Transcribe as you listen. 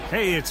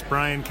Hey, it's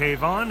Brian K.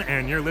 Vaughan,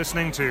 and you're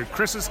listening to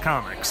Chris's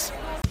Comics.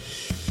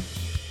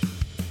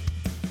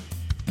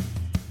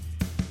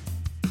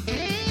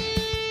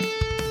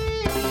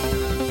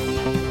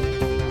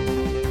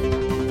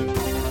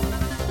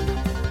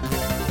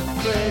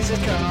 Chris's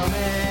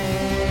Comics.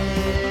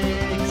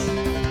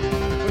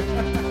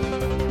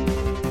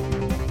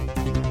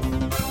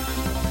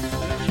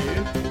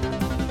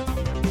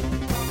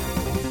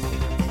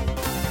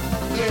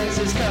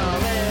 Chris's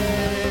Comics.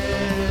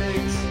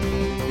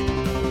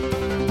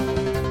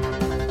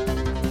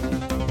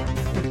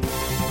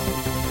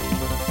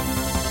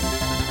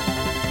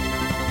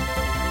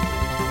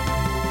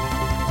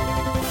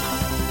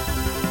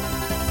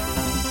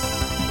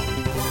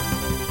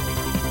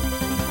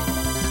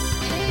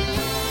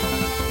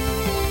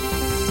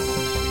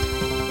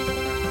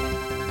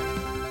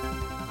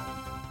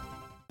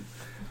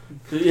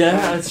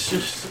 Yeah, it's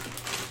just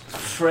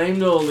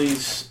framed all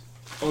these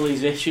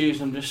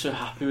issues. I'm just so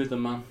happy with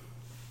them, man.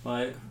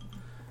 Like,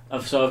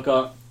 I've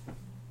got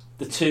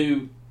the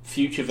two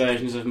future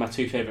versions of my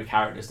two favourite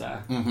characters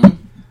there. Mm-hmm.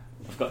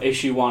 I've got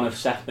issue 1 of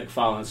Seth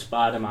MacFarlane's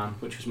Spider-Man,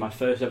 which was my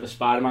first ever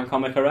Spider-Man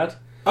comic I read.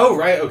 Oh,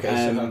 right,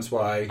 okay, so that's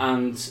why.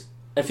 And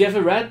have you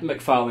ever read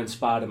MacFarlane's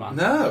Spider-Man?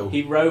 No.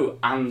 He wrote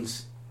and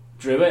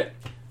drew it,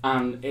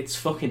 and it's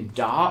fucking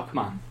dark,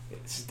 man.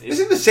 Is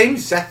it the same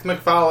Seth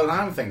MacFarlane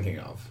I'm thinking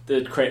of?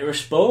 The creator of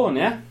Spawn,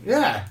 yeah?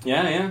 Yeah.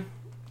 Yeah.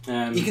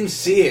 You can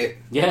see it.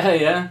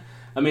 Yeah.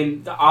 I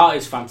mean, the art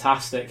is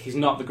fantastic. He's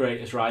not the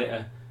greatest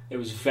writer. It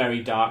was a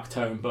very dark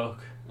tone book.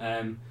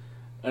 And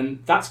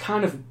that's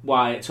kind of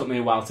why it took me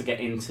a while to get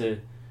into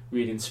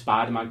reading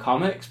Spider-Man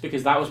comics,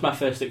 because that was my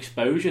first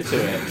exposure to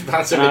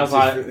it. And I was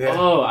like,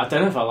 I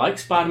don't know if I like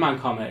Spider-Man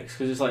comics,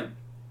 because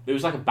it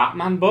was like a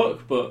Batman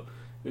book, but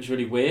it was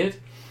really weird.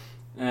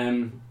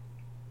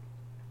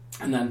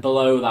 And then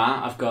below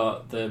that, I've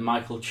got the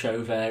Michael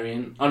Cho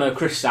variant. Oh no,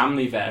 Chris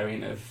Samney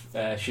variant of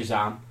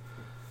Shazam.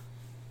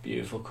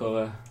 Beautiful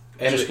cover.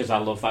 Just because I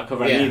love that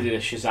cover. Yeah. I needed a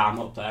Shazam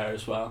up there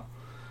as well.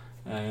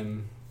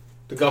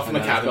 The Gotham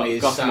Academy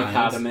is Gotham signed.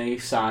 Academy,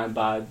 signed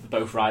by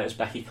both writers,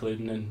 Becky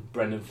Cloonan and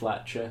Brendan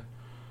Fletcher.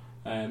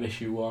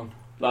 Issue 1.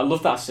 I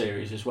love that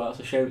series as well. It's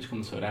a shame it's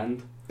come to an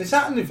end. Is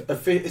that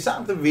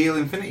the real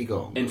Infinity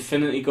Gauntlet?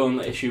 Infinity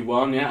Gauntlet issue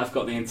 1, yeah. I've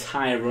got the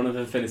entire run of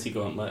Infinity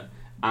Gauntlet.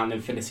 And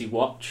Infinity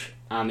Watch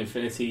and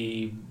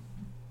Infinity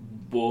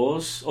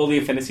Wars, all the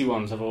Infinity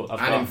ones I've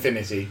got.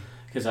 Infinity,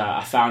 because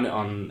I found it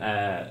on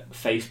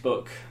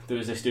Facebook. There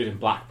was this dude in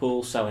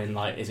Blackpool selling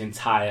like his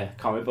entire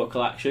comic book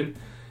collection,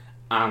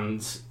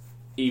 and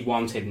he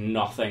wanted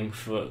nothing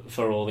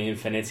for all the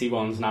Infinity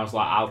ones, and I was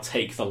like, I'll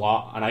take the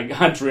lot, and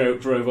I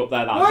drove up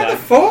there that day. What the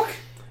fuck?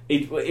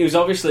 It was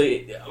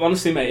honestly,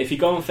 mate, if you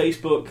go on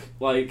Facebook,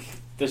 like,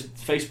 there's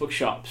Facebook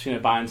shops,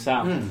 buy and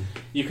sell.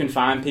 You can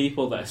find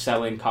people that are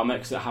selling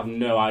comics that have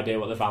no idea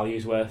what the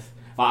value's worth.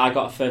 Like, I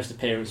got a first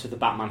appearance of the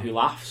Batman Who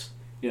Laughs,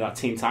 that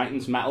Teen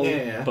Titans metal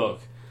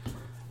book.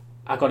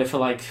 I got it for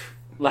like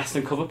less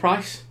than cover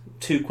price,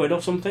 £2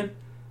 or something.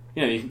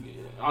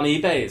 On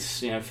eBay it's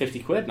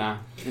 50 quid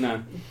now.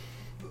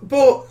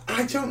 But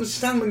I don't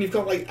understand when you've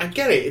got I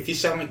get it if you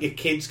sell your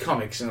kids'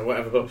 comics and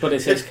whatever, but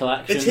it's his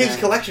collection. It's his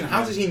collection.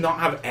 How does he not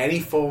have any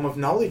form of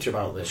knowledge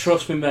about this?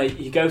 Trust me, mate.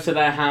 You go to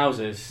their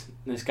houses.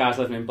 This guy's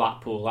living in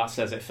Blackpool. That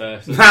says it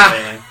first.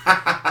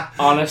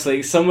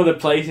 Honestly, some of the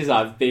places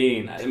I've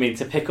been. I mean,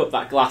 to pick up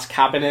that glass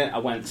cabinet, I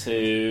went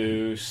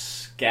to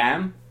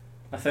Scam,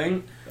 I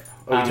think.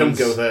 Oh, don't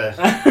go there.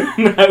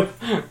 No,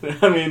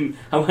 I mean,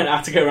 I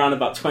had to go around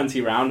about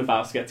 20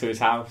 roundabouts to get to his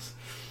house.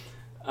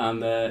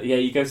 And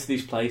you go to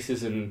these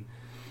places and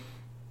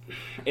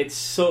it's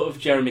sort of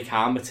Jeremy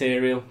Carr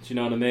material, do you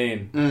know what I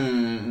mean?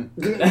 And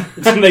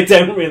they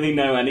don't really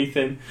know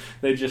anything.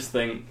 They just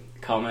think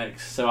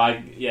comics. So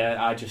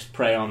I just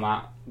prey on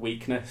that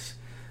weakness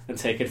and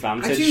take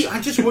advantage. I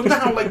just wonder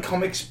how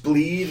comics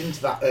bleed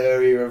into that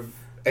area of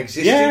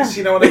existence,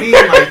 you know what I mean?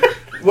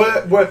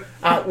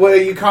 Where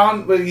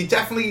you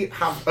definitely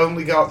have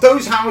only got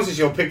those houses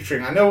you're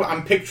picturing. I know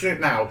I'm picturing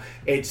it now.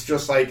 It's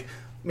just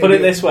put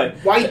it this way: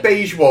 white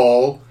beige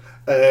wall.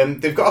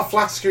 They've got a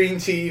flat screen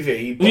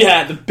TV.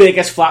 The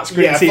biggest flat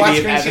screen TV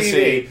you've ever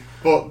seen.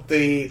 But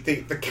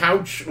the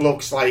couch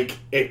looks like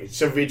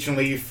it's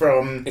originally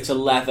from. It's a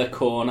leather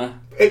corner.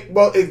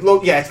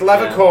 It's a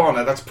leather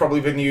corner that's probably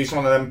been used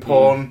on one of them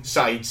porn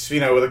sites,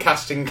 with a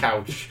casting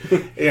couch.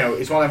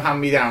 It's one of them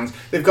hand-me-downs.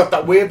 They've got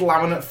that weird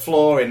laminate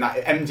floor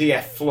that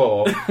MDF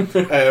floor,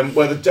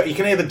 where you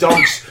can hear the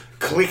dogs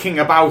clicking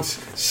about,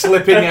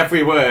 slipping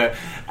everywhere.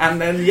 And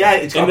then,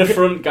 it's got in the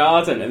front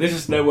garden, and this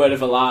is no word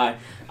of a lie.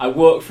 I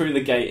walked through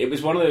the gate. It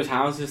was one of those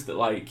houses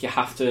that, you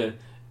have to.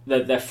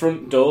 Their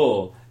front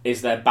door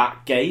is their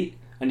back gate,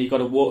 and you've got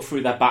to walk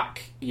through their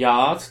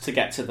backyard to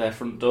get to their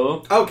front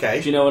door. Okay.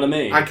 Do you know what I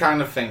mean? I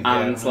kind of think,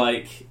 and,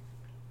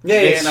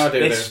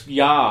 this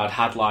yard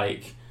had,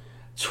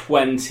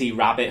 20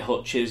 rabbit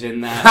hutches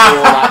in there,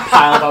 all,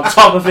 piled on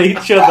top of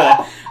each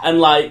other, and,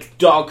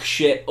 dog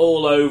shit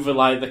all over,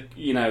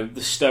 the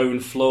stone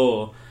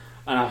floor.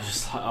 And I was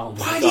just like, oh my God.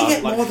 Why do you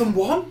get more than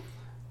one?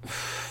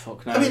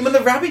 fuck knows. I mean, when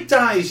the rabbit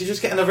dies, you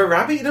just get another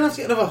rabbit. You don't have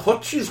to get another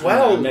hutch as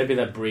well. Maybe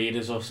they're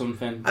breeders or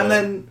something. But...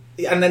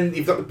 And then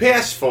you've got the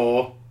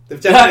PS4. They've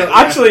definitely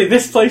got, actually,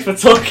 this place we're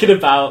talking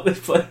about, this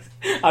place,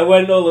 I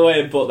went all the way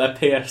and bought their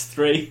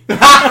PS3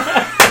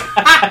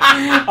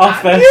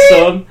 off their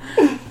son.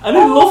 And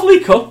a lovely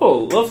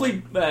couple,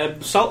 lovely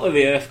salt of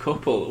the earth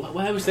couple.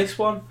 Where was this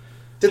one?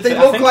 Did they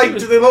look like?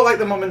 Do they look like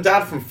the mum and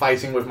dad from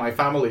Fighting with My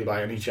Family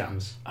by any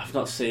chance? I've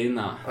not seen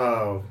that.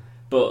 Oh,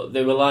 but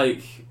they were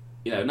like,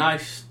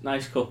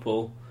 nice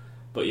couple,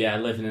 but yeah,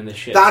 living in the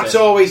shit. That's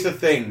always the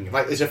thing.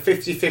 Like, there's a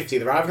 50-50.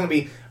 They're either going to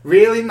be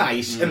really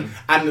nice and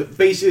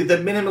basically the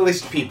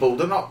minimalist people.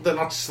 They're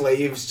not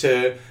slaves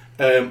to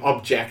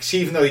objects,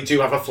 even though they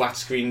do have a flat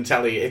screen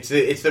telly. It's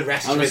the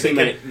rest honestly, of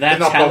it. Mate, their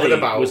not telly bothered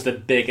about. Was the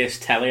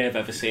biggest telly I've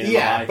ever seen in my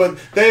life. But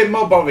they're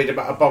more bothered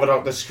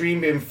about the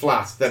screen being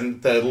flat than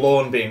the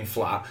lawn being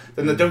flat.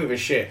 Then they don't give a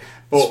shit.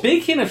 But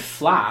speaking of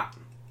flat,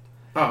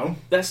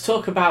 let's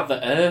talk about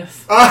the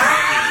Earth.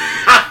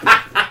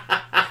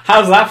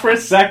 How's that for a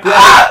segue?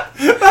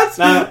 That's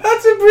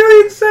a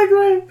brilliant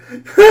segue.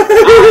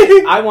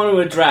 I want to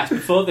address,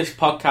 before this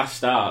podcast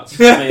starts,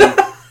 I mean,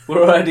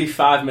 we're already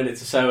 5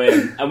 minutes or so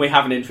in, and we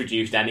haven't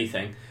introduced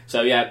anything.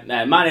 So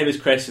yeah, my name is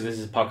Chris, and this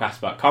is a podcast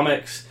about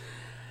comics.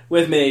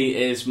 With me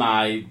is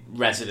my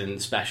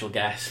resident special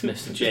guest,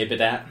 Mr. Jay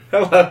Burdett.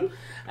 Hello.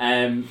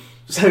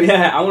 So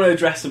yeah, I want to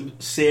address some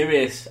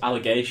serious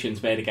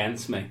allegations made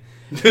against me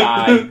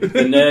by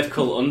the Nerd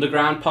Cult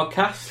Underground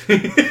podcast.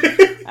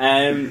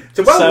 It's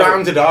a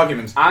well-rounded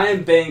argument. I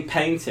am being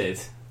painted,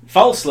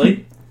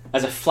 falsely,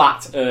 as a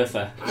flat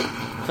earther.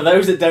 For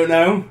those that don't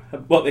know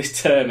what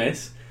this term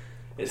is,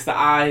 it's that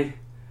I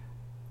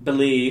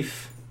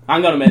believe...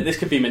 Hang on a minute, this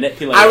could be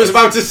manipulated. I was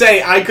about to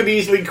say, I could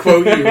easily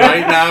quote you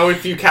right now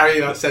if you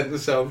carry that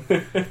sentence on.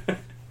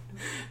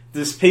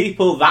 There's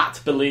people that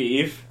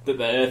believe that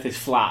the Earth is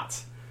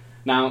flat.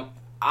 Now,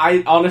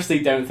 I honestly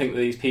don't think that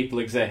these people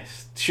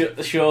exist.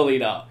 Surely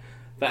not.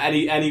 But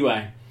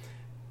anyway,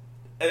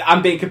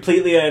 I'm being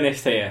completely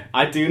earnest here.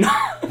 I do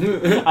not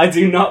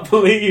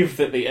believe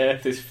that the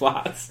Earth is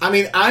flat. I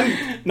mean,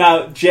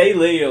 Now, Jay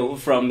Leal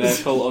from the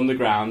Cult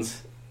Underground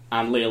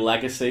and Leal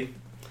Legacy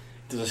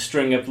does a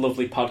string of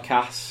lovely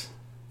podcasts.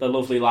 They're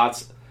lovely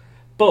lads.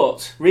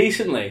 But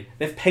recently,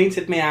 they've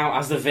painted me out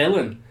as the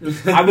villain.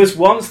 I was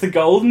once the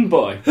golden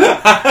boy,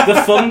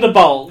 the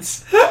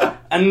Thunderbolts,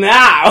 and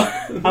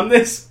now I'm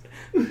this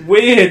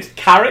weird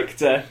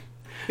character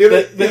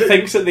that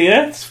thinks that the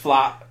Earth's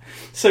flat.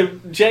 So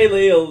Jay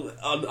Leal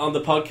on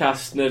the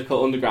podcast Nerd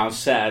Cult Underground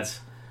said,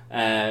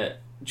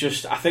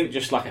 just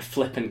like a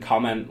flippant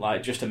comment,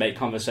 like just to make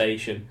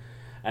conversation.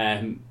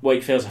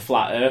 Wakefield's a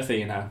flat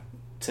earther,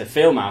 to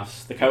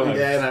Fieldmouse, the co-host.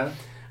 Yeah, I know.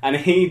 And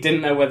he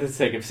didn't know whether to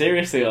take him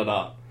seriously or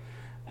not.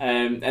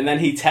 And then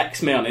he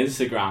texted me on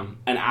Instagram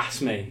and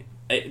asked me,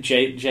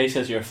 Jay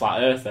says you're a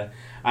flat earther.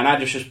 And I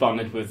just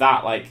responded with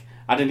that, like,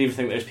 I didn't even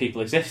think those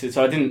people existed,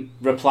 so I didn't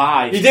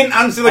reply. You didn't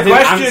answer the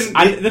question.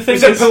 The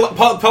thing is,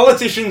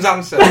 politician's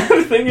answer.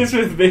 The thing is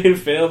with me and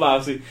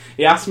Fieldmouse,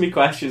 he asked me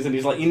questions and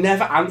he's like, you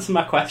never answer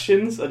my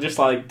questions, I just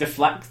like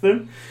deflect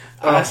them.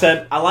 And I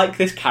said, I like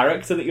this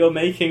character that you're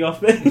making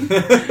of me.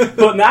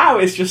 But now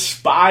it's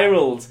just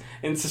spiralled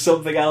into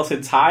something else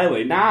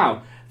entirely.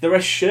 Now, there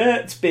are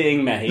shirts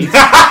being made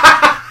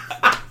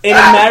in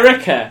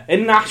America,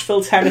 in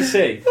Nashville,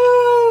 Tennessee,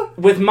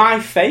 with my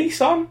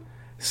face on,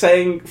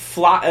 saying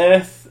flat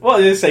earth. What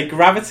did it say?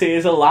 Gravity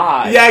is a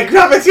lie. Yeah,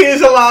 gravity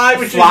is a lie,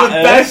 which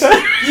flat is the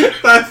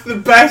best. That's the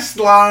best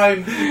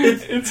line.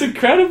 It's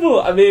incredible.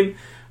 I mean,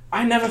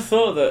 I never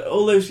thought that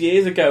all those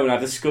years ago when I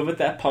discovered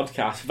their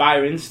podcast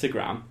via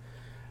Instagram,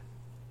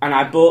 and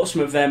I bought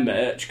some of their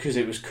merch because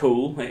it was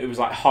cool. It was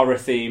like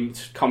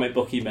horror-themed, comic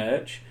booky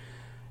merch.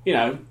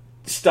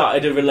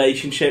 Started a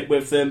relationship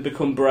with them,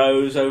 become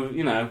bros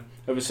over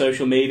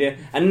social media,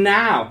 and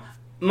now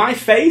my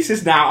face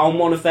is now on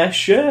one of their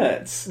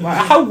shirts.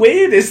 Like, how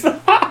weird is that?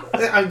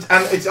 And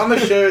it's on the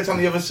shirt on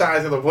the other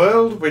side of the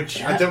world,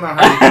 which I don't know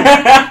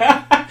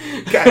how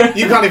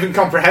you can't even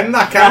comprehend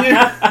that, can you?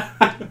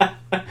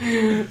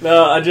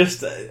 No, I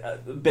just,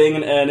 being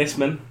an earnest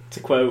man, to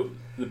quote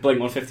the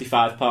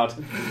Blink-155 pod,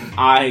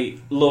 I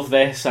love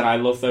this and I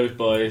love those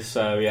boys,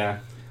 so yeah.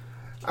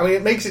 I mean,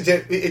 it makes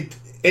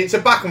it's a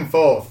back and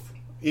forth.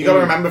 You got to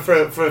remember,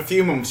 for a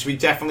few months, we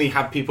definitely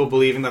had people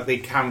believing that they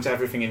count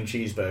everything in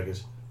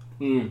cheeseburgers.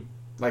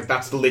 Like,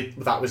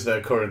 that was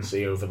their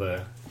currency over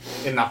there,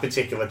 in that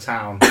particular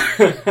town.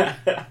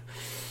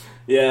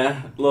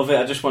 Yeah, love it.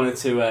 I just wanted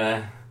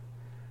to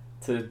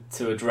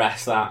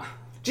address that.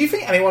 Do you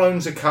think anyone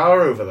owns a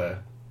car over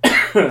there?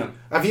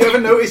 Have you ever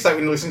noticed that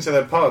when you listen to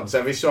their pods,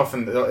 every so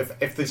often,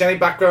 if there's any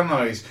background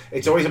noise,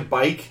 it's always a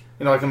bike,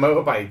 like a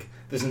motorbike.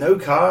 There's no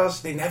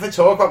cars. They never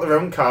talk about their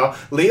own car.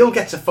 Leo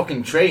gets a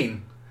fucking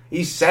train.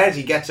 He says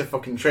he gets a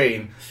fucking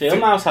train.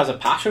 Fieldmouse has a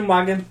passion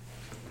wagon.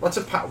 What's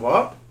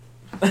what?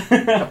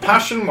 A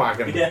passion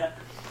wagon? Yeah.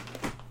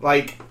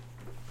 Like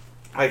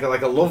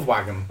a love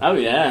wagon. Oh,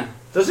 yeah.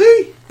 Does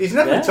he? He's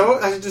never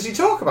talked. Does he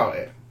talk about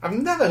it? I've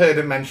never heard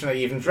him mention that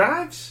he even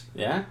drives.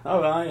 Yeah.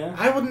 Oh right. Yeah.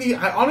 I wouldn't even...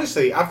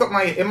 honestly, I've got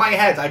in my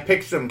head, I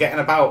picture them getting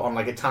about on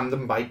like a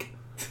tandem bike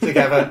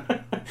together.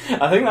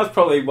 I think that's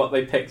probably what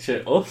they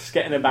picture us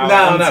getting about.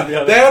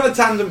 No. They're on a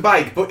tandem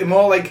bike, but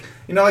more like,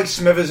 you know, like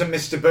Smithers and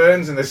Mr.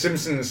 Burns and The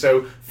Simpsons.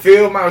 So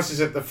Fieldmouse is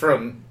at the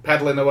front,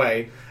 pedalling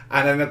away,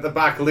 and then at the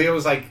back,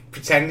 Leo's like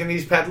pretending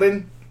he's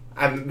pedaling.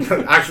 And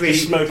actually,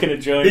 he's smoking a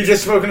joint. He's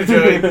just smoking a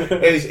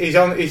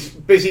joint. He's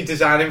busy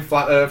designing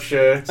flat Earth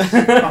shirts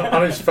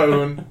on his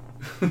phone.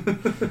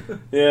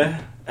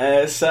 Yeah.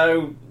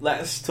 So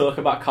let's talk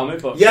about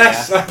comic books.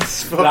 Yes, yeah.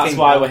 That's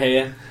why we're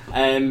here.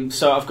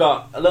 So I've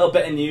got a little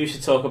bit of news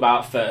to talk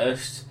about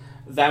first.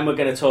 Then we're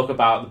going to talk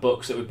about the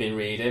books that we've been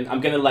reading. I'm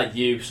going to let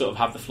you sort of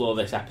have the floor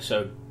this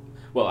episode.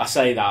 Well, I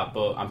say that,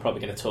 but I'm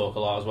probably going to talk a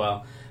lot as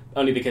well.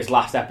 Only because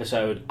last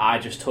episode I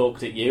just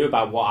talked at you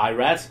about what I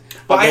read.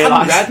 But I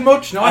haven't read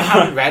much. No, I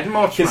haven't read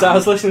much. Because I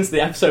was listening to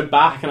the episode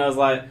back and I was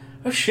like,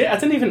 oh shit, I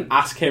didn't even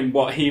ask him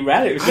what he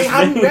read. It was just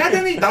I haven't read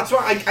any. That's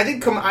why I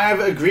did come. I have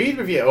agreed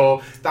with you,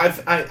 or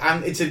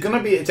it's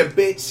a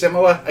bit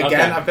similar. Again,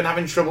 okay. I've been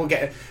having trouble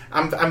getting.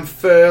 I'm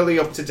fairly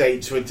up to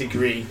date to a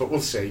degree, but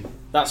we'll see.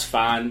 That's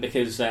fine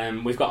because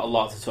we've got a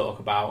lot to talk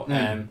about.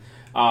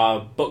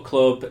 Our book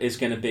club is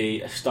going to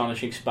be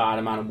Astonishing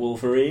Spider-Man and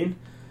Wolverine.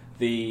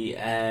 The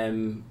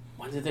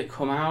when did it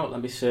come out?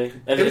 Let me see.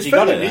 Have you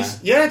got it there?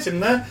 Yeah, it's in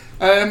there.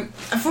 I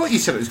thought you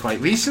said it was quite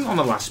recent on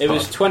the last. It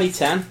was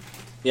 2010.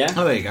 Yeah.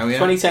 Oh, there you go. Yeah.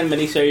 2010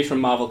 miniseries from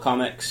Marvel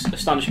Comics,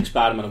 Astonishing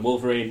Spider-Man and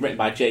Wolverine, written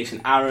by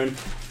Jason Aaron,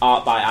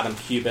 art by Adam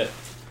Kubert.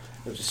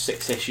 It was a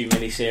 6-issue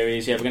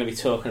miniseries. Yeah, we're going to be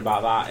talking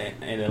about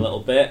that in a little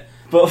bit.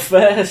 But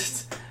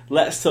first,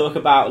 let's talk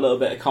about a little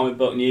bit of comic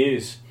book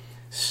news.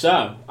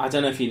 So, I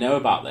don't know if you know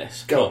about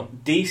this,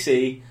 but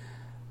DC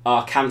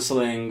are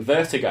cancelling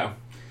Vertigo.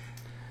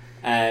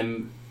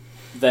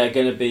 They're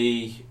going to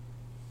be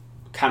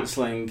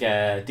cancelling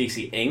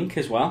DC Inc.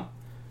 as well.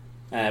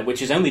 Which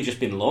has only just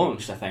been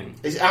launched, I think.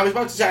 I was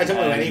about to say, I don't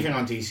know anything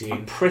on DC.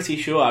 I'm pretty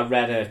sure I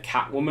read a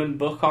Catwoman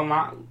book on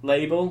that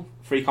label,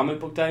 Free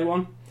Comic Book Day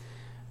one,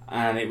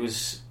 and it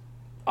was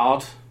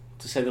odd,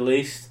 to say the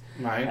least.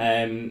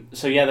 Right.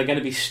 So yeah, they're going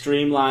to be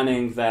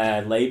streamlining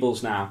their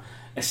labels now.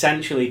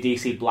 Essentially,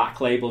 DC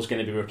Black Label is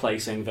going to be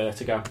replacing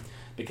Vertigo,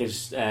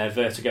 because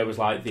Vertigo was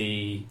like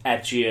the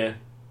edgier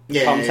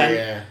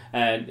content.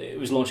 It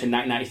was launched in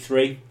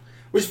 1993.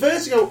 Was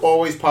Vertigo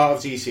always part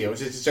of DC, or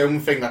was it its own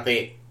thing that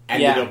they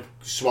ended up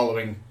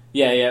swallowing?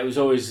 Yeah, it was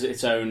always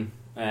its own.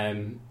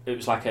 It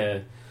was like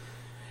a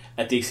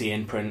DC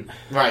imprint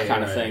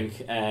kind of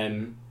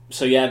thing.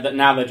 So yeah,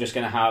 now they're just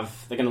going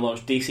to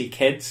launch DC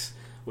Kids,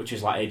 which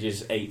is like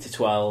ages 8 to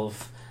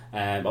 12.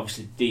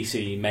 Obviously,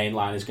 DC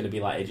mainline is going to be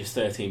like ages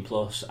 13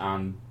 plus,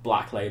 and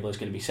Black Label is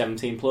going to be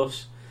 17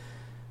 plus.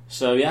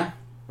 So yeah,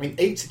 I mean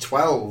 8 to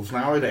 12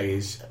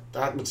 nowadays.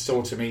 That would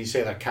still to me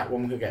say that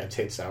Catwoman could get her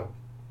tits out.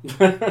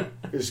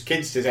 Because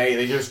kids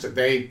today,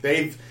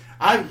 they've.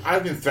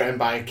 I've been threatened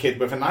by a kid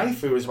with a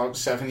knife who was about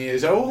 7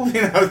 years old.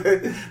 You know,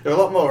 they're a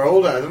lot more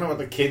older. I don't know what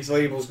the kids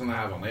label's going to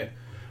have on it.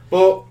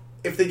 But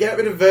if they get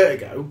rid of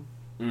Vertigo,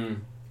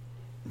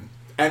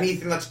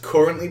 anything that's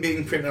currently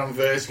being printed on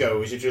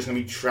Vertigo, is it just going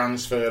to be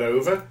transferred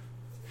over?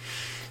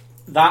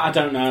 That I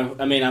don't know.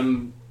 I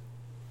mean,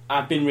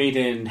 I've been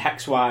reading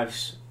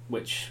Hexwives,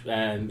 which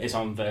is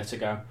on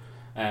Vertigo.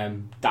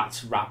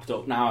 That's wrapped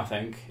up now, I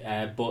think.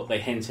 But they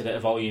hinted at a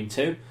volume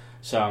 2.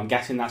 So I'm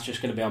guessing that's just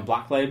going to be on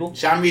Black Label.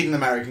 So I'm reading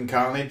American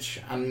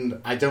Carnage,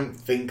 and I don't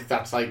think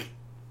that's like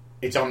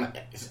it's on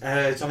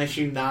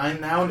issue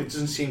 9 now, and it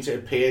doesn't seem to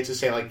appear to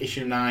say like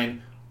issue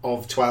 9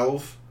 of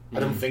 12. I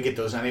don't think it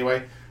does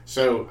anyway.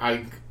 So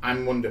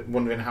I'm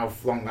wondering how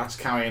long that's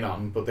carrying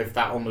on, but if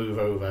that'll move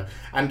over,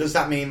 and does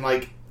that mean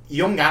like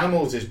Young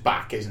Animals is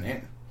back, isn't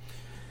it?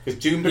 Because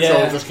Doom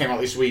Patrol just came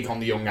out this week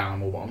on the Young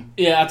Animal one.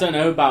 Yeah, I don't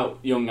know about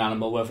Young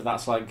Animal, whether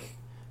that's like.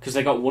 Because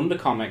they got Wonder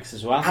Comics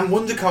as well. And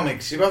Wonder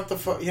Comics, about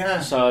the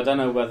yeah. So I don't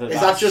know whether is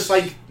that just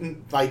like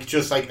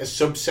a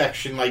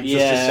subsection, like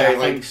just to say, like, I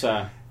think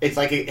so. It's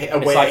like a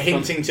way of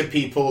hinting to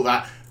people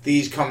that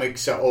these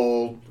comics are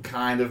all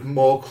kind of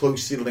more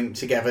closely linked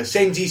together.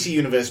 Same DC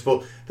universe,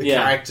 but the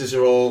characters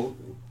are all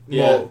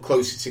more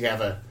closer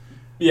together.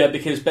 Yeah,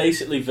 because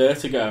basically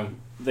Vertigo,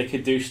 they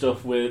could do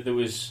stuff with there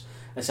was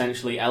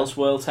essentially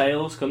Elseworld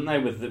tales, couldn't they?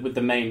 With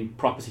the main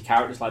property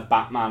characters like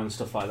Batman and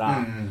stuff like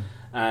that.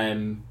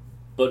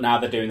 But now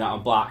they're doing that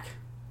on Black,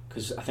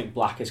 because I think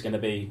Black is going to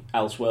be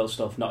Elseworld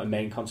stuff, not in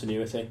main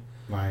continuity.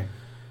 Right.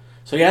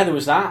 So yeah, there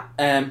was that.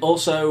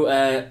 Also,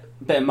 a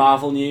bit of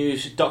Marvel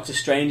news. Doctor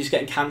Strange is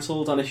getting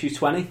cancelled on issue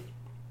 20.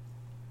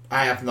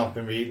 I have not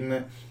been reading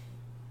it.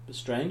 But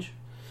strange.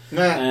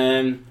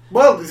 Nah.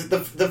 Well,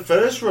 the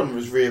first run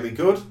was really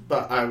good,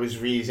 but I was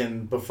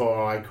reading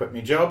before I quit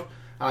my job,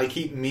 and I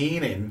keep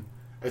meaning...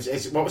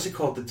 what was it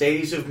called? The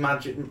Days of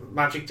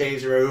Magic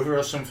Days Are Over,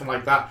 or something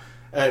like that.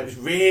 It was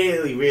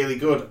really, really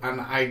good,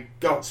 and I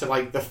got to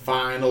like the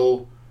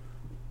final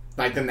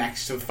like the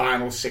next to the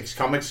final 6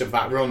 comics of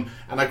that run,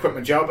 and I quit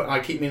my job, and I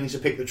keep meaning to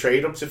pick the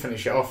trade up to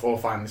finish it off or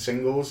find the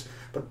singles.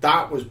 But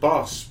that was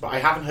boss. But I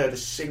haven't heard a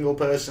single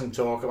person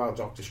talk about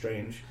Doctor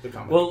Strange, the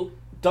comic. Well,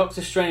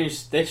 Doctor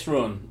Strange, this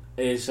run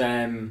is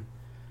wasn't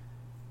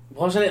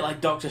it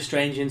like Doctor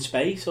Strange in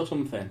Space or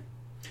something?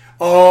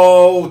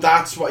 Oh,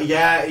 that's what.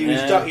 Yeah,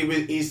 Yeah.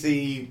 He's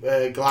the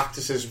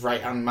Galactus's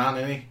right hand man,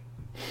 isn't he?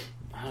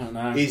 I don't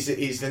know.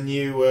 He's the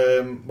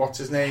new what's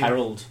his name?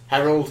 Herald.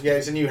 Herald. Yeah,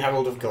 he's the new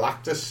Herald of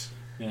Galactus.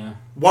 Yeah.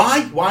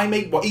 Why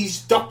make what?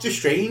 He's Doctor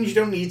Strange. You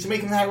don't need to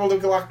make him the Herald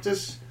of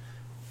Galactus.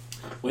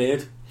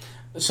 Weird.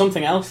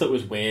 Something else that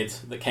was weird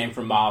that came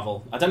from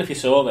Marvel. I don't know if you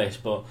saw this,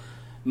 but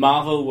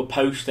Marvel were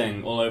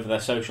posting all over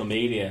their social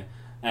media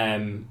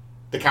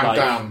The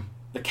countdown.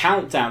 the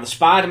countdown, the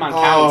Spider-Man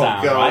Oh,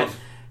 countdown, God. right?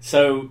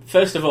 So,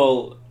 first of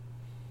all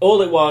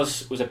it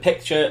was a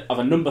picture of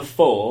a number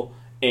 4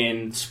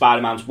 in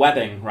Spider-Man's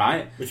webbing,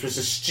 right? Which was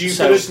the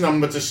stupidest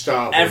number to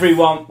start with.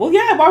 Everyone, well,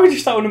 yeah, why would you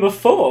start with number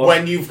 4?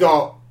 When you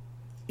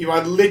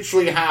would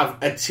literally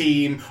have a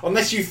team,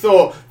 unless you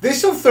thought,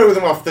 this'll throw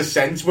them off the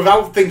scent,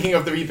 without thinking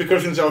of the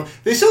repercussions of,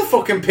 this'll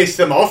fucking piss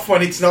them off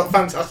when it's not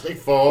Fantastic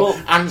Four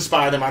and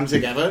Spider-Man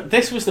together.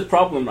 This was the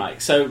problem, right?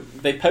 So,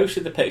 they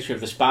posted the picture of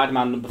the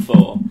Spider-Man number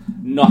 4,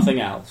 nothing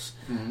else.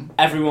 Mm-hmm.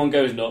 Everyone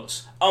goes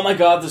nuts. Oh my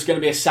god, there's going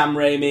to be a Sam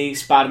Raimi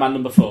Spider-Man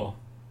number 4.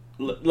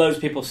 Loads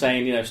of people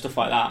saying, stuff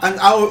like that. And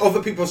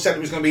other people said it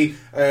was going to be,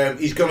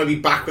 he's going to be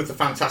back with the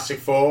Fantastic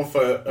Four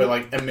for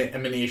a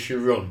mini issue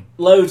run.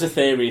 Loads of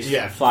theories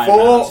flying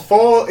around.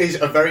 4 is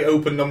a very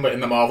open number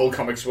in the Marvel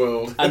Comics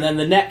world. And then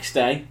the next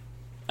day,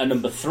 a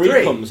number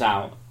 3 comes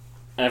out,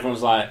 and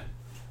everyone's like,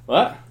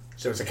 what?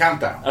 So it's a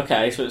countdown.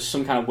 Okay, so it's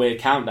some kind of weird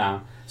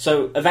countdown.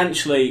 So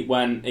eventually,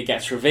 when it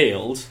gets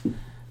revealed,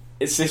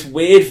 it's this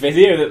weird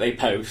video that they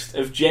post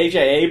of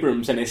J.J.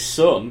 Abrams and his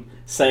son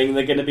saying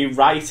they're going to be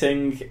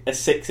writing a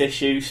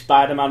 6-issue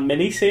Spider-Man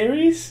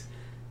miniseries.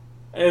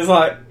 And it's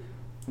like,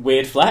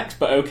 weird flex,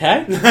 but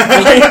okay.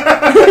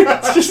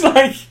 It's just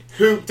like,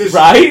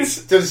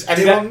 Does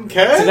anyone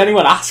care? Does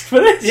anyone ask for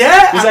this?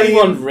 Yeah, Does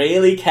anyone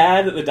really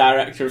care that the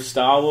director of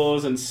Star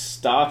Wars and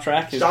Star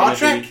Trek is going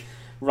to be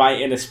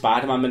writing a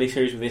Spider-Man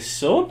miniseries with his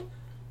son?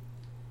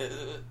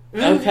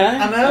 Okay.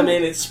 I know. I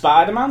mean, it's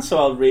Spider-Man, so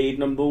I'll read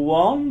number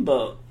 1,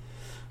 but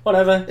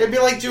whatever. It'd be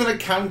like doing a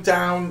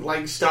countdown,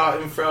 like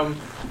starting from,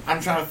 I'm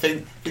trying to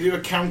think, we do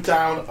a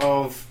countdown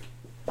of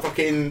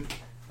fucking,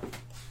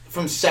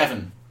 from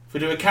 7. If we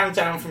do a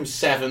countdown from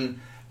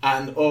 7,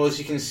 and all as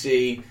you can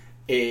see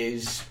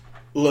is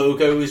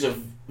logos of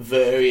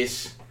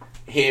various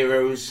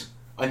heroes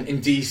in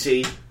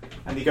DC,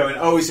 and you're going,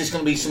 oh, is this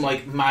going to be some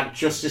like mad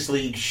Justice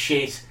League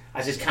shit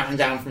as it's counting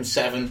down from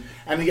 7,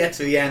 and we get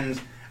to the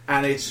end,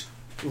 and it's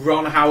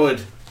Ron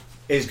Howard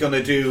is going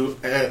to do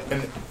a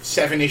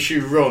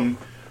 7-issue run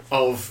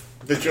of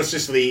the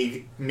Justice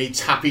League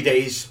meets Happy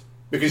Days,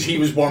 because he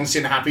was once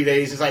in Happy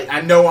Days. It's like,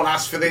 and no one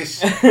asked for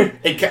this.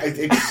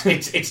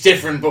 It's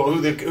different, but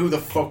who the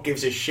fuck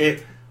gives a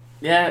shit?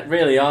 Yeah,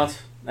 really odd.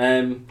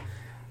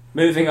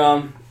 Moving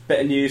on,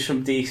 bit of news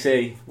from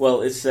DC.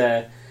 Well, it's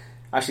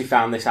actually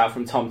found this out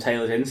from Tom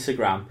Taylor's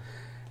Instagram.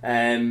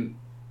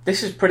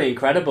 This is pretty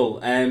incredible.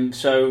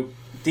 So,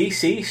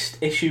 Deceased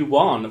issue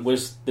 1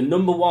 was the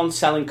number 1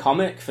 selling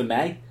comic for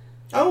May.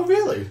 Oh,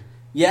 really?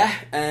 Yeah.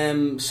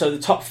 So the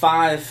top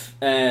 5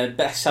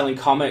 best-selling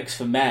comics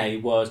for May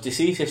was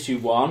Deceased issue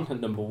 1 at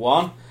number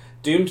 1,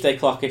 Doomsday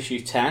Clock issue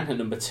 10 at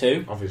number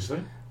 2, obviously,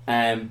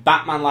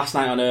 Batman Last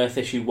Night on Earth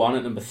issue 1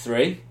 at number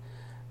 3,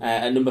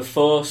 at number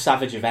 4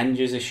 Savage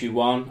Avengers issue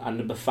 1, and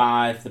number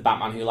 5 The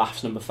Batman Who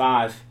Laughs number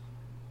 5,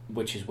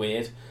 which is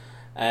weird.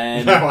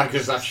 No,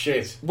 because that's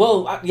shit.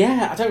 Well,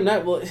 yeah, I don't know.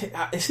 Well,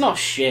 it's not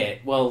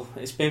shit. Well,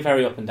 it's been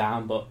very up and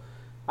down, but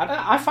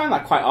I find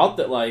that quite odd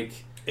that, like,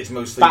 it's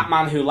mostly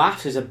Batman Who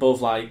Laughs is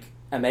above, like,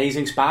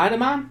 Amazing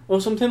Spider-Man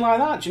or something like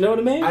that. Do you know what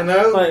I mean? I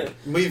know. Like,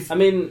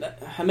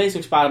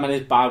 Amazing Spider-Man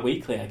is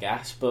bi-weekly, I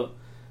guess, but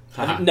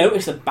I didn't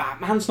notice that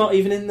Batman's not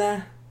even in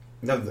there.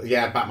 No,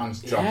 yeah,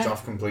 Batman's dropped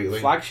off completely.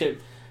 Flagship.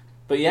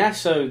 But yeah,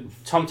 so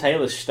Tom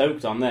Taylor's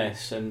stoked on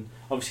this, and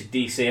obviously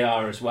DC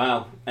are as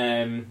well.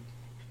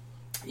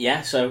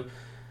 Yeah, so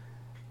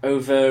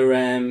over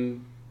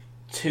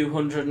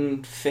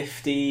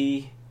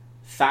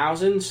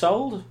 250,000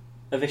 sold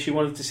of issue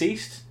 1 of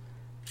Deceased.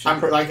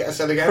 Like I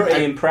said again,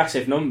 pretty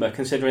impressive number,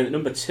 considering that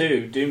number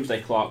 2,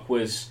 Doomsday Clock,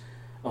 was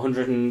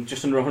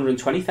just under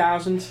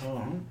 120,000.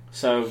 Oh.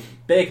 So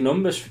big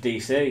numbers for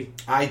DC.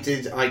 I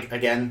did, like,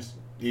 again,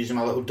 using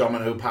my little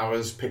domino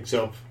powers, picked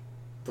up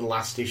the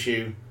last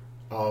issue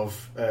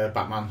of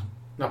Batman,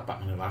 not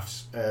Batman Who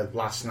Laughs,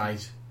 Last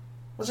Night.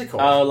 What's it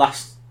called? Oh,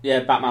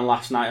 Batman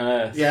Last Night on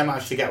Earth. Yeah, I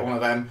managed to get one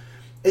of them.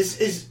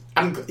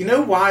 You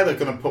know why they're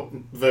going to put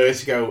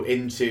Vertigo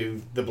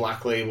into the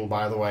Black Label,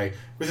 by the way?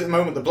 Because at the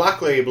moment, the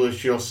Black Label is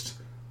just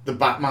the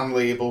Batman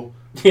label.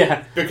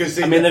 Yeah. Because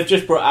they've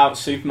just brought out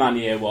Superman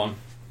Year 1,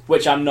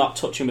 which I'm not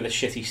touching with a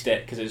shitty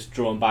stick because it's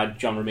drawn by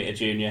John Romita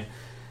Jr.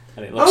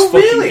 and it looks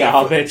fucking really?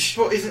 garbage.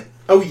 But isn't...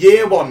 Oh,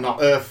 Year One,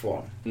 not Earth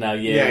One. No,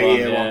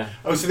 Year One.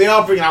 Oh, so they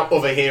are bringing out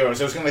other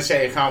heroes. I was going to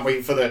say I can't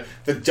wait for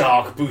the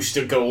Dark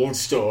Booster Gold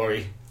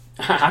story.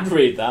 I'd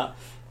read that.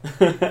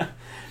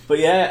 But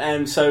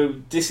yeah, so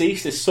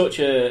Deceased is such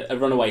a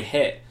runaway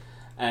hit.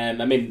 I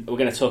mean, we're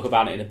going to talk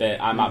about it in a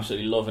bit. I'm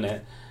absolutely loving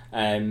it.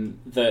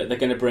 They're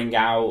going to bring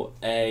out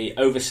a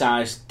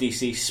oversized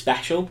DC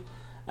special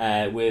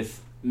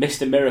with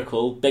Mr.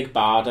 Miracle, Big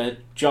Barda,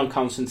 John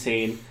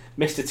Constantine,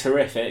 Mr.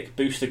 Terrific,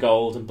 Booster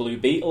Gold, and Blue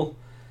Beetle.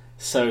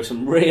 So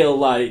some real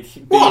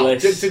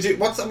B-list,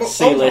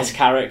 C-list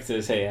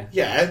characters here.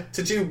 Yeah,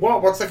 to do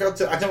what? What's that got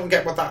to... I don't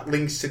get what that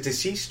links to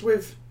Deceased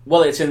with.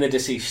 Well, it's in the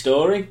Deceased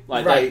story.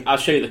 Right. I'll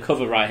show you the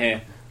cover right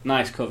here.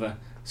 Nice cover.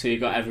 So you've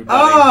got everybody.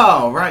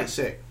 Oh, right,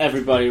 sick.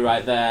 Everybody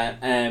right there.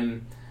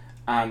 And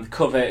the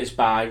cover is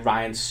by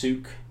Ryan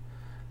Sook.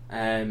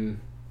 Yeah,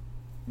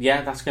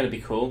 that's going to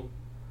be cool.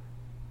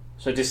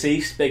 So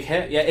Deceased, big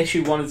hit. Yeah,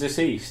 issue 1 of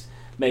Deceased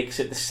makes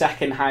it the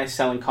second highest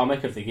selling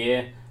comic of the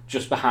year,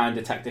 just behind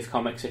Detective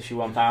Comics issue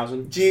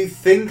 1000. Do you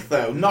think,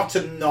 though, not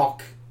to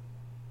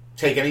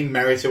take any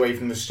merit away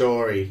from the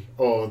story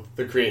or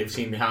the creative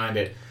team behind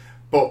it,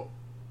 but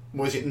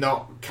was it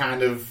not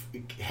kind of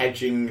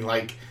hedging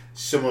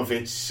some of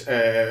its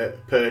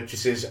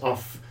purchases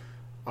of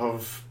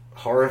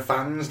horror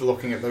fans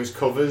looking at those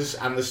covers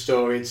and the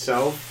story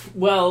itself?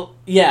 Well,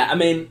 yeah, I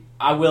mean,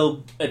 I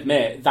will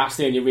admit that's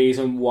the only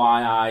reason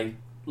why I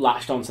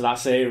latched onto that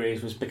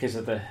series was because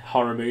of the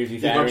horror movie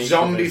variant. You've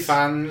got zombie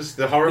fans,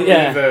 the horror movie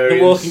variants.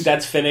 The Walking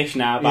Dead's finished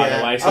now, by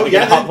the way. So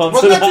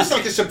wasn't that just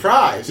like a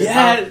surprise?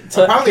 Yeah.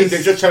 Apparently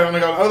they just turned on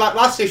and gone, that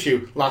last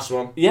issue, last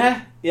one.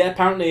 Yeah,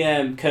 apparently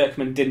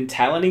Kirkman didn't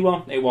tell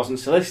anyone. It wasn't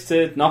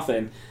solicited,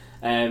 nothing.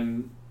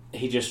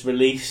 He just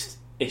released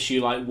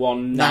issue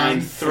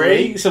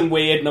 193, some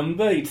weird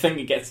number. You'd think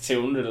it gets to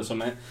 200 or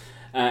something.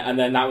 And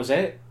then that was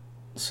it.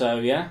 So,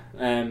 yeah.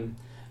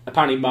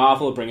 Apparently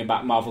Marvel are bringing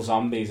back Marvel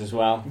Zombies as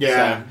well.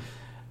 Yeah. So,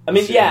 I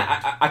mean,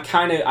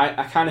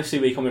 I kind of see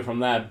where you're coming from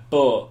there,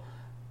 but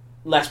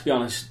let's be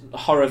honest,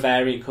 horror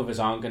variant covers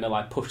aren't going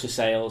to push the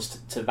sales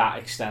to that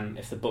extent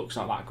if the book's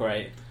not that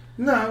great.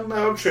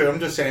 No, true.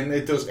 I'm just saying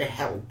it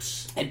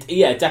helps.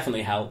 It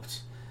definitely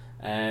helped.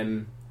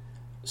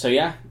 So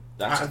yeah,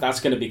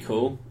 that's going to be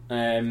cool.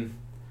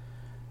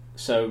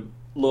 So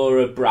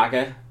Laura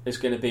Braga is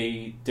going to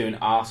be doing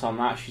art on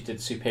that. She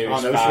did Superior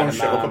Spider-Man. I know, she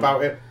shut up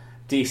about it.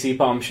 DC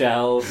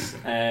Bombshells,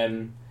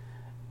 and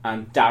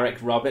Derek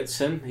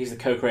Robertson. He's the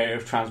co-creator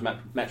of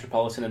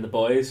Transmetropolitan and The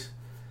Boys.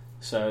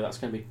 So that's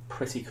going to be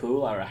pretty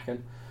cool, I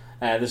reckon.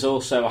 There's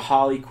also a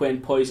Harley Quinn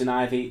Poison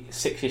Ivy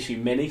 6-issue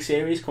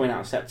mini-series coming out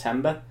in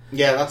September.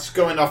 Yeah, that's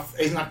going off...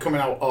 Isn't that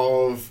coming out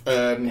of...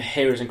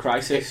 Heroes in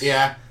Crisis?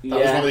 Yeah, that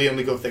was one of the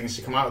only good things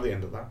to come out at the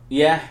end of that.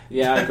 Yeah,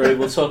 I agree.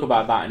 We'll talk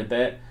about that in a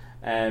bit.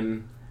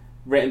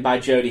 Written by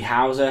Jodie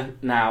Hauser.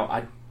 Now,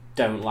 I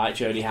don't like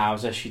Jodie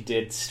Hauser. She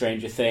did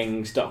Stranger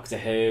Things, Doctor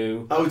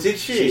Who. Oh, did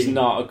she? She's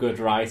not a good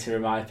writer,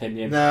 in my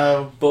opinion.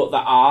 No. But the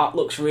art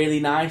looks really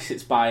nice.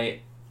 It's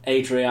by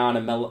Adriana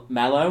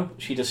Mello.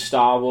 She does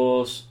Star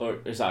Wars, or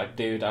is that a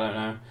dude? I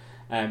don't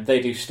know. They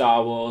do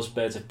Star Wars,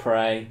 Birds of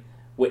Prey,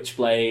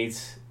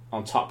 Witchblade,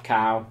 on Top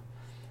Cow.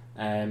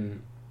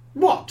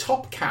 What?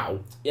 Top Cow?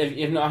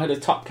 You've not heard of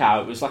Top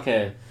Cow? It was like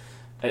an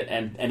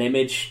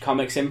Image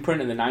Comics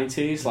imprint in the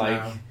 90s.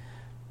 No.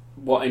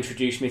 What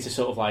introduced me to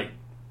sort of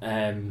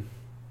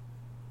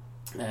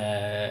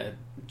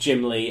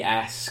Jim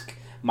Lee-esque,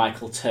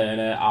 Michael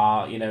Turner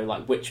art,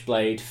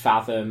 Witchblade,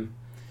 Fathom.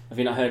 Have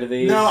you not heard of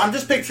these? No, I'm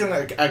just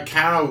picturing a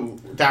cow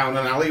down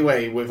an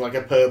alleyway with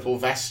a purple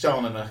vest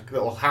on and a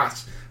little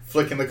hat,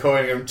 flicking the coin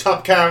and going,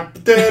 Top Cow,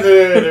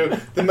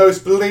 the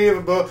most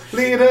believable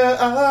leader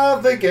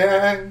of the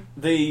gang.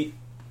 The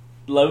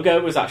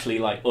logo was actually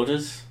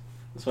Udders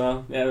as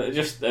well. Yeah,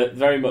 just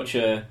very much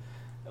a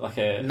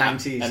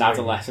 90s an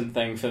adolescent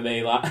thing for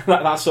me.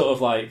 That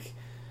sort of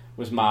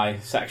was my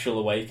sexual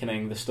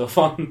awakening. The stuff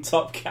on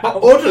Top Cow.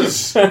 But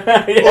Udders,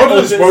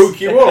 Udders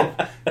woke you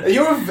up.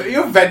 You're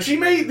a veggie,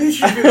 mate. This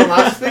should be the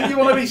last thing you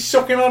want to be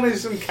sucking on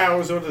is some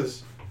cow's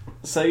udders.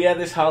 So yeah,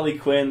 this Harley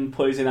Quinn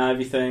Poison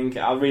Ivy thing.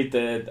 I'll read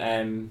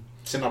the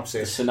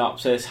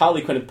synopsis.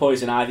 Harley Quinn and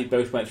Poison Ivy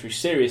both went through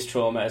serious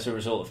trauma as a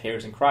result of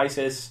Heroes in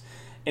Crisis,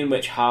 in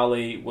which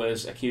Harley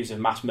was accused of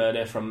mass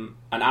murder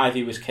and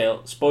Ivy was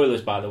killed.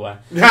 Spoilers, by the way.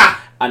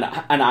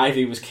 and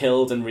Ivy was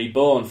killed and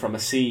reborn from a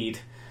seed.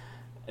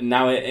 And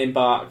now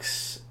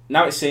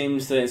it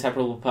seems the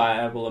inseparable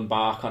pair will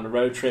embark on a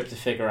road trip to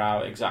figure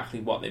out exactly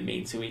what they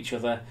mean to each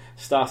other.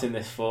 Starting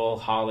this fall,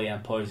 Harley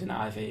and Poison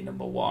Ivy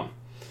 #1.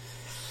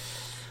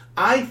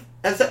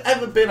 Has there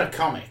ever been a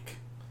comic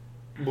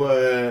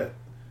where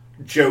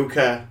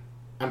Joker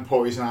and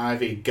Poison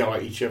Ivy go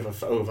at each other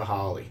over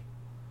Harley?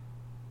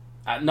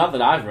 Not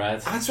that I've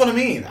read. That's what I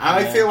mean. And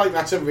I feel like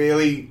that's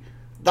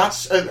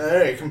an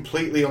area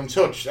completely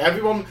untouched.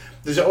 Everyone,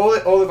 there's all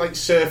the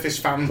surface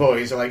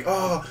fanboys are like,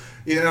 oh,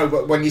 you know,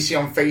 but when you see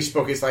on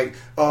Facebook, it's like,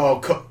 oh,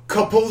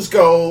 couples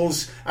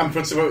goals, and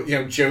puts about, you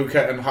know, Joker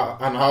and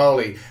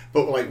Harley.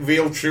 But like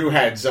real true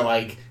heads are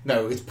like,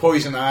 no, it's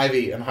Poison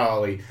Ivy and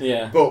Harley.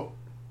 Yeah. But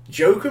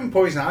Joker and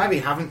Poison Ivy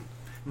haven't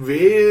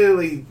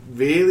really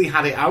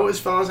had it out as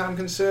far as I'm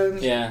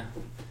concerned. Yeah.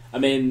 I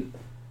mean,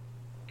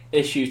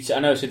 I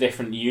know it's a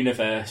different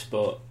universe,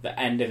 but the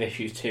end of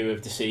issue 2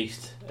 of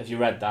Deceased, have you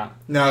read that?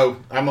 No,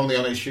 I'm only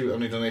done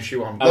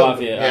issue 1. Oh,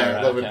 have you? Yeah, right,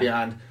 a little bit okay.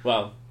 behind.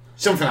 Well,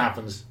 something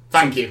happens.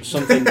 Thank you.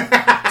 Something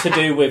to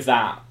do with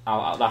that.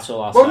 That's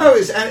all I'll say. Well, no,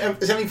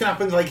 has anything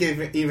happened, like,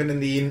 even in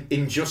the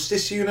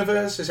Injustice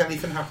universe? Has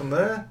anything happened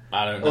there?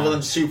 I don't know. Other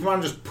than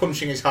Superman just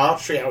punching his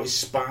heart straight out his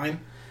spine?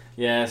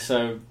 Yeah,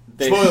 so...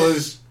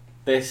 Spoilers!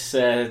 This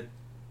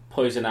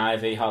Poison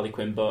Ivy, Harley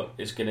Quinn book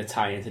is going to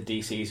tie into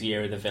DC's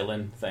Year of the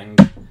Villain thing.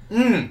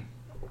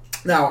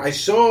 Now, I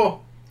saw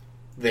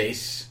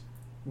this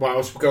while I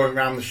was going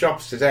around the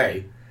shops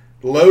today.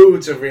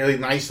 Loads of really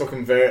nice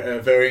looking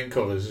variant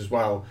covers as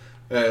well.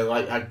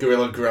 Like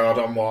Gorilla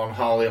Grodd on one,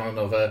 Harley on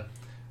another.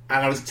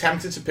 And I was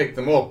tempted to pick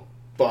them up,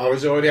 but I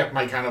was already at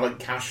my kind of like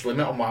cash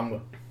limit on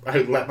what I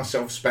would let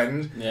myself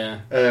spend. Yeah.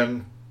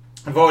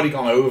 I've already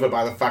gone over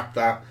by the fact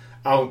that,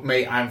 oh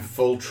mate, I'm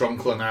full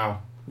trunkler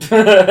now.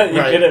 You're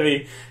going to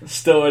be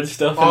storing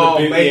stuff in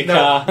the boot of your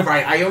car.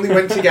 Right, I only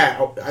went to get...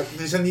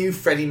 there's a new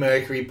Freddie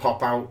Mercury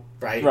pop-out,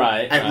 right?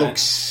 Right. And it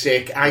looks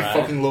sick. I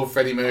fucking love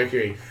Freddie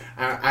Mercury.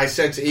 And I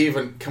said to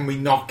Eva, can we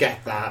not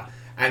get that?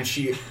 And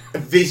she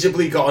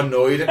visibly got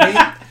annoyed at me.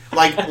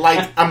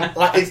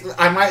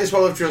 I might as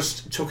well have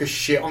just took a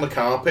shit on the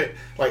carpet.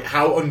 Like,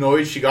 how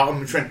annoyed she got.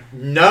 I'm trying,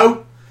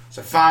 no!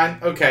 So, fine,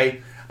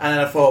 okay. And then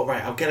I thought,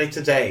 right, I'll get it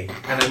today.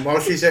 And then while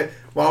she's in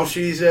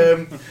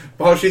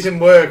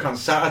work on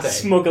Saturday,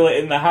 smuggle it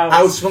in the house.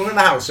 I'll smuggle it in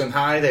the house and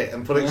hide it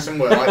and put it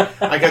somewhere,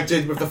 like I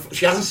did with the.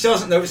 She still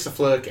hasn't noticed the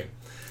flirking.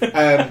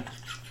 And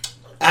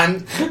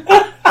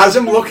as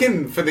I'm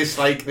looking for this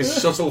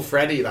subtle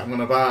Freddy that I'm going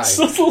to buy,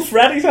 subtle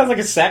Freddy sounds like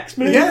a sex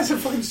movie. Yeah, it's a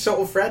fucking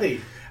subtle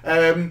Freddy.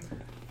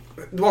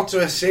 What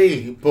do I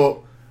see? But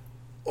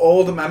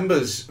all the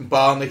members,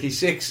 bar Nikki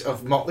Sixx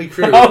of Motley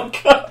Crue,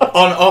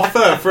 on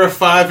offer for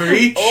 $5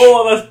 each.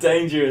 Oh, that's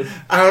dangerous.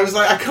 And I was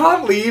like, I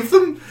can't leave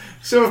them.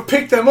 So I've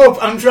picked them up.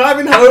 I'm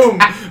driving home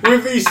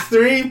with these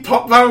 3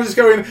 pop bands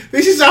going,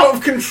 this is out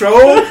of control.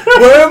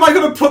 Where am I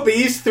going to put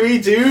these 3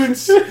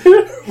 dudes? With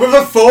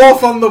a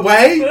 4th on the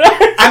way.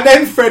 And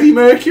then Freddie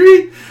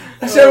Mercury.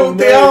 So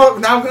they are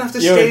now going to have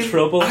to You're stay. In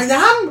trouble. I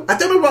am. I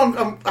don't know what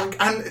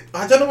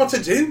I don't know what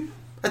to do.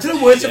 I don't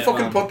know where to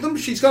fucking put them.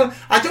 She's gone.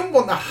 I don't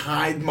want to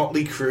hide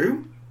Motley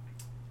Crue.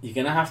 You're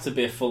going to have to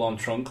be a full-on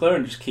trunkler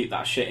and just keep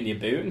that shit in your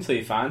boot until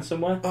you find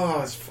somewhere.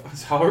 Oh,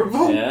 it's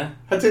horrible. Yeah.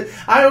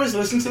 I always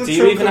listen to the Do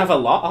you even have a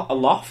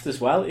loft as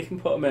well that you can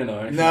put them in?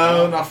 Or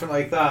no, nothing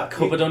like that.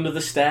 Cupboard under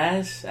the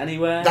stairs,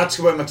 anywhere? That's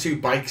where my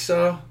 2 bikes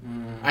are.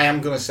 I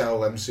am going to sell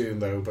them soon,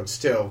 though, but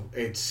still,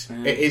 it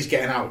is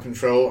getting out of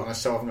control, and I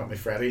still haven't got my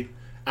Freddy.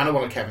 And I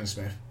want a Kevin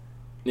Smith.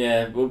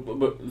 Yeah,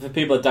 for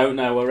people that don't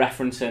know, we're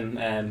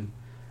referencing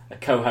a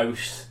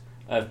co-host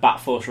of Bat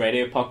Force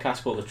Radio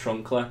podcast called The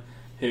Trunkler,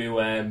 who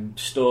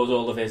stores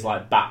all of his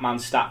like Batman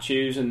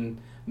statues and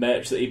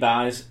merch that he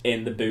buys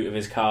in the boot of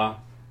his car.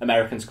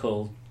 Americans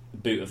call the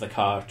boot of the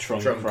car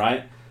trunk,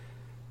 right?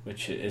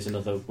 Which is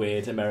another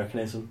weird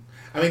Americanism.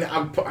 I mean,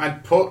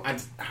 I'd go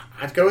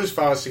as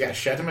far as to get a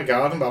shed in my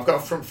garden, but I've got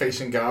a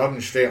front-facing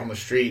garden straight on the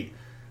street.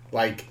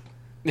 Like,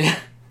 yeah,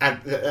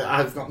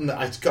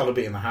 it's got to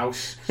be in the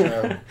house.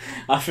 So.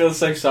 I feel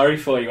so sorry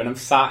for you when I'm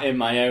sat in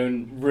my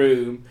own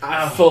room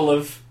full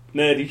of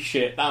nerdy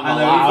shit.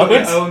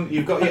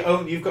 You've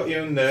got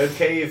your own nerd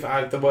cave.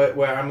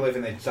 Where I'm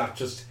living, that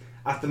just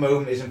at the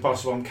moment is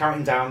impossible. I'm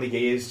counting down the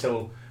years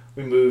till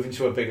we move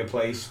into a bigger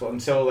place, but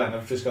until then,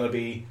 I've just got to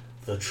be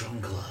the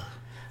Trunkler.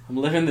 I'm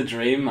living the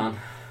dream, man.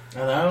 I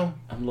know.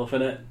 I'm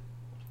loving it.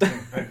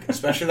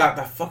 Especially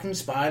that fucking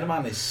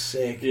Spider-Man is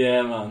sick.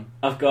 Yeah, man.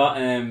 I've got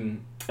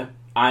an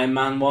Iron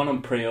Man one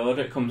on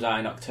pre-order. It comes out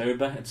in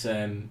October. It's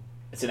an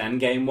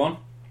Endgame one.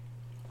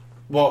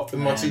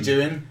 What's he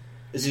doing?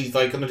 Is he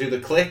like going to do the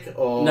click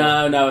or?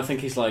 No. I think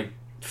he's like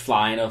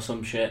flying or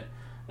some shit.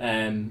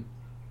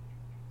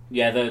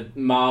 Yeah, the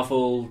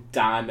Marvel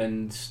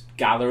Diamond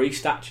Gallery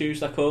statues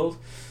they're called,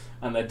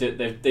 and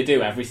they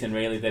do everything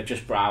really. They've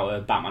just brought out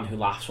a Batman Who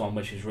Laughs one,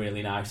 which is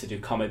really nice. They do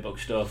comic book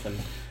stuff, and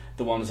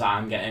the ones that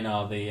I'm getting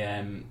are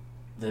the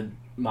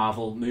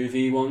Marvel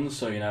movie ones.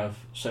 So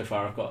so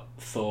far I've got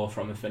Thor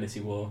from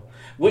Infinity War,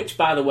 which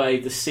by the way,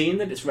 the scene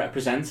that it's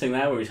representing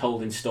there, where he's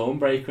holding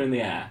Stormbreaker in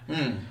the air.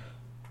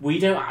 We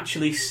don't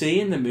actually see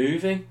in the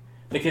movie,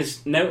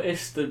 because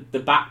notice the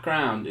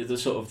background is the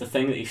sort of the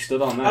thing that he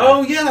stood on there.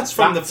 Oh yeah, that's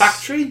from the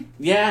factory.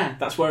 Yeah,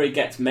 that's where he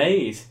gets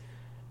made.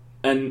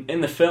 And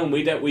in the film,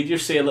 we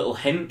just see a little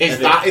hint. Is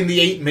that in the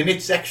 8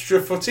 minutes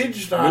extra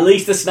footage?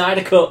 Release the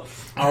Snyder Cut.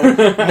 Oh,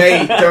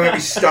 mate, don't get me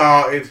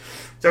started.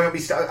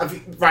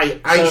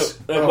 Right,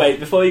 wait,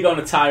 before you go on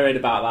a tirade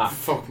about that,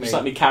 fuck me. Just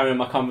let me carry on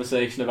my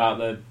conversation about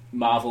the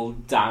Marvel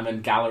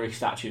Diamond Gallery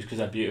statues, because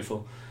they're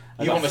beautiful.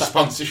 You want a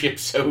sponsorship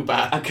so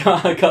bad.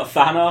 I got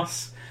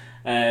Thanos,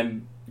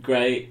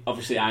 great.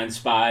 Obviously, Iron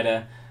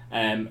Spider,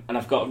 and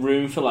I've got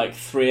room for like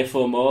 3 or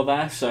 4 more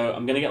there. So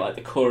I'm gonna get like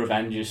the core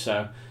Avengers.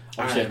 So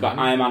obviously, I've got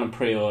Iron Man on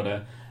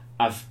pre-order.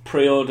 I've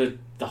pre-ordered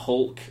the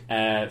Hulk,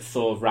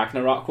 Thor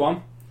Ragnarok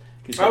one.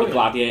 He's got the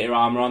Gladiator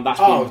armor on. That's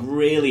been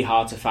really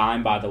hard to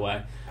find, by the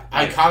way.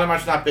 I can't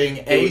imagine that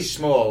being A,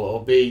 small,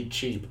 or B,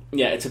 cheap.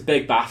 Yeah, it's a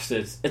big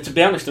bastard. To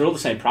be honest, they're all the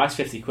same price,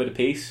 £50 a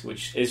piece,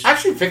 which is...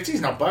 Actually,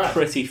 50's not bad.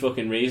 Pretty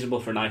fucking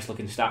reasonable for a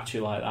nice-looking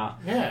statue like that.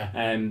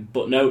 Yeah.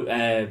 But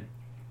no,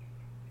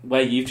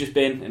 where you've just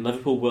been, in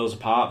Liverpool, Worlds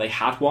Apart, they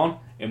had one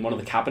in one of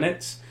the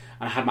cabinets,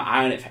 and I had my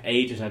eye on it for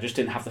ages, and I just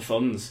didn't have the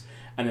funds.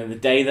 And then the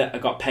day that I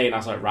got paid, I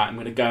was like, right, I'm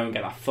going to go and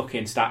get that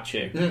fucking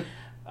statue.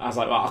 I was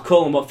like, well, I'll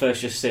call them up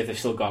first just to see if they've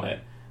still got it.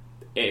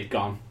 It had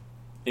gone.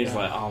 He was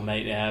like, oh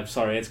mate, yeah,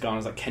 sorry, it's gone. I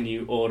was like, can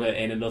you order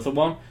in another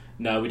one?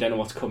 No, we don't know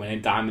what's coming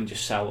in. Diamond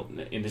just sell.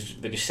 They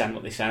just send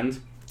what they send.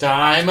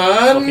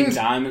 Diamond! Fucking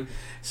Diamond.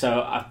 So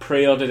I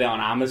pre-ordered it on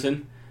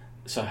Amazon.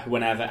 So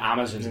whenever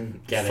Amazon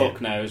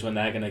knows when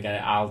they're going to get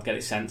it, I'll get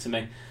it sent to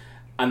me.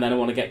 And then I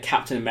want to get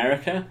Captain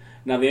America.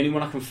 Now the only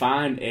one I can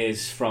find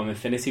is from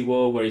Infinity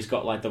War, where he's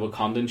got like the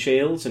Wakandan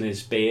shields and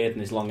his beard and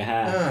his longer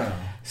hair.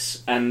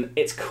 And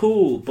it's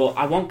cool, but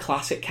I want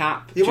classic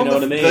Cap. Do you know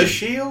what I mean? The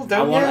shield,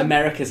 don't you? I want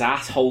America's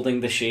ass holding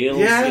the shields.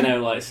 Yeah. You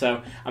know, like,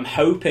 so I'm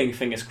hoping,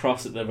 fingers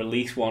crossed, that they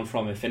release one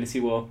from Infinity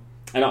War.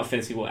 Not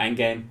Infinity War,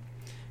 Endgame,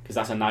 because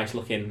that's a nice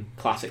looking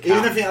classic Cap.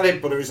 Even if he had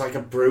it, but it was like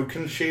a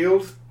broken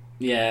shield.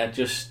 Yeah,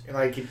 just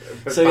like.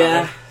 So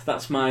yeah,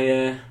 that's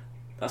my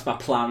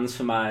plans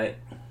for my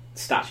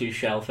statue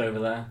shelf over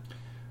there.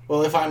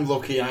 Well, if I'm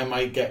lucky, I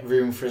might get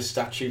room for a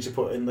statue to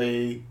put in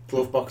the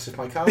glove box of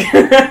my car.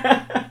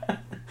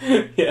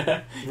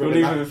 Yeah, wouldn't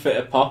even fit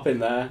a pop in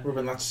there.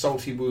 Rubbing that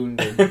salty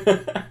wound in.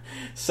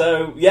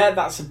 So, yeah,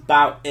 that's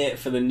about it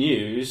for the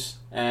news.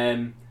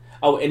 In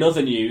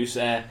other news,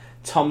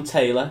 Tom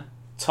Taylor,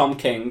 Tom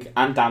King,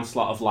 and Dan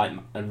Slott have liked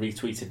and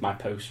retweeted my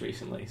post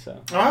recently.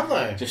 So, have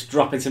they? Just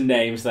dropping some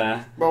names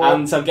there. Well,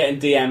 and I'm getting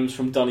DMs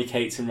from Donny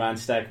Cates and Ryan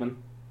Stegman.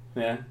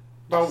 Yeah.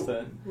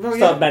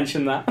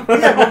 Mention that.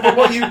 Yeah,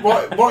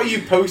 but what are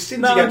you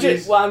posting? No,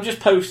 I'm just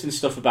posting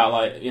stuff about,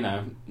 like, you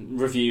know,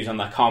 reviews on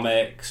their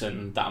comics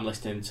and that I'm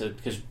listening to,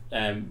 because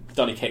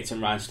Donny Cates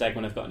and Ryan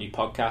Stegman have got a new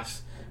podcast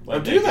where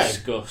they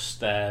discuss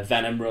their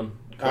Venom run,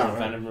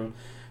 Venom run,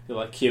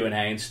 like Q&A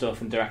and stuff,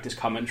 and director's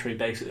commentary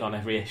basically on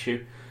every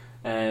issue.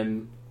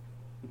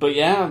 But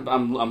yeah,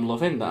 I'm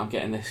loving that I'm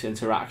getting this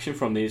interaction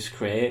from these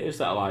creators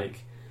that are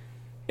like,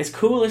 it's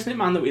cool, isn't it,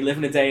 man, that we live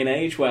in a day and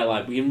age where,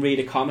 like, we can read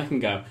a comic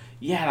and go,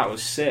 yeah, that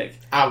was sick.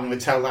 I'm going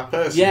to tell that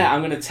person. Yeah,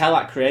 I'm going to tell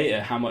that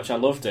creator how much I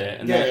loved it,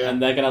 and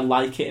they're going to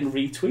like it and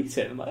retweet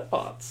it. I'm like,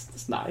 oh,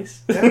 that's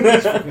nice. Yeah,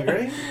 that's fucking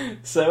great.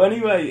 So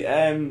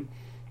anyway,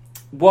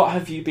 what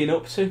have you been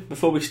up to?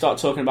 Before we start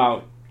talking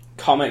about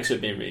comics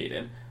we've been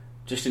reading,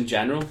 just in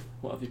general,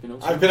 what have you been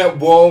up to? I've been at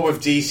war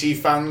with DC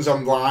fans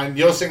online.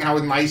 You're saying how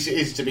nice it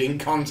is to be in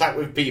contact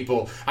with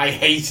people. I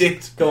hate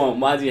it. Go on,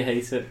 why do you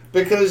hate it?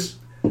 Because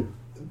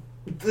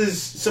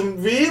there's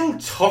some real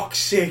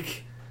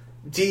toxic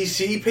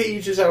DC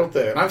pages out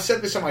there, and I've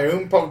said this on my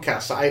own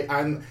podcast.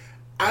 And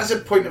as a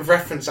point of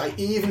reference,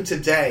 even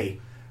today,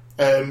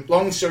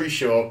 long story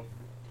short,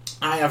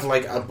 I have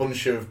like a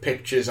bunch of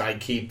pictures I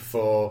keep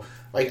for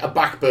like a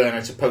back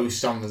burner to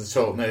post on the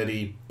Talk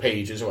Nerdy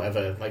pages or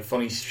whatever, like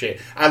funny shit.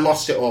 I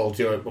lost it all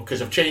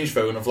because I've changed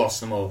phone. I've lost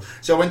them all,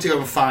 so I went to go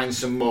and find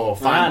some more.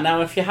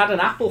 Now if you had an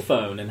Apple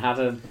phone and had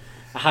an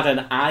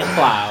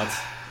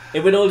iCloud.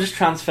 It would all just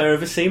transfer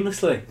over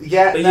seamlessly.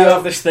 Yeah, but you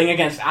have this thing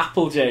against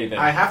Apple, Jaden.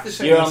 I have this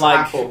thing You're against on,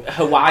 like, Apple.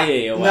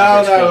 Hawaii or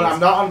whatever. No, I'm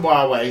not on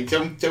Huawei.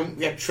 Don't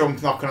get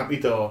Trump knocking at my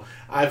door.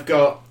 I've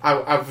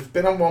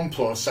been on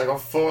OnePlus. I got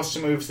forced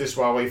to move to this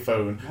Huawei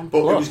phone. OnePlus? But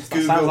it was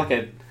Google. That sounds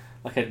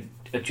like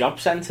a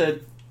job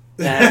centre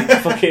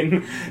fucking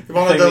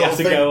one thing of you have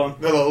to go on.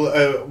 The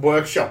little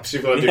workshops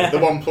you've got to do. The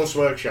OnePlus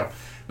workshop.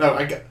 No,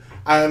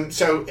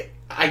 so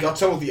I got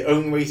told the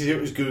only way to do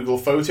it was Google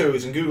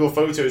Photos, and Google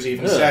Photos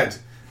even said...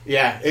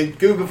 Yeah,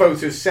 Google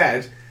Photos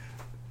said,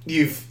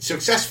 you've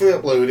successfully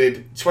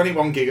uploaded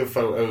 21 gig of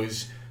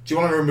photos. Do you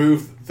want to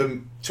remove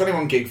the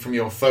 21 gig from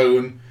your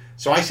phone?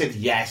 So I said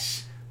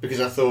yes,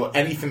 because I thought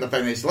anything that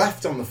then is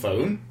left on the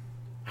phone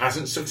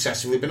hasn't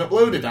successfully been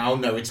uploaded, and I'll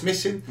know it's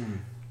missing.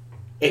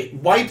 It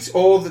wiped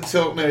all the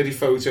Talk Nerdy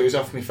photos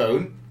off my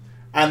phone,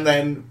 and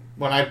then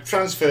when I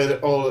transferred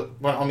it all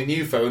on the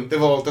new phone, they're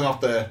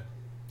not there,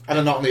 and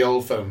they're not on the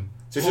old phone.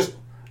 So it's just...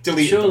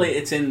 Surely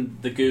it's in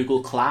the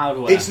Google Cloud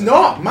or whatever. It's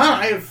not, man.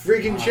 I have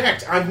freaking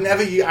checked. I've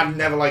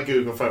never liked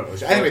Google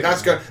Photos. Anyway,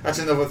 that's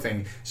another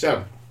thing.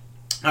 So,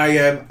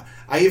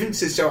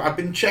 I've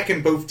been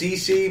checking both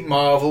DC,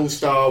 Marvel,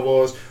 Star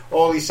Wars,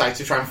 all these sites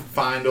to try and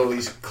find all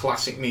these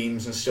classic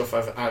memes and stuff.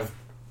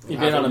 You've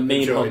been on a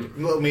meme hunt.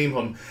 A little meme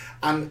hunt,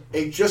 and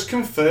it just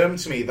confirmed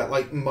to me that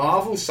like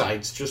Marvel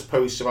sites just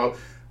post about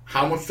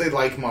how much they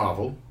like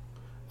Marvel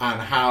and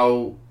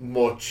how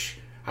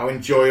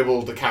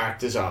enjoyable the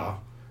characters are.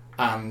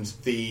 and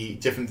the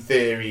different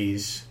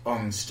theories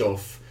on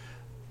stuff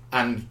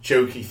and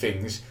jokey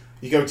things.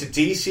 You go to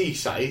DC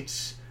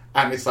sites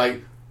and it's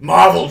like,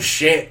 Marvel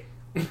shit.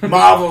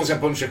 Marvel's a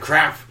bunch of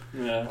crap.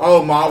 Yeah.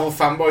 Oh, Marvel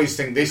fanboys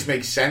think this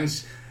makes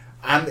sense.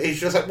 And it's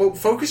just like, well,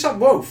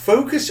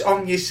 focus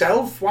on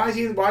yourself. Why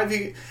have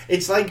you...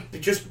 It's like,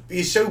 just,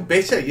 you're so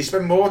bitter. You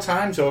spend more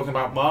time talking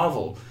about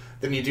Marvel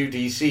than you do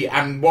DC.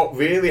 And what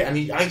really...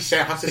 And I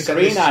said, I have to the say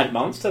green-eyed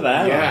monster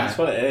there. Yeah. Man, that's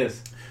what it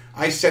is.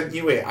 I sent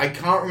you it. I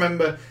can't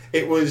remember.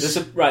 It was...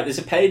 There's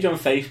a page on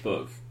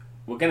Facebook.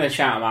 We're going to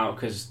shout them out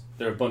because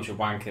they're a bunch of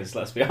wankers,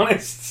 let's be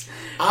honest.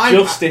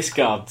 Justice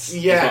Gods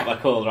is what they're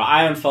called. Right?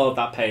 I unfollowed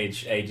that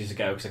page ages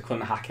ago because I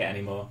couldn't hack it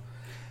anymore.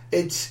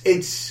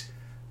 It's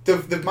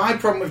my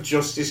problem with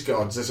Justice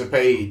Gods as a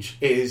page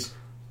is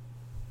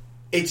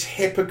it's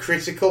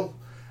hypocritical,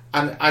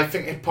 and I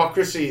think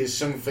hypocrisy is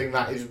something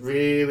that is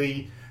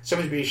really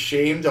something to be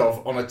ashamed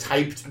of on a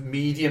typed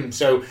medium.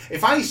 So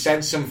if I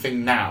said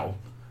something now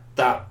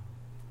that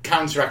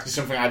counteracted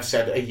something I've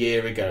said a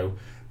year ago,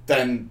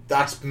 then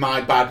that's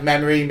my bad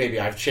memory. Maybe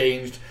I've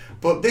changed.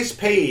 But this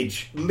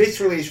page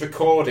literally is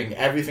recording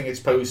everything it's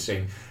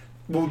posting.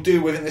 We'll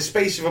do within the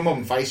space of a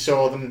month. I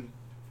saw them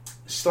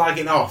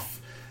slagging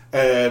off.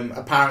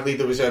 Apparently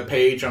there was a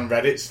page on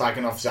Reddit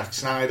slagging off Zack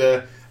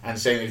Snyder and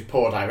saying he's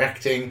poor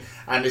directing,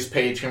 and this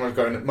page came up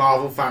going at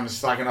Marvel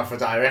fans slagging off a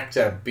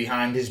director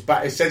behind his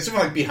back. It said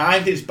something like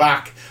behind his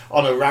back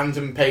on a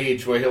random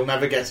page where he'll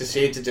never get to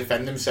see it to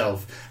defend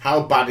himself.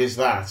 How bad is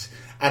that?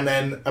 And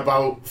then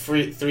about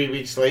 3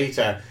 weeks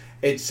later,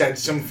 it said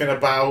something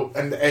about,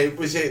 and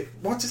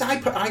what did I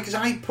put? Because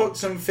I put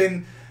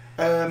something.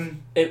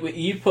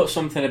 You put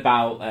something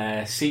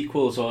about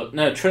sequels or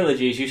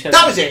trilogies. You said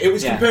that was it. It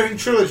was comparing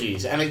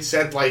trilogies, and it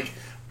said like,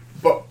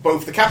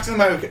 both the Captain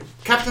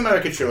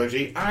America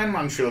trilogy, Iron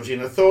Man trilogy,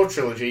 and the Thor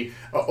trilogy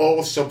are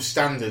all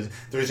substandard.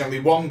 There is only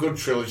one good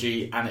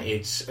trilogy, and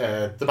it's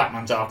the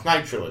Batman Dark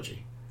Knight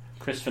trilogy,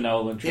 Christopher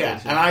Nolan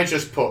trilogy. Yeah, and I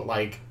just put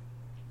like,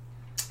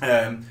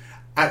 and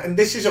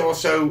this is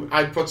also,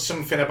 I put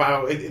something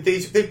about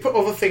they put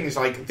other things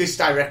like this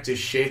director's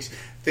shit,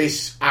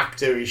 this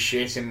actor is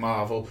shit in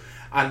Marvel,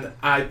 and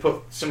I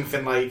put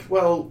something like,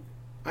 well,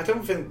 I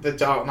don't think The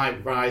Dark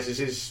Knight Rises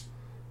is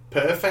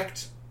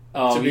perfect.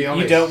 Oh, to be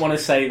honest. You don't want to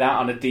say that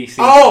on a DC.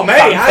 Oh, mate,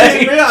 I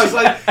didn't realise.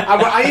 Like,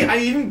 I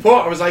even put,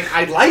 I was like,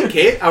 I like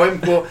it. I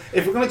went, but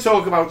if we're going to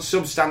talk about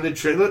substandard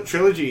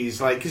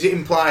trilogies, like, because it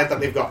implied that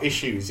they've got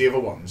issues, the other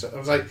ones, I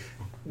was like,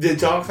 The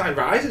Dark Knight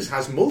Rises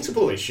has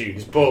multiple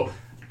issues, but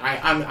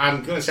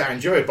I'm going to say I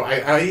enjoy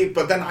it,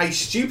 but then I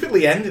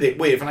stupidly ended it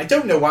with, and I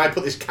don't know why I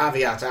put this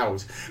caveat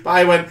out, but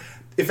I went,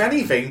 if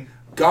anything,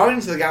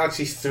 Guardians of the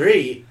Galaxy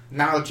 3,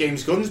 now that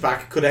James Gunn's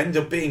back, could end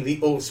up being the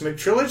ultimate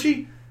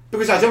trilogy.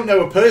 Because I don't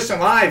know a person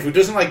alive who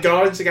doesn't like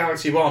Guardians of the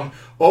Galaxy 1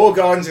 or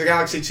Guardians of the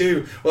Galaxy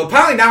 2. Well,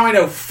 apparently now I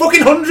know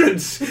fucking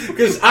hundreds,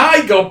 because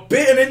I got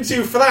bitten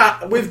into for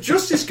that with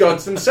Justice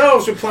Gods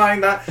themselves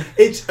replying that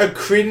it's a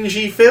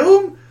cringy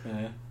film.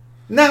 Yeah.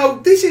 Now,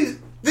 this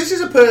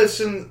is a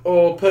person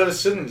or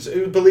persons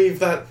who believe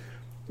that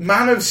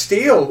Batman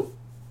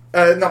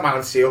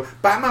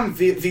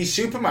v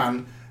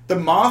Superman, the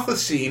Martha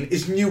scene,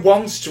 is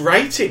nuanced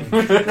writing.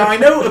 Now, I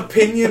know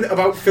opinion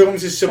about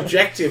films is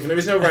subjective and there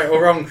is no right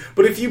or wrong,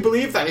 but if you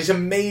believe that is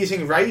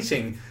amazing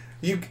writing,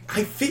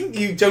 I think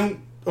you don't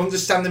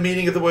understand the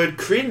meaning of the word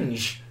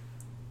cringe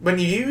when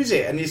you use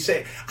it. And you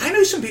say, I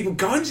know some people,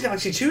 Guardians of the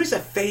Galaxy 2 is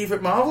their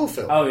favourite Marvel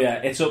film. Oh yeah,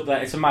 it's up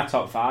there. It's in my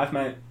top 5,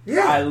 mate.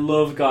 Yeah. I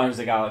love Guardians of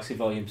the Galaxy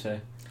Volume 2.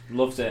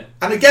 Loved it.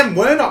 And again,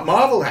 we're not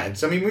Marvel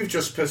heads. I mean, we've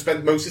just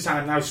spent most of the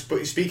time now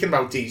speaking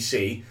about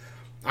DC.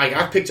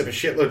 I've picked up a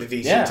shitload of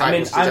DC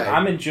titles today.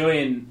 I'm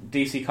enjoying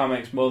DC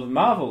Comics more than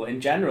Marvel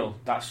in general.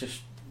 That's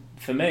just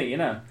for me, you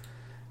know.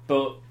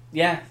 But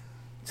yeah,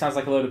 it sounds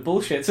like a load of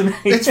bullshit to me.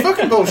 It's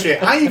fucking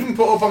bullshit. I even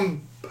put up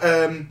on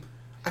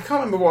I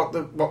can't remember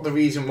what the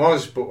reason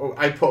was, but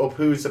I put up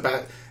who's the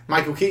best.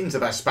 Michael Keaton's the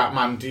best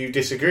Batman. Do you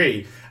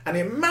disagree? And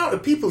the amount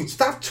of people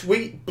that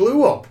tweet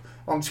blew up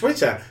on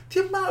Twitter.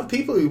 The amount of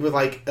people who were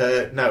like,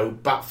 no,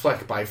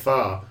 Batfleck by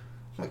far.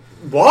 I'm like,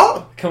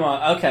 what? Come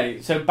on,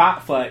 okay. So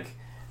Batfleck.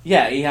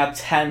 Yeah, he had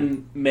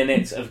 10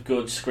 minutes of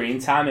good screen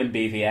time in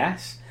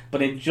BVS,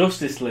 but in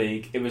Justice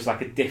League, it was like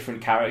a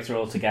different character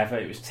altogether.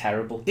 It was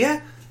terrible.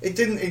 Yeah, it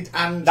didn't...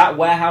 and that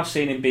warehouse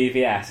scene in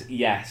BVS,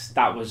 yes,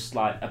 that was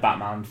like a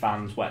Batman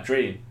fan's wet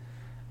dream.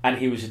 And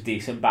he was a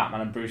decent Batman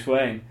and Bruce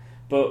Wayne.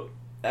 But,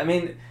 I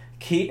mean,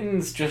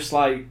 Keaton's just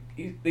like...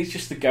 He's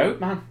just the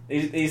GOAT, man.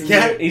 He's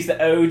the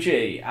OG,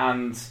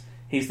 and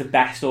he's the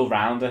best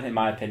all-rounder, in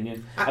my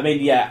opinion. I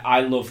mean, yeah,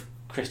 I love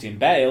Christian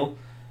Bale...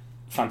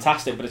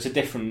 fantastic, but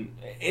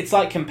it's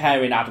like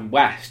comparing Adam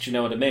West, you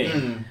know what I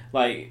mean?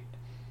 Like,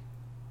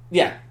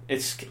 yeah,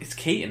 it's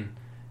Keaton,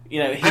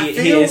 you know,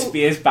 he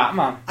is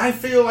Batman. I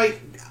feel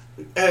like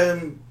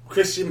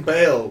Christian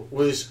Bale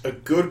was a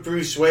good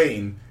Bruce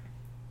Wayne,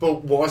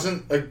 but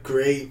wasn't a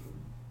great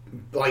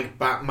like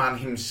Batman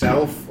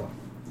himself.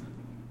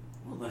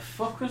 What the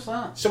fuck was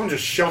that? Someone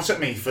just shot at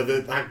me for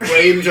that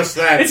Graham just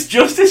then. It's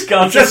Justice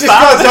God. Justice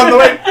God's on the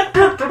way.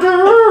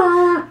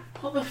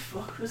 What the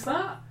fuck was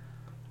that?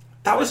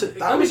 That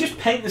Let me just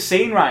paint the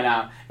scene right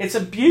now. It's a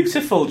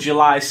beautiful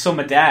July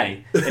summer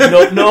day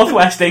in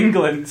northwest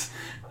England.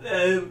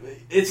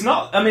 It's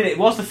not. I mean, it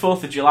was the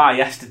 4th of July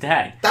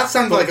yesterday. That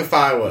sounded like a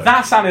firework.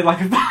 That sounded like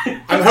a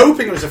firework. I'm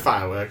hoping it was a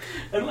firework.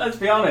 And let's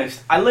be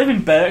honest, I live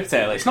in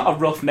Birkdale. It's not a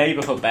rough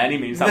neighbourhood by any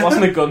means. That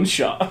wasn't a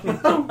gunshot.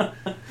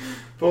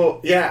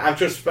 But yeah,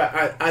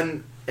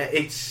 and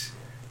there's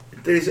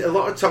a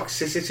lot of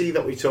toxicity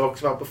that we talked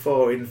about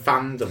before in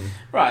fandom.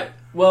 Right.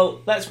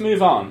 Well, let's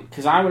move on,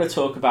 because I want to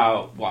talk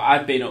about what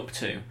I've been up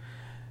to,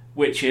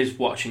 which is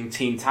watching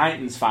Teen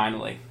Titans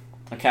finally.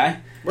 Okay?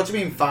 What do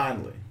you mean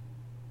finally?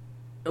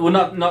 Well,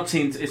 not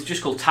Teen. It's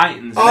just called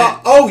Titans.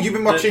 Oh, you've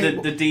been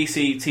watching the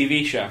DC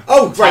TV show.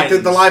 Oh, right,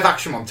 the live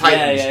action one,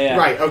 Titans. Yeah.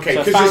 Right, okay.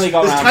 So Because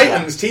there's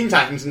Titans, Teen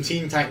Titans, and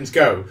Teen Titans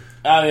Go.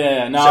 Oh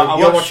yeah. No, So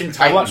you're watching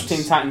Titans. I watch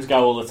Teen Titans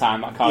Go all the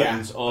time. That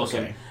cartoon's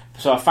awesome. Okay.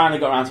 So I finally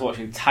got around to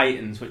watching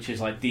Titans, which is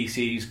like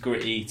DC's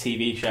gritty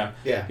TV show.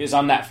 Yeah. It's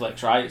on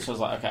Netflix, right? So I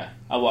was like, okay,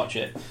 I'll watch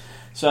it.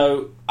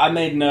 So I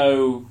made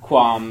no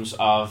qualms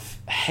of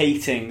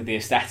hating the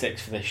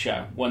aesthetics for this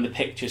show when the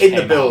pictures came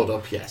out. In the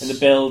build-up, yes. In the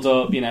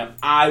build-up,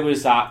 I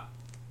was that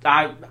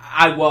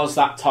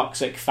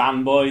toxic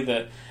fanboy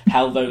that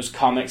held those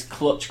comics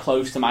clutched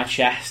close to my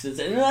chest and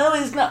said, no,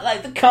 it's not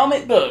like the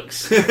comic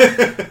books.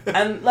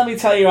 And let me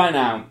tell you right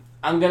now,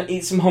 I'm going to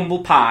eat some humble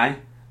pie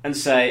and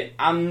say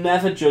I'm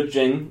never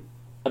judging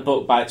a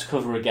book by its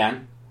cover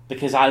again,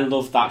 because I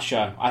loved that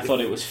show. I thought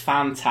it was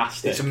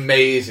fantastic. It's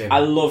amazing. I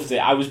loved it.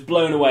 I was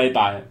blown away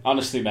by it.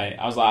 Honestly, mate.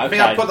 I was like,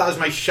 okay. I mean, I put that as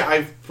my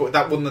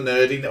that won the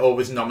Nerding,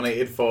 always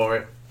nominated for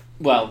it.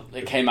 Well,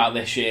 it came out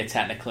this year,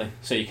 technically,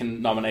 so you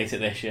can nominate it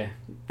this year.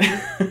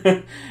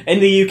 In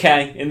the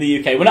UK.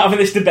 We're not having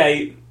this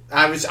debate.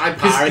 I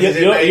pirated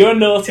it. You're a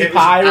naughty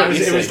pirate.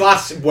 It was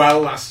last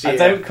year. I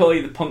don't call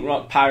you the punk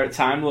rock pirate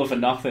time love for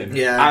nothing.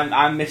 Yeah.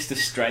 I'm Mr.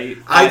 Straight.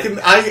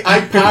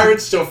 I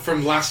pirate stuff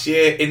from last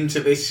year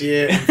into this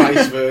year and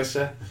vice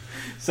versa.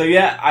 So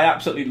yeah, I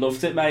absolutely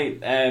loved it, mate.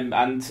 And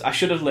I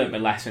should have learnt my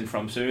lesson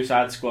from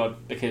Suicide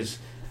Squad, because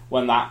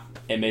when that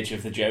image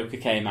of the Joker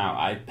came out,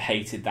 I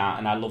hated that,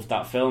 and I loved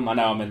that film. I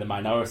know I'm in the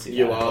minority.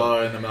 You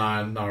are in the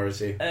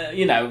minority.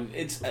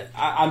 It's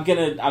I'm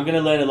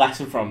gonna learn a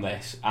lesson from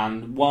this.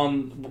 And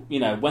when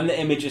the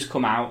images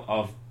come out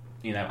of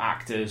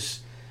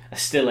actors, a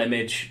still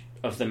image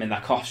of them in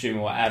their costume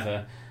or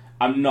whatever,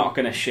 I'm not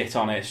gonna shit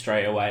on it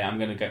straight away. I'm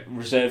gonna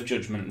reserve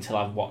judgment until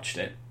I've watched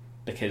it,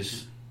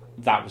 because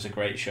that was a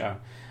great show,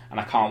 and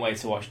I can't wait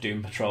to watch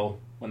Doom Patrol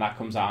when that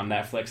comes out on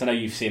Netflix. I know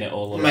you've seen it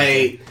all already.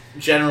 Mate,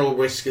 General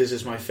Whiskers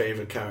is my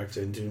favourite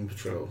character in Doom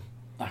Patrol.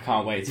 I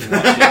can't wait to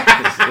watch it,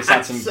 'cause it's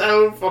had some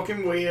so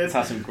fucking weird. It's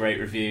had some great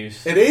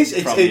reviews. It is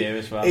from you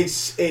as well.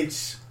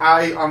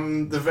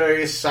 On the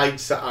various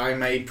sites that I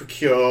may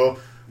procure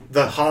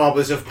the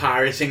harbours of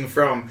pirating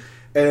from,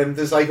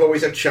 there's like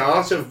always a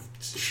chart of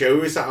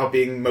shows that are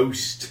being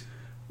most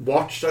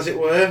watched, as it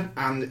were,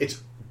 and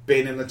it's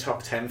been in the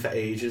top 10 for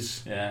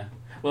ages. Yeah.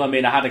 Well, I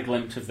mean, I had a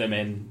glimpse of them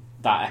in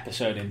that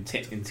episode in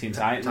Teen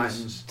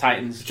Titans.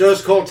 Titans.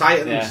 Just called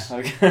Titans. Yeah.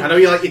 Okay. I know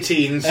you like your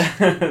teens,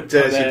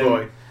 dirty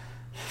boy.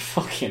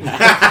 Fucking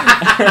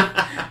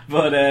hell.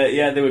 But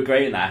yeah, they were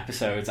great in that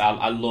episode.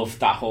 I loved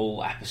that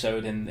whole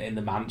episode in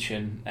the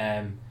mansion.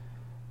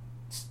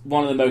 It's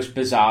one of the most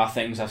bizarre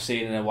things I've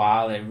seen in a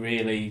while. It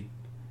really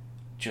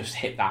just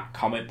hit that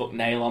comic book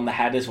nail on the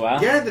head as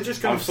well. Yeah, they're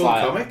just going full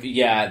comic.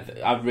 Yeah,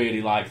 I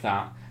really like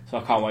that. So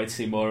I can't wait to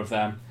see more of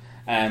them.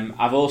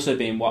 I've also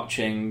been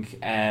watching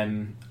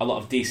a lot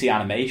of DC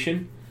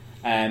animation.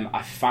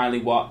 I finally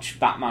watched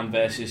Batman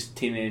vs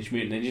Teenage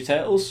Mutant Ninja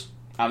Turtles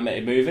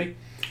animated movie.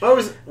 I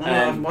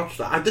haven't watched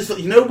that.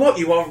 You know what?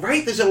 You are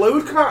right. There's a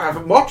load come out I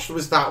haven't watched.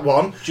 Was that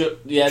one?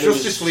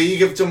 Justice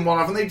League have done one,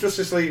 haven't they?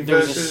 Justice League there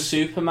versus... was a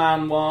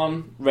Superman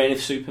one, Reign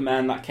of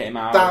Superman, that came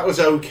out. That was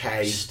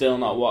okay. Still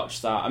not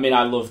watched that. I mean,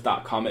 I loved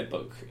that comic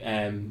book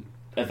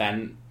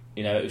event.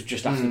 It was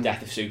just after the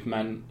death of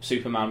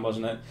Superman,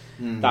 wasn't it?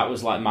 That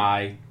was like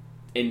my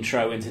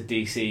intro into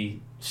DC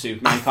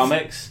Superman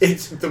comics.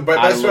 It's the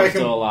best way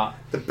all that.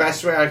 The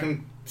best way I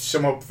can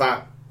sum up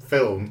that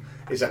film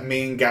is that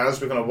me and Gaz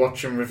were going to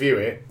watch and review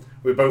it.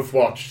 We both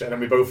watched, and then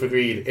we both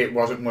agreed it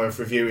wasn't worth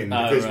reviewing,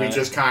 because we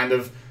just kind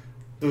of...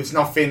 There was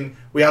nothing...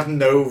 We had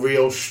no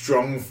real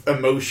strong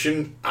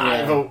emotion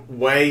either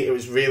way. It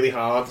was really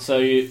hard. So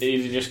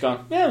you've just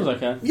gone, yeah, it was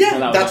okay.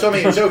 Yeah, that's what I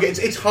mean. It's okay.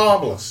 It's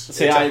harmless.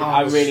 See,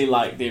 I really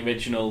like the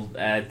original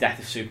Death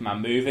of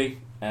Superman movie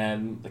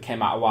that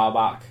came out a while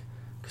back,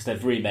 because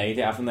they've remade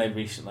it, haven't they,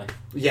 recently?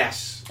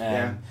 Yes.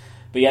 Yeah.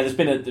 But yeah, there's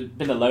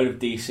been a load of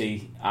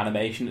DC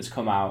animation that's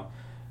come out.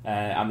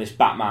 And this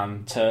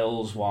Batman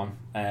Turtles one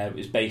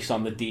is based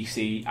on the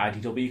DC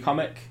IDW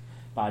comic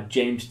by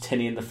James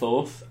Tynion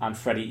IV and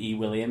Freddie E.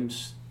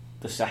 Williams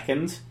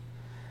II.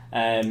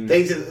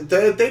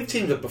 They've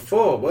teamed up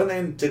before,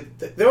 weren't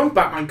they? They were on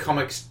Batman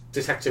Comics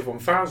Detective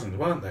 1000,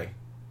 weren't they?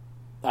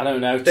 I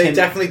don't know. They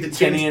definitely did.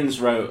 Tinian's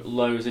wrote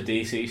loads of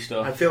DC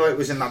stuff. I feel like it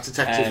was in that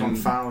Detective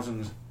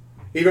 1000.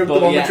 He wrote the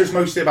one yeah. which was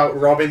mostly about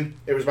Robin.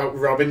 It was about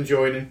Robin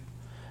joining.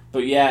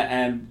 But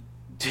yeah,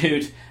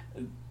 dude,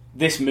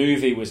 this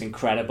movie was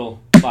incredible.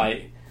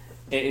 Like,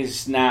 it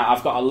is now.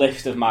 I've got a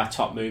list of my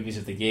top movies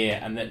of the year,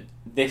 and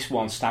this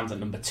one stands at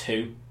number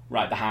 2,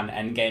 right behind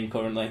Endgame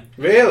currently.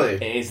 Really?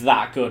 It is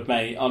that good,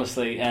 mate.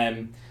 Honestly.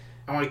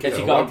 I might give if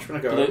it you a got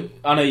watch.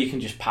 I know you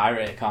can just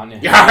pirate it, can't you?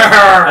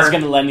 Yeah. I was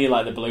going to lend you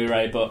like the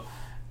Blu-ray, but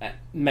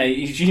mate,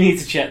 you need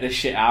to check this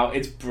shit out.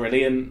 It's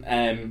brilliant.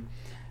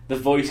 The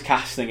voice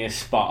casting is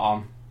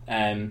spot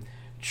on.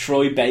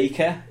 Troy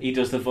Baker, he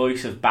does the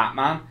voice of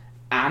Batman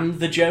and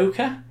the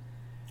Joker.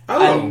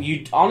 Oh. And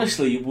you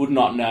honestly would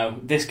not know.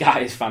 This guy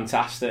is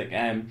fantastic.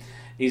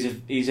 He's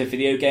a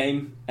video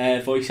game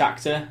voice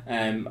actor.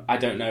 I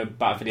don't know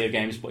about video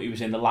games, but he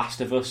was in The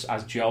Last of Us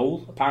as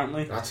Joel,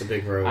 apparently. That's a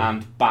big role.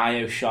 And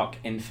BioShock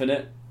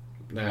Infinite.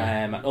 Yeah.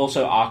 And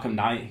also Arkham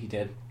Knight, he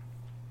did.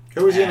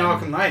 Who was he in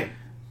Arkham Knight?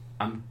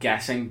 I'm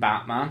guessing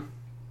Batman.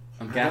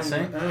 I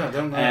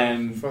don't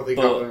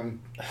know.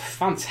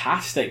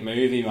 Fantastic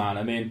movie, man.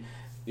 I mean,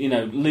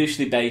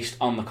 loosely based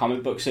on the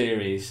comic book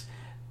series,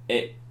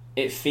 it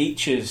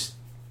features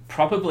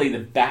probably the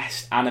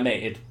best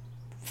animated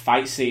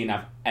fight scene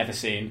I've ever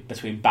seen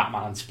between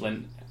Batman and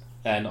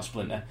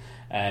Shredder.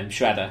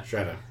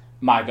 Shredder.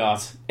 My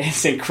God,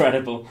 it's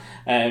incredible.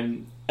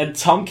 And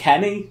Tom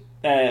Kenny,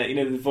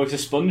 the voice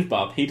of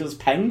SpongeBob, he does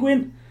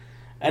Penguin.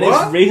 And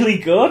what? It's really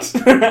good.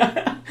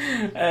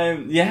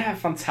 Yeah,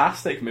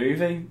 fantastic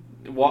movie.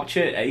 Watch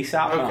it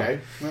ASAP. Okay.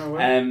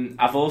 No,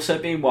 I've also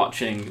been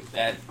watching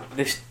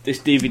this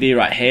DVD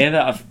right here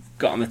that I've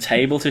got on the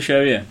table to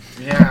show you.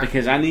 Yeah.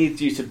 Because I need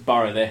you to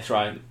borrow this,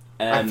 right?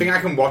 I think I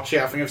can watch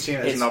it. I think I've seen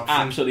it as an option. It's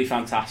absolutely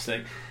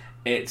fantastic.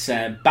 It's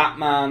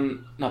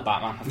Batman... Not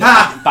Batman.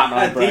 Batman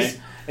on the brain.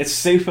 It's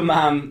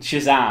Superman,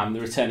 Shazam,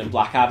 The Return of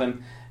Black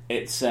Adam.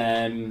 It's...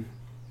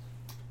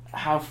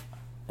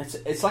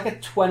 It's like a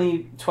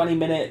 20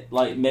 minute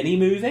like mini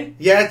movie.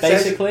 Yeah,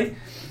 basically.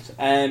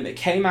 It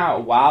came out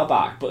a while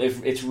back, but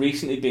it's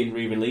recently been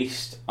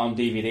re-released on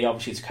DVD,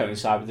 obviously to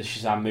coincide with the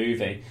Shazam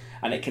movie,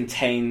 and it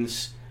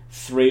contains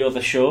 3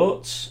 other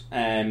shorts,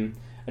 a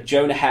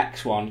Jonah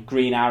Hex one,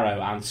 Green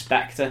Arrow, and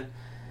Spectre.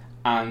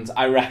 And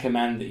I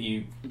recommend that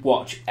you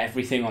watch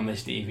everything on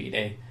this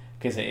DVD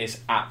because it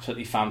is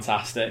absolutely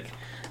fantastic.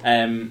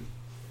 They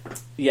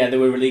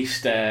were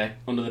released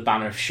under the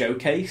banner of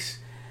Showcase.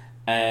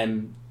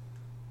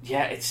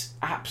 It's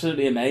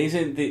absolutely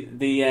amazing.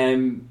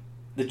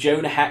 The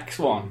Jonah Hex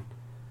one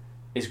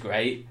is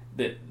great,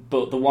 but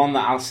the one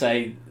that I'll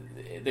say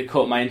that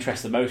caught my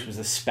interest the most was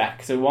the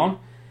Spectre one.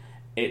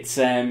 It's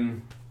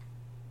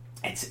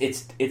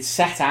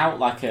set out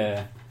like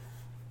a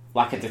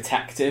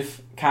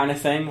detective kind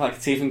of thing. Like,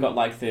 it's even got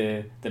like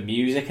the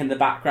music in the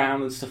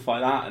background and stuff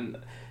like that. And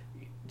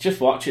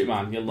just watch it,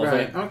 man. You'll love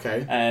it.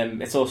 Okay.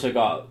 It's also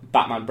got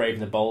Batman Brave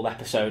and the Bold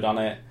episode on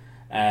it,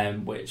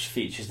 which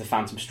features the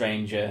Phantom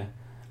Stranger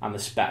and the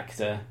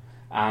Spectre,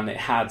 and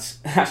it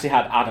actually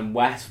had Adam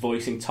West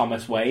voicing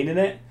Thomas Wayne in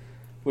it,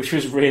 which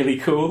was really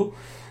cool.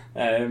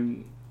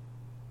 So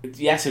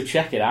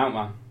check it out,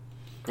 man.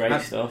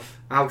 Great stuff.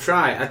 I'll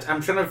try.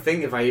 I'm trying to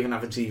think if I even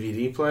have a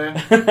DVD player.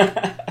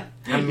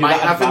 I might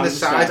have in the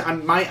side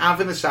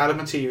of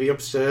my TV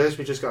upstairs.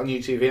 We just got a new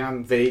TV, and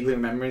I'm vaguely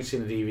remembering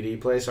seeing a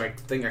DVD player, so I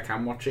think I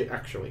can watch it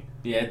actually.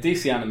 Yeah,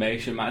 DC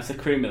Animation, man, it's the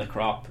cream of the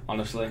crop,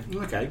 honestly.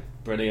 Okay,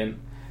 brilliant.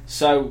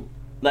 So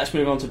let's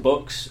move on to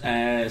books.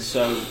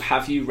 So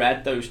have you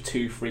read those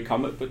 2 free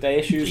comic book day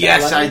issues?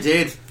 Yes, I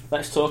did.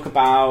 Let's talk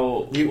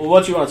about. What do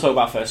you want to talk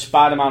about first?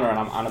 Spider-Man or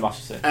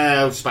Animosity?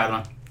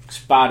 Spider-Man.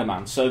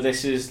 Spider-Man. So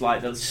this is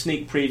like the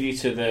sneak preview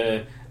to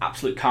the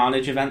Absolute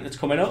Carnage event that's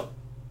coming up.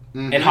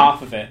 Mm-hmm. In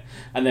half of it,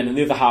 and then in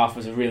the other half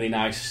was a really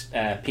nice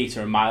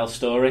Peter and Miles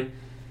story.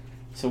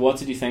 So what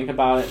did you think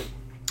about it?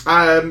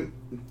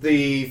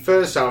 The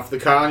first half, the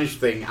Carnage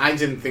thing, I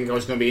didn't think I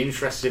was going to be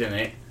interested in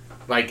it,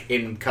 like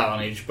in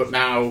Carnage, but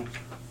now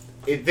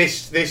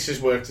this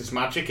has worked its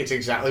magic. It's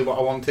exactly what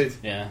I wanted.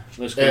 Yeah,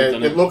 looks good,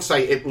 doesn't it? It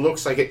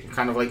looks like it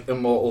kind of like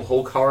Immortal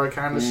Hulk horror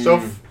kind of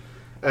stuff.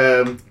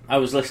 I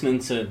was listening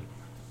to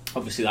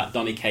obviously that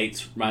Donny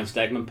Cates Ryan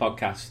Stegman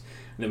podcast.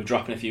 They were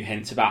dropping a few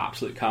hints about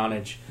Absolute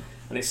Carnage,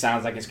 and it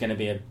sounds like it's going to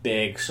be a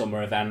big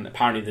summer event.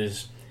 Apparently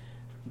there's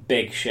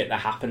big shit that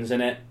happens in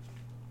it.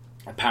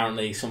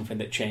 Apparently something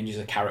that changes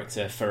a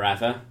character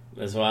forever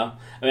as well.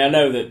 I mean, I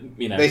know that,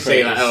 they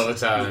say that all the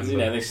time.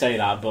 They say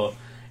that, but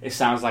it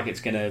sounds like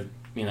it's going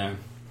to,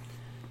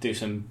 do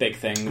some big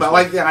things. But I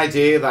like the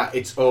idea that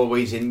it's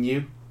always in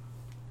you.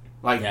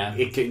 Like,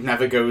 it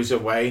never goes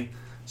away.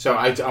 So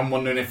I'm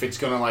wondering if it's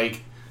going to,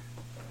 like...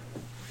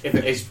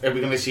 Are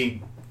we going to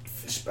see...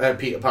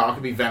 Peter Parker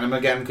be Venom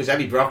again, because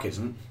Eddie Brock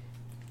isn't.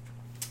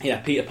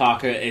 Yeah, Peter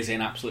Parker is in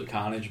Absolute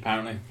Carnage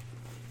apparently,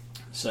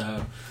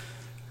 so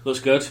looks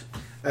good.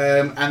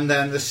 And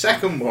then the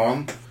second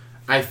one,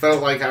 I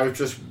felt like I was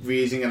just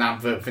reading an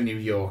advert for New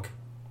York.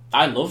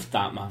 I loved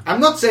that, man.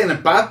 I'm not saying a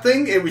bad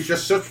thing. It was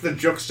just such the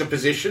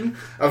juxtaposition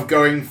of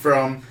going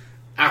from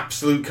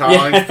absolute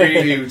carnage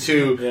preview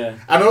to... Yeah.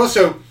 And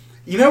also,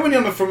 you know when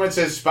you're on the front it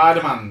says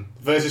Spider-Man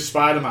versus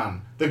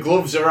Spider-Man, the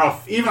gloves are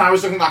off. Even I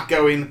was looking at that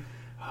going,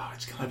 oh,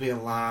 it's going to be a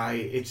lie.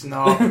 It's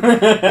not.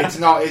 It's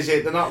not, is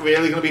it? They're not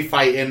really going to be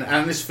fighting.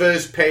 And this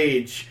first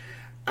page,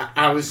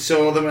 I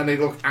saw them and they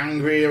looked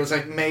angry. I was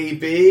like,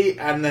 maybe.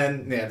 And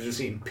then, yeah, they're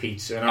just eating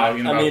pizza.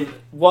 And I mean,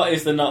 what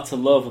is there not to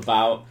love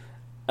about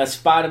a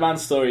Spider-Man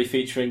story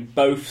featuring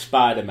both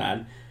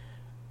Spider-Men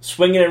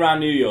swinging around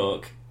New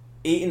York,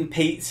 eating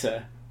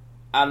pizza,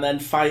 and then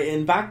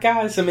fighting bad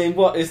guys? I mean,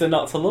 what is there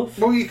not to love?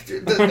 Well,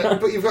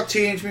 but you've got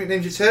Teenage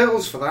Mutant Ninja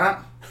Turtles for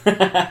that.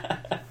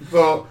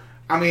 But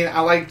I mean, I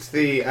liked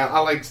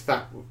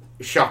that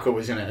Shocker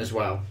was in it as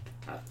well.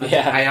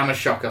 Yeah. I am a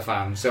Shocker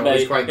fan, so Mate, it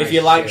was quite nice. if you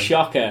to like see him.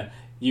 Shocker,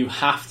 you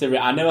have to.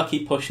 I know I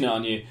keep pushing it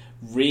on you.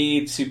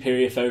 Read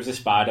Superior Foes of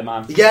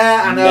Spider-Man.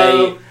 Yeah, I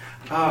know.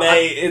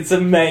 Mate, it's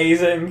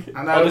amazing.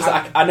 I know. Honestly,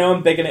 I know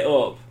I'm bigging it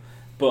up,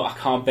 but I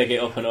can't big it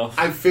up enough.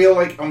 I feel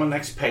like on my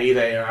next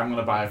payday, I'm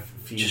going to buy a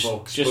few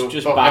books.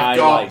 Just but buy, I've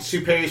got like...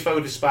 Superior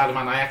Foes of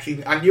Spider-Man.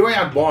 I knew I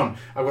had one.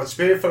 I've got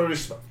Superior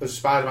Foes of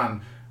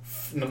Spider-Man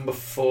number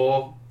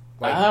 4.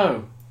 Like,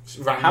 oh.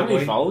 randomly. How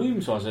many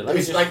volumes was it?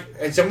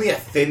 It's only a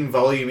thin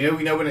volume.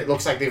 You know when it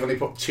looks like they've only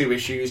put 2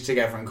 issues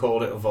together and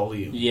called it a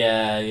volume?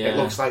 Yeah. It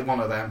looks like one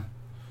of them.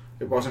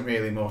 It wasn't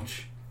really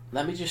much.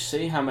 Let me just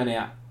see how many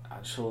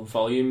actual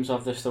volumes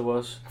of this there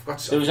was.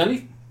 There was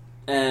only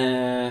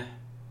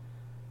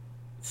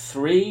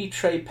 3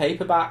 trade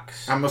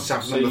paperbacks. I must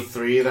have number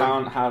 3 then.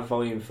 Can't have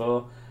volume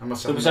 4. There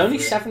was number only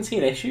 3.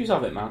 17 issues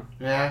of it, man.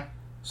 Yeah.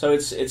 So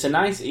it's a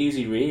nice,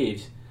 easy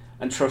read,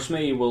 and trust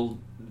me,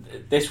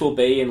 this will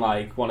be in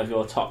like one of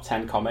your top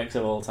 10 comics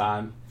of all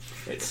time.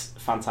 It's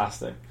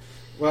fantastic.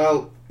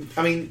 Well,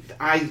 I mean,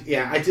 I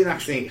didn't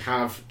actually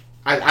have.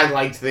 I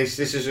liked this.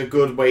 This is a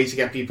good way to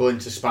get people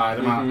into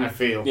Spider-Man. Mm-hmm. I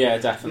feel. Yeah,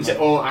 definitely.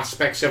 Into all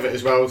aspects of it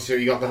as well. So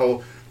you got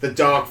the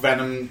dark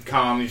Venom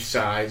Carnage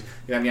side.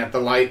 Then you had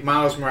the light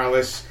Miles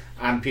Morales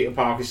and Peter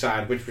Parker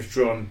side, which was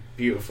drawn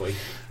beautifully.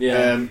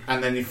 Yeah.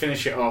 And then you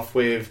finish it off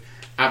with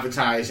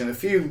advertising a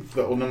few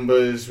little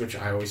numbers, which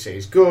I always say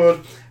is good,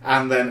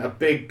 and then a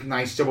big,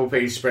 nice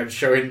double-page spread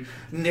showing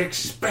Nick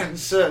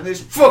Spencer and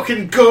this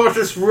fucking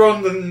gorgeous,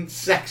 run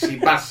sexy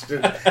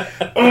bastard.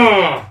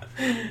 Oh!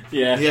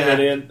 Yeah,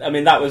 brilliant. I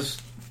mean, that was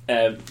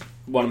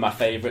one of my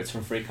favourites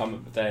from Free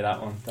Comic Book Day, that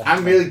one. Definitely.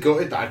 I'm really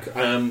gutted that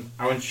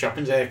I went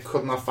shopping today. I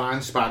could not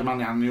find Spider-Man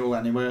the Annual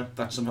anywhere.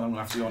 That's something I'm going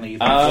to have to go on eBay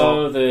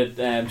Oh,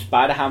 the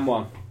Spider-Ham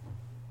one.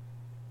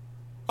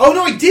 Oh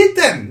no, I did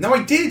then. No,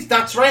 I did.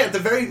 That's right. At the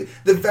very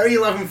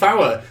 11th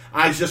hour,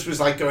 I just was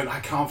like going, I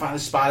can't find the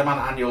Spider-Man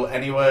Annual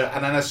anywhere.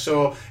 And then I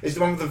saw it's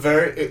the one with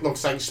it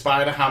looks like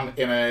Spider-Ham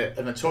in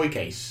a toy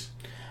case.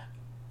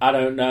 I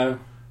don't know.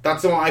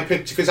 That's the one I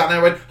picked because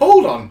I went,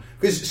 hold on,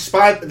 because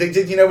they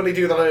did. You know when they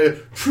do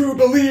that True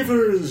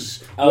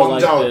Believers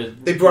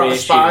 $1, they brought a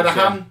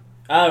Spider-Ham.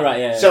 Oh right,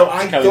 yeah. So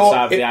I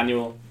thought the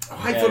annual.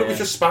 I thought it was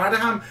just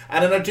Spider-Ham,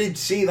 and then I did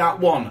see that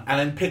one, and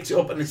then picked it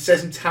up, and it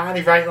says in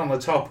tiny writing on the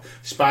top,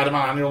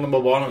 Spider-Man Annual number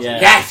 1. I was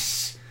like,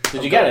 yes!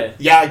 Did you get it?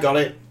 Yeah, I got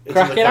it. It's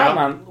Crack in the it car. out,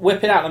 man.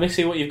 Whip it out. Let me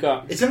see what you've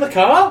got. It's in the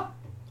car?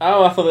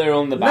 Oh, I thought they were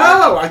on the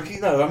back.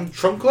 No, I'm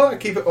trunkler. I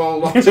keep it all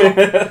locked up.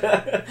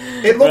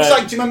 It looks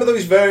like, do you remember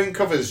those variant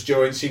covers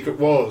during Secret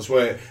Wars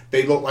where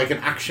they look like an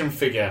action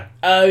figure?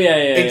 Oh, yeah.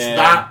 It's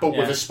that, but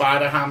with a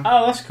Spider-Ham.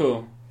 Oh, that's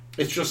cool.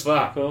 It's just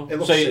that. Cool. It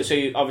looks So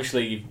you,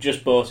 obviously you've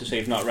just bought it, so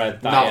you've not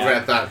read that Not yet.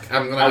 read that.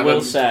 I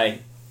will say,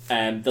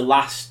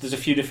 there's a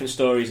few different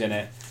stories in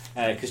it,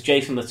 because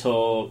Jason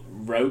Latour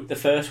wrote the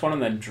first one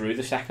and then drew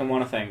the second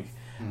one, I think.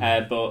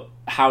 But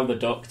How the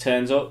Duck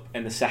turns up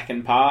in the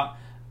second part,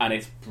 and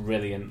it's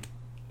brilliant.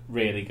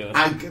 Really good.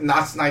 And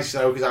that's nice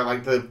though, because I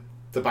like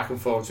the back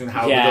and forth between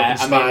Howard the Duck and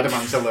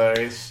Spider-Man's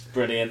hilarious.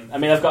 Brilliant. I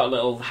mean, I've got a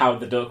little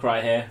Howard the Duck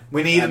right here.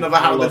 We need another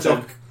Howard the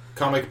Duck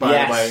comic, by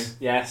the way.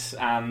 Yes,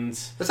 and...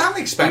 Was that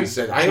Nick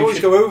Spencer? I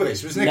always go over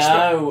this. Was Nick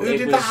No, Who it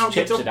did was the Howard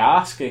Chip the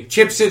Duck? Zdarsky.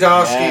 Chip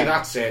Zdarsky, Yeah.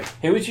 that's it.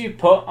 Who would you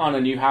put on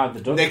a new Howard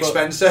the Duck Nick book?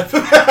 Spencer.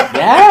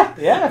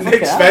 Yeah.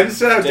 Nick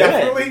Spencer, Do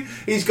definitely.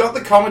 He's got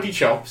the comedy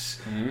chops.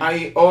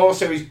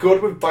 He's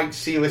good with like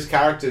C-list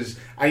characters.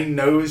 And he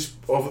knows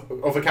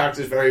other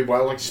characters very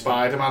well, like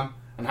Spider-Man,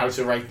 and how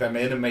to write them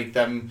in and make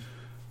them.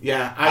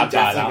 Yeah, I'd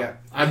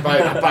buy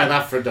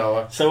that for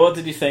 $1. So what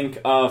did you think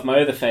of my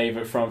other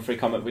favourite from Free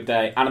Comic Book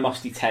Day,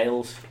 Animosity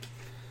Tales?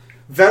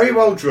 Very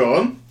well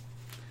drawn.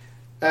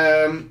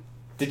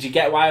 Did you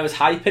get why I was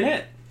hyping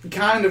it?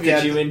 Kind of,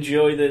 yeah. Did you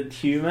enjoy the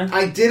humour?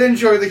 I did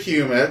enjoy the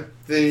humour.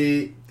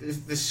 The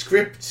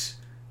script.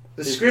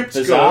 The script's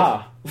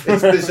bizarre. good.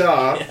 It's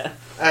bizarre. Yeah.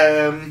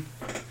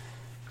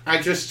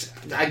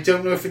 I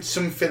don't know if it's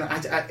something.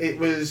 It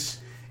was.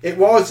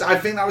 I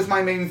think that was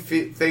my main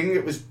thing.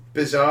 It was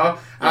bizarre.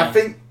 And I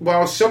think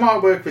while some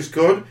artwork was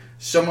good,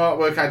 some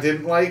artwork I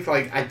didn't like.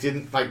 Like I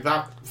didn't like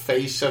that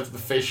face of the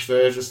fish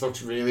there. Just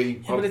looks really.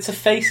 Yeah, but it's a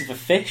face of a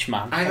fish,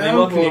 man. I mean,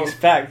 know, what can you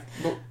expect?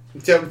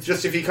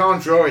 just if you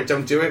can't draw it,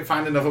 don't do it.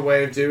 Find another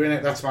way of doing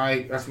it. That's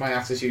my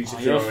attitude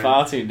to You're drawing.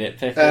 far too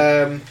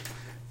nitpicky.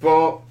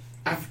 But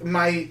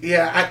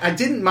I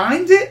didn't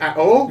mind it at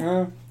all.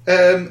 No.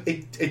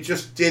 It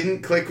just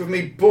didn't click with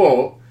me.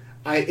 But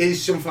it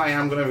is something I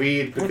am going to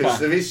read because Okay.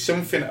 there is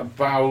something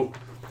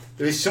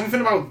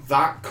about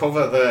that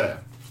cover there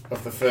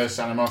of the first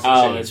Animosity.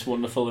 Oh, it's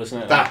wonderful,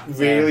 isn't it? That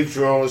really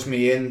draws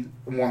me in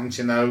and wanting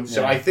to know.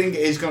 So Yeah. I think it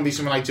is going to be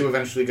something I do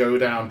eventually go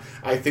down.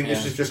 I think this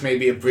Yeah. was just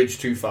maybe a bridge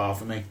too far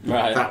for me.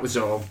 Right. That was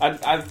all.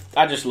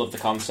 I just love the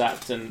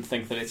concept and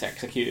think that it's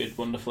executed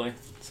wonderfully.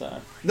 So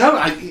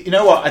No, you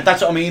know what?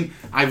 That's what I mean.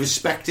 I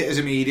respect it as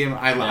a medium.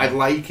 I Yeah.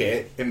 like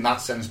it in that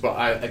sense,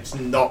 but it's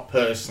not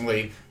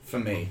personally for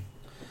me.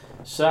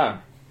 So,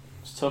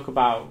 let's talk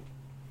about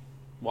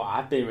what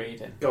I've been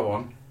reading, Go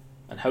on.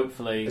 and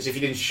hopefully, As if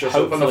you didn't shut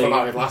up enough Hopefully-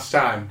 about it last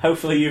time.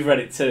 hopefully you've read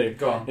it too.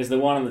 Go on. Is the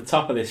one on the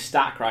top of this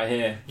stack right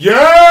here,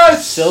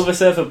 Yes! Silver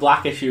Surfer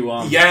Black issue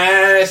 1,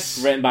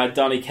 Yes! written by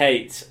Donny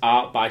Cates,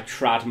 art by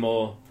Trad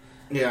Moore,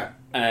 Yeah.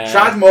 uh,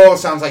 Trad Moore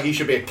sounds like he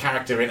should be a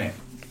character in it.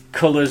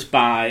 colours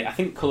by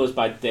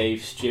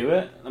Dave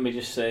Stewart. Let me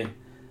just see.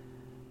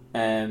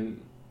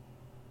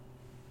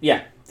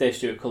 Yeah, Dave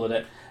Stewart coloured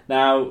it.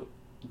 Now,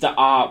 the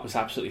art was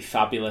absolutely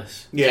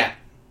fabulous. Yeah.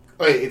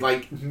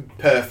 Like,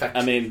 perfect.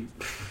 I mean,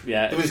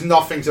 yeah. There was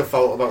nothing to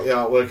fault about the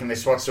artwork in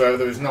this whatsoever.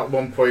 There was not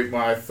one point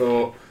where I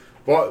thought,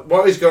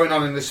 what is going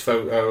on in this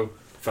photo?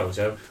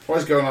 What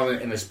is going on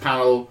in this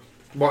panel?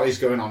 What is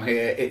going on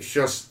here? It's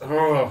just,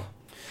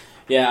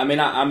 Yeah, I mean,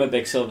 I'm a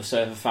big Silver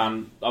Surfer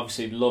fan.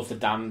 Obviously, love the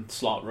Dan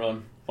Slott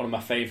run. One of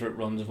my favourite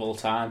runs of all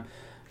time.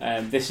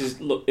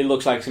 It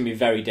looks like it's going to be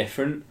very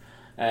different.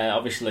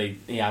 Obviously,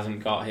 he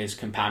hasn't got his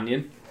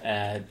companion,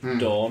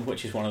 Dawn,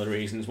 which is one of the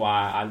reasons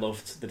why I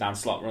loved the Dan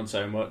Slott run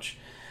so much.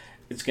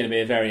 It's going to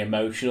be a very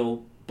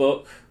emotional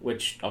book,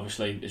 which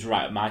obviously is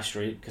right up my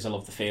street because I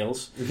love the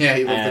feels. yeah,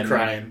 you love the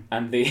crying.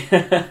 And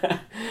the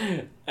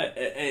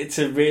it's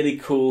a really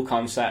cool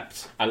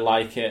concept. I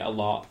like it a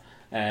lot.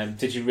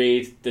 Did you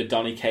read the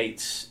Donny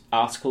Cates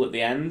article at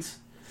the end?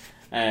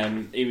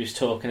 He was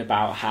talking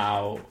about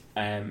how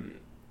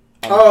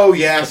Oh,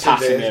 yes, the I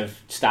passing did. of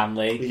Stan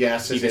Lee,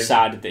 Yes, I he did.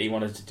 decided that he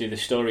wanted to do the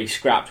story. He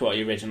scrapped what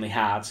he originally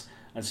had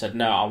and said,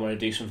 "No, I want to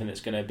do something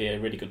that's going to be a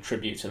really good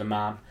tribute to the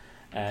man."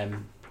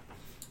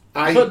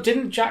 But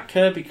didn't Jack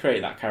Kirby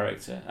create that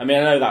character? I mean,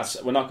 I know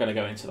we're not going to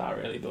go into that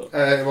really, but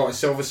What,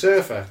 Silver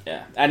Surfer?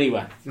 yeah.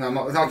 Anyway, No, I'm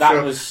not That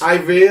sure. was-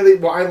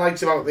 What I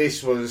liked about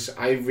this was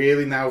I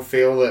really now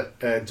feel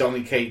that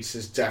Donny Cates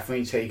has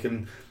definitely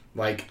taken,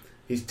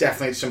 he's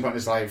definitely at some point in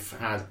his life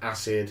had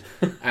acid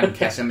and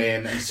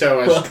ketamine, and so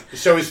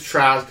has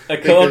Trad.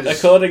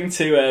 according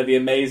to the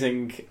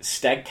amazing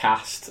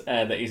Stegcast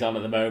that he's on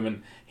at the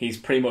moment, he's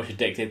pretty much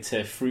addicted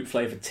to fruit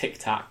flavoured Tic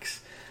Tacs.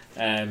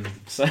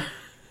 So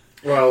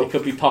Well, he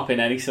could be popping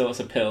any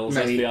sorts of pills.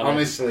 Let's be honest.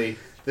 honestly,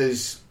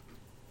 there's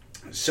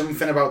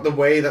something about the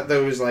way that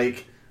those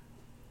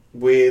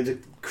weird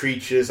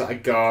creatures that are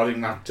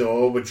guarding that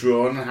door were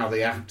drawn and how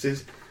they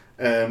acted.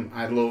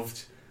 I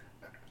loved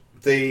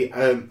the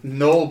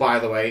Null, by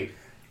the way.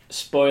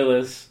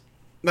 Spoilers.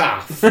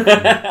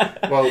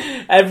 Well,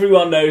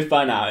 Everyone knows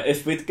by now.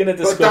 If we're going to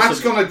discuss, but that's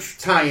going to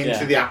tie into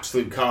Yeah. the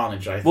absolute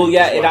carnage. I think. well,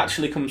 yeah, as it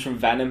actually comes from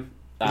Venom.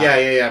 That-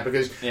 Yeah.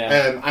 Because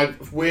Yeah.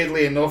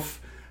 weirdly enough,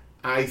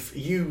 I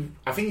think you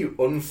I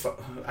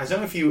don't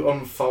know if you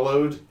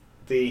unfollowed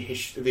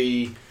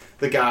the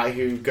guy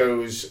who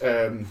goes.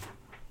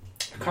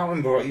 I can't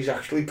remember what he's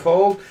actually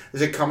called.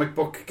 There's a comic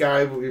book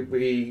guy I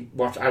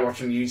watch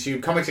on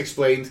YouTube. Comics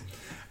Explained.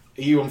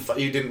 You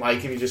didn't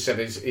like him. You just said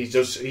he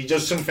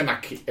does something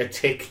a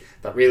tick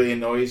that really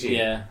annoys you.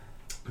 Yeah.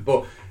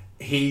 But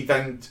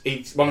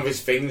one of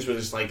his things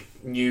was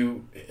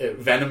new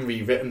Venom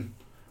rewritten.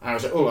 And I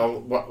was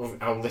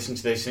like, I'll listen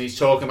to this. And he's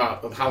talking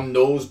about how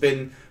Null's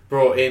been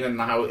brought in and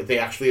how they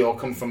actually all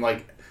come from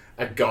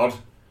a god.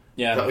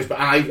 Yeah. And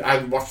I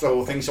watched the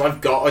whole thing, so I've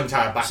got an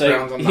entire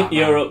background on that.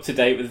 You're now. up to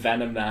date with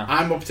Venom now.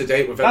 I'm up to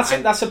date with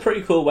it. That's a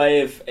pretty cool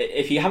way of,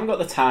 if you haven't got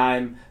the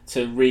time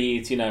to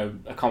read,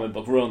 a comic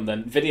book run,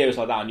 then videos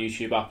like that on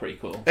YouTube are pretty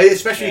cool.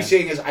 Especially Yeah.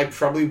 seeing as I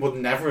probably would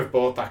never have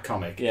bought that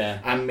comic. Yeah.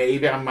 And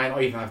maybe I might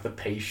not even have the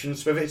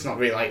patience with it. It's not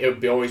really it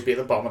would always be at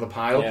the bottom of the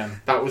pile. Yeah.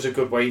 That was a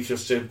good way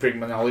just to bring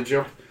my knowledge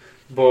up.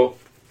 But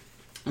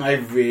I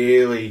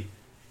really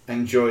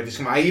enjoyed this.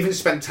 I even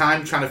spent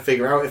time trying to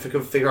figure out if I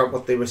could figure out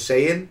what they were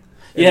saying.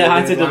 in Yeah,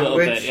 I the did a little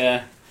language. bit,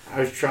 yeah. I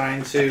was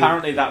trying to...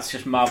 Apparently that's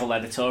just Marvel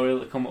editorial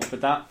that come up with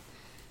that.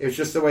 It was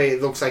just the way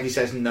it looks like he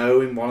says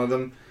no in one of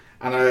them.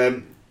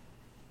 And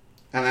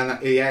then,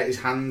 his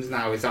hand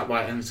now is that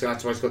why, and so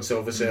that's why it's called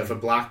Silver Surfer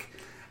Black.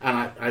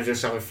 And I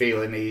just have a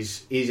feeling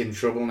he's in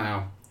trouble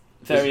now.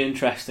 Very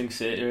interesting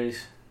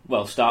series.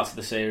 Well, starts of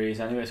the series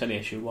anyway. It's only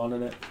issue 1,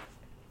 isn't it?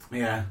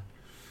 Yeah.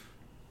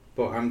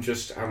 But I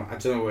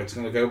don't know where it's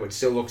going to go, but it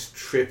still looks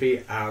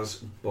trippy as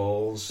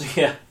balls.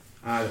 Yeah.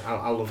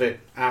 I love it.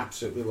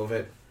 Absolutely love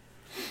it.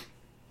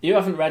 You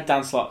haven't read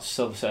Dan Slott's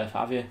Silver Surfer,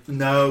 have you?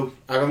 No,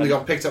 I've only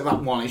got picked up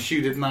that one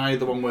issue, didn't I?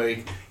 The one where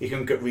you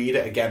can read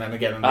it again and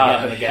again and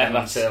again and again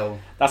until...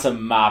 That's a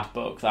mad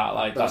book,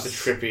 that. That's the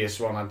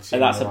trippiest one I'd seen.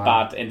 And that's a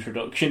bad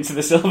introduction to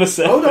the Silver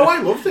Surfer. Oh, no, I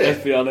loved it.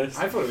 Let's be honest.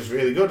 I thought it was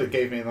really good. It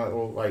gave me a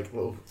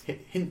little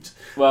hint.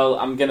 Well,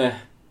 I'm going to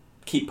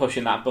keep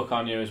pushing that book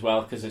on you as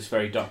well, because it's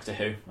very Doctor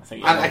Who.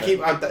 I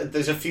think.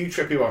 There's a few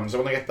trippy ones. I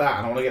want to get that,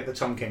 and I want to get the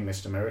Tom King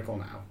Mr. Miracle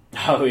now.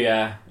 Oh,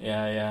 yeah.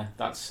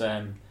 That's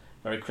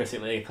very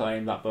critically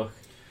acclaimed, that book.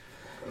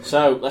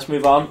 So, let's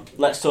move on.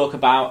 Let's talk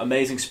about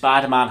Amazing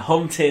Spider-Man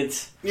Hunted.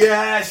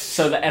 Yes!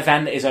 So the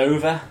event is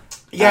over.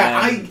 Yeah,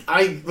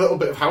 I little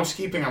bit of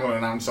housekeeping I want to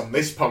announce on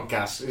this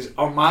podcast. Is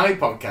on my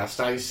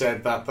podcast, I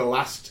said that the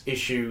last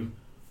issue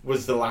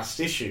was the last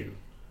issue.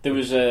 There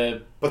was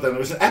But then there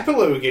was an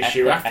epilogue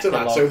issue after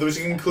that, so there was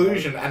a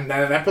conclusion and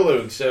then an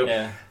epilogue. So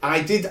yeah.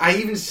 I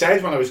even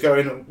said when I was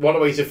going, what a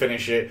way to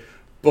finish it,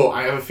 but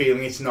I have a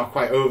feeling it's not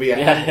quite over yet.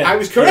 Yeah. I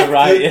was correct. You're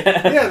right,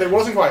 yeah. It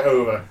wasn't quite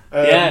over.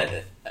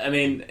 Yeah, I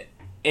mean,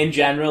 in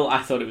general,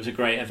 I thought it was a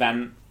great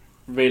event,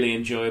 really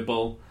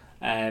enjoyable.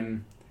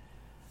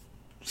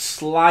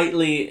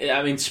 Slightly,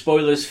 I mean,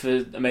 spoilers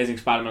for Amazing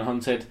Spider-Man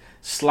Hunted,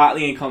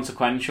 slightly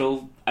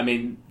inconsequential. I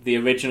mean, the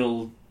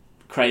original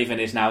Kraven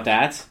is now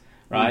dead,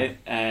 right?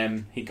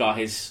 He got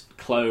his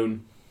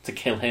clone to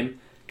kill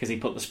him because he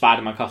put the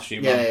Spider-Man costume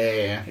on.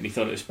 Yeah. And he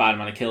thought it was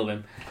Spider-Man who killed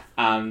him.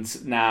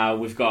 And now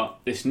we've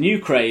got this new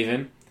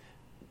Kraven,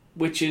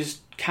 which is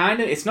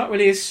it's not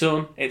really his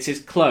son, it's his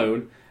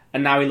clone,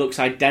 and now he looks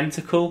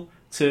identical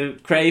to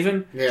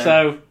Kraven.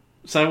 Yeah.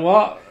 So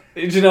what?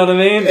 Do you know what I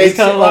mean?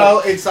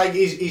 It's like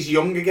he's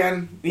young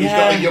again. Yeah. He's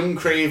got a young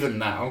Kraven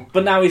now.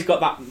 But now he's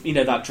got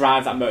that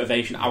drive, that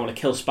motivation. I want to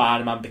kill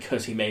Spider-Man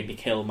because he made me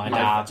kill my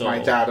dad.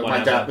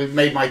 It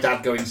made my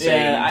dad go insane.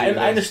 Yeah,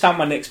 I understand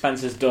why Nick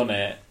Spencer's done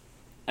it.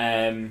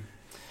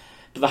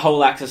 But the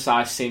whole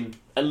exercise seemed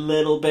a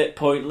little bit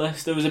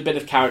pointless. There was a bit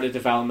of character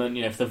development,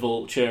 for the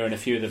Vulture and a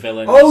few of the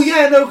villains. Oh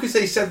yeah, no, because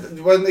they said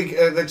that when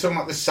they're talking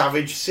about the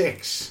Savage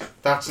Six,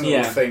 that's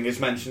another thing is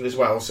mentioned as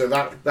well. So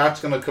that's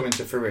going to come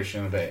into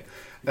fruition a bit.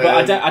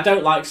 But I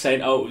don't like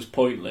saying, it was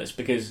pointless,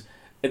 because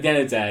at the end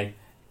of the day,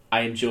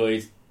 I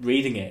enjoyed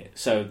reading it.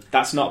 So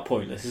that's not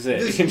pointless, is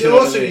it? You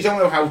don't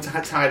know how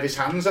tied his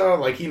hands are.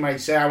 Like, he might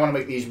say, I want to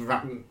make these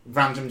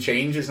random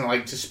changes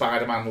and to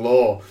Spider-Man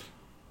lore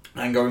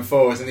and going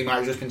forwards, and he might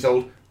have just been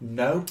told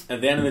no.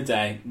 At the end of the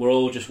day, we're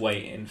all just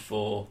waiting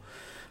for,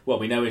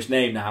 we know his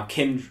name now,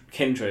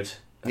 Kindred.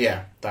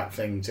 Yeah, that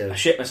thing too. I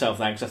shit myself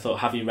then because I thought,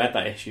 have you read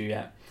that issue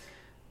yet?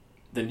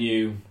 The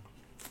new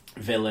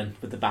villain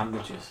with the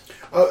bandages.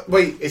 Oh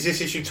wait, is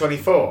this issue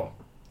 24?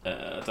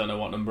 I don't know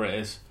what number it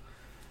is.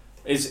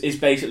 Is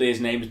basically his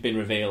name has been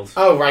revealed.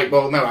 Oh right,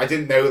 well no, I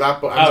didn't know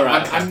that, but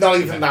I'm not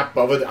even that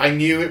bothered. I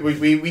knew it was.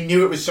 We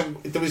knew it was some.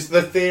 There was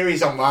the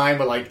theories online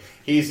were like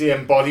he's the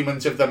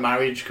embodiment of the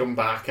marriage come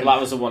back. And, well,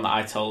 that was the one that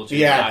I told you.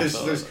 Yeah,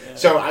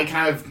 so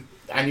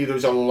I knew there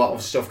was a lot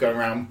of stuff going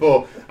around,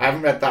 but I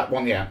haven't read that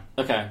one yet.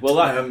 Okay, well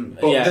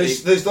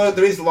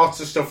there is lots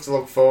of stuff to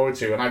look forward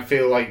to, and I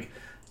feel like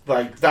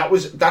I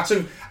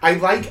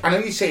know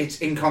you say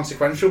it's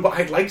inconsequential, but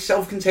I'd like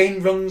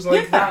self-contained runs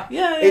like that.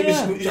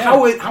 Yeah.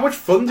 How much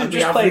fun did we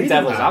have reading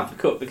that? I'm just playing devil's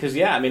advocate because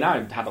I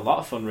had a lot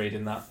of fun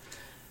reading that.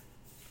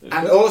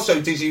 And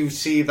also, did you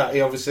see that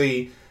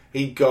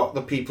he got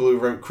the people who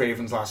wrote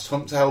Kraven's Last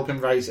Hunt to help him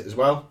write it as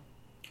well?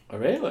 Oh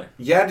really?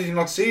 Yeah, did you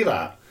not see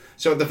that?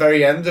 So at the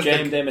very end of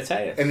James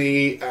DeMatteis, in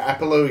the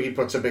epilogue, he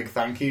puts a big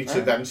thank you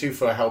to them two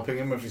for helping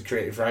him with his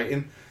creative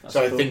writing. That's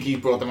cool. I think he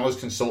brought them all as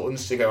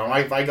consultants to go,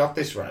 have I got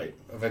this right?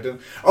 Have I done?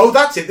 Oh,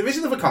 that's it. There is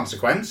another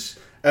consequence.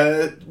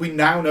 We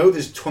now know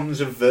there's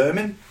tons of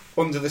vermin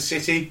under the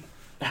city.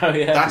 Oh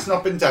yeah, that's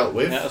not been dealt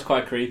with. Yeah, that was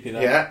quite creepy. Though.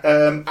 Yeah,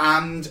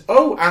 and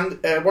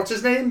what's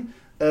his name?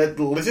 The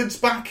lizard's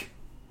back.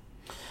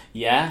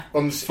 Yeah,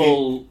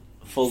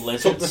 Full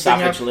lizard,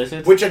 savage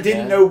lizard. Which I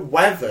didn't know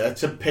whether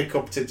to pick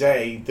up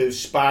today. The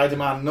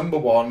Spider-Man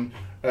 #1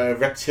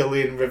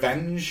 Reptilian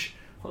Revenge.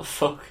 What the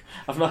fuck?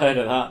 I've not heard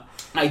of that.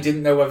 I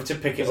didn't know whether to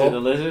pick it up. Is it the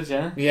lizard?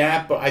 Yeah.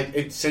 Yeah, but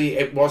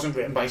it wasn't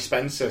written by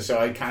Spencer, so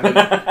I kind of.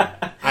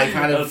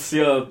 That's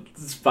your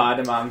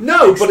Spider-Man.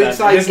 No, but it's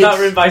not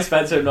written by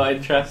Spencer. I'm not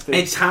interested.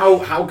 It's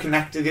how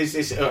connected is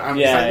this?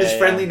 This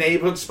friendly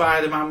neighborhood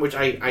Spider-Man, which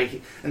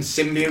and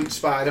symbiote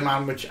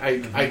Spider-Man, which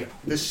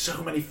there's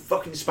so many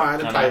fucking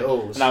Spider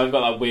titles. Now we've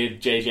got that weird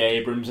J.J.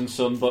 Abrams and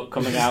Son book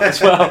coming out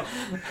as well.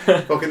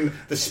 Fucking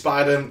the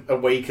Spider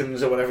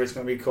Awakens or whatever it's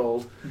going to be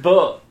called.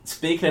 But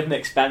speaking of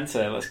Nick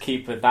Spencer, let's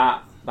keep with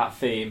that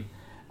theme.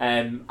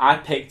 I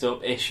picked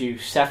up issue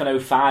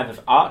 705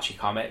 of Archie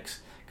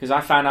Comics because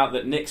I found out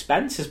that Nick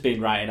Spencer's been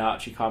writing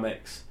Archie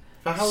Comics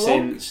for how long?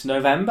 Since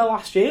November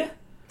last year.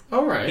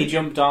 All right. He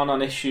jumped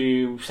on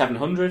issue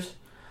 700.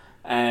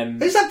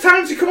 He's had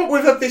time to come up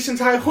with this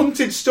entire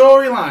Hunted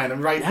storyline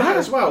and write that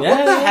as well.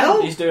 What the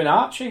hell? He's doing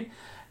Archie.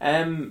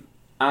 And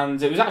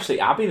it was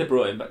actually Abby that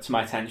brought it to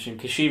my attention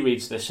because she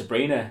reads the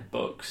Sabrina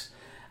books.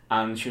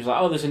 And she was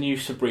like, there's a new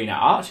Sabrina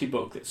Archie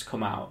book that's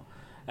come out.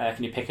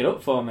 Can you pick it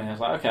up for me? I was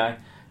like, okay.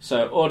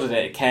 So ordered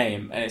it, it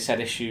came, and it said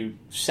issue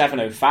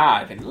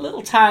 705 in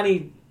little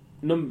tiny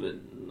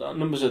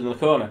numbers in the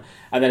corner,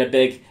 and then a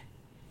big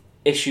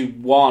issue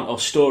 1 or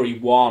story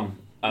 1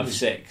 of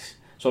 6.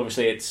 So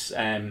obviously it's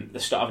the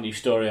start of a new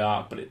story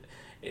arc, but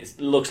it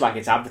looks like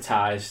it's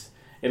advertised.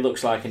 It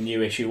looks like a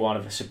new issue 1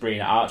 of a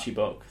Sabrina Archie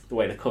book, the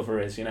way the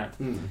cover is, you know.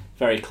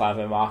 Very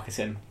clever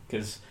marketing,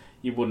 because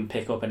you wouldn't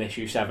pick up an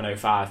issue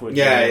 705, would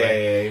you?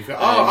 Yeah. You've got,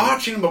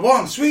 Archie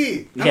 #1,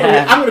 sweet.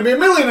 Yeah. I'm going to be a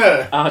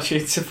millionaire. Archie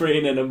and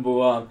Sabrina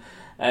 #1.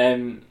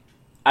 And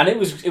it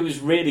was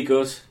really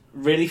good,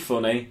 really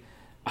funny.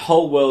 A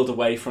whole world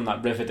away from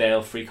that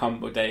Riverdale Free Comic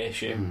Book Day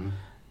issue.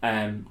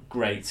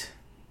 Great.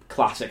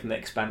 Classic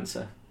Nick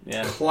Spencer.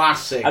 Yeah.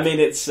 Classic. I mean,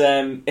 it's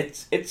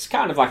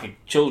kind of like a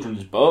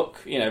children's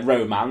book, you know,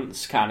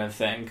 romance kind of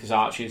thing, because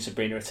Archie and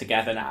Sabrina are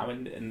together now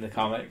in the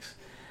comics.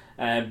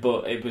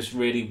 But it was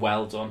really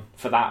well done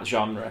for that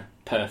genre.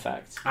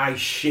 Perfect. I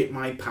shit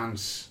my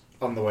pants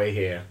on the way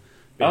here.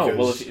 Oh,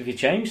 well, have you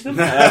changed them?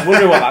 I was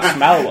wondering what that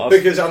smell was.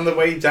 Because on the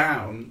way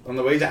down,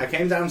 I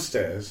came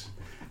downstairs,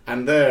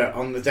 and there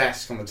on the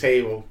desk on the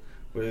table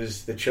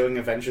was The Chilling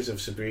Adventures of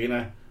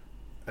Sabrina.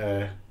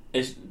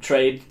 Is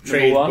trade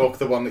book,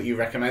 the one that you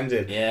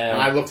recommended. Yeah.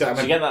 And I looked at it.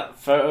 Did you get that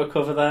photo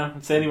cover there?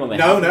 It's the only one they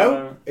No.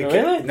 have.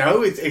 Really?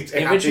 No, it's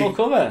the original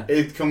cover.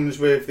 It comes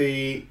with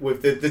the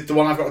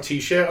one I've got a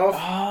T-shirt of.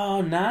 Oh,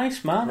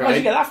 nice, man. Right. Where'd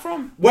you get that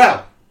from?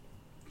 Well,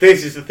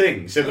 this is the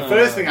thing. So the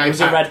first thing it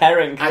was a red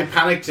herring. I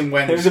panicked and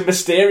went. It was a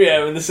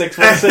Mysterio in the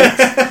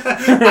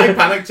 616. I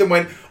panicked and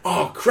went,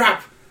 oh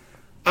crap!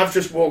 I've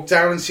just walked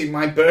down and seen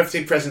my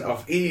birthday present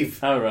off Eve.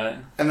 Oh, right.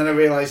 And then I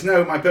realised,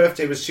 no, my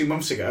birthday was 2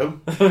 months ago.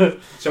 So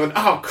I went,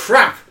 oh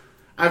crap!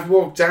 I've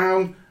walked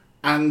down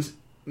and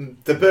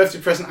the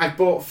birthday present I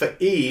bought for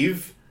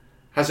Eve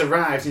has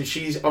arrived, and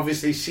she's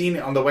obviously seen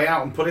it on the way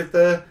out and put it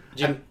there.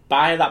 Did you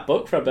buy that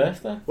book for her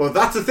birthday? Well,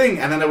 that's the thing.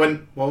 And then I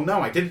went, well,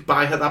 no, I didn't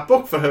buy her that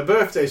book for her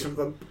birthday. So I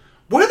thought,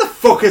 where the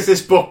fuck has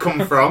this book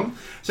come from?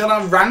 So then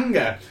I rang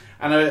her,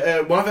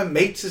 and one of her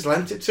mates has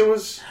lent it to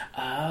us.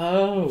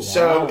 Oh, wow.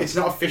 So it's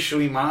not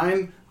officially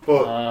mine,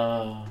 but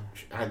Oh.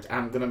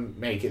 I'm going to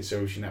make it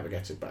so she never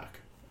gets it back.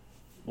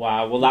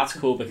 Wow, well that's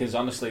cool, because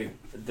honestly,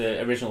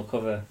 the original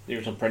cover, the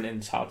original printing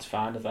is hard to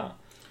find of that.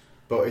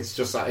 But it's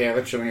just that,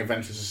 The Chilling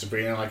Adventures of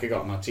Sabrina, like I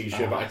got on that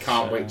T-shirt, but I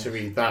can't so wait to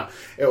read that.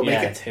 It'll make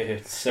it. Dude,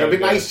 it's so It'll be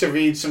good. nice to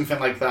read something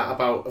like that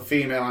about a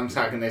female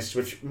antagonist,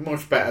 which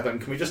much better than.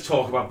 Can we just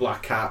talk about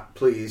Black Cat,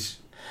 please?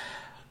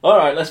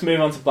 Alright, let's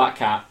move on to Black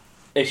Cat,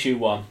 issue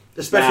 1.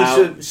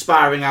 Especially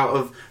spiraling out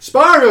of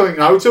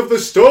the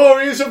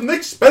stories of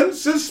Nick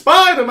Spencer's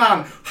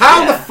Spider-Man.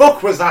 How the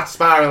fuck was that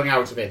spiraling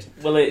out of it?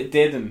 Well, it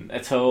didn't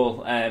at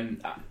all.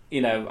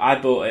 You know, I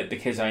bought it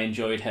because I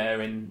enjoyed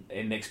her in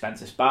Nick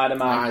Spencer's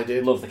Spider-Man. I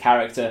did. Love the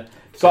character.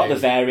 Got the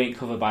variant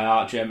cover by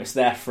Art Germ. It's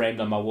there framed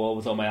on my wall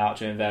with all my Art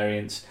Germ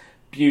variants.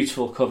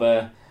 Beautiful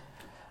cover.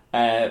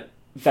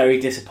 Very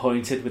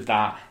disappointed with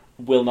that.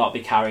 Will not be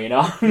carrying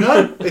on.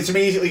 No, it's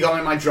immediately gone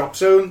in my drop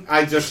zone.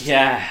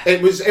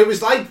 It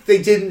was like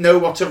they didn't know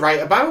what to write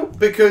about,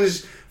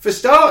 because for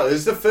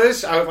starters, the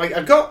first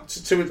I got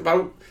to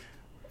about,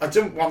 I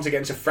don't want to get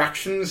into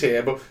fractions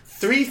here, but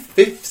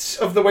 3/5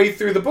 of the way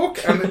through the book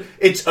and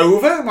it's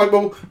over. I'm like,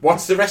 well,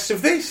 what's the rest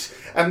of this?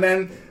 And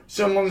then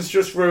someone's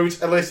just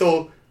wrote a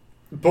little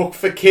book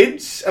for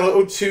kids, a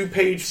little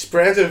 2-page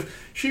spread of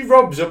she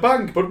robs a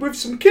bank but with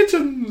some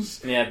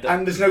kittens. Yeah,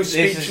 and there's no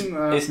speech in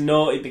there. It's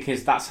naughty,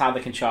 because that's how they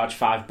can charge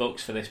 $5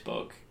 for this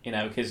book, you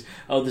know, because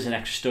there's an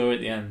extra story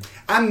at the end.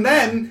 And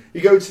then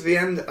you go to the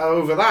end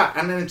over that,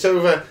 and then it's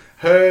over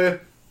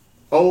her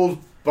old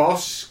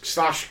boss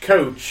 /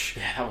 coach.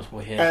 Yeah, that was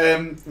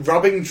weird.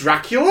 Robbing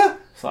Dracula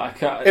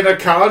It's like in a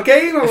card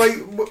game. I'm like,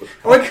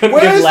 I couldn't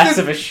give less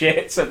of a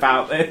shit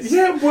about this.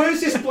 Yeah, where's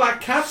this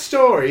Black Cat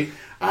story?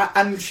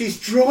 And she's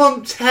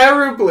drawn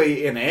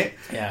terribly in it.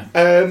 Yeah.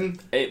 And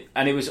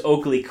it was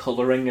ugly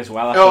colouring as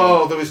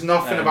well. There was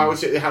nothing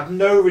about it. It had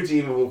no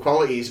redeemable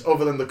qualities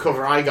other than the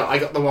cover I got. I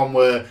got the one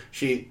where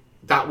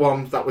that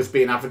one that was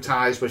being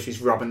advertised where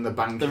she's robbing the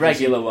bank. The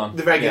regular one.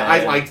 The regular.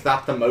 I liked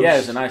that the most. Yeah, it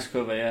was a nice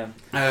cover, yeah.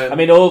 I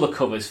mean, all the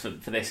covers for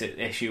this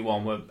issue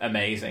 1 were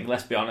amazing.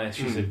 Let's be honest.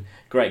 She's a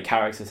great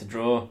character to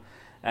draw.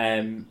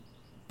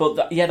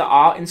 But the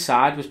art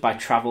inside was by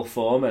Travel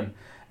Foreman.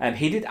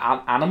 He did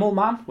Animal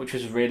Man, which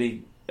was a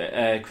really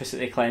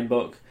critically acclaimed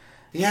book.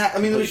 Yeah, I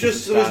mean, there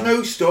was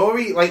no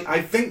story. Like,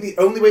 I think the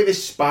only way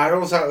this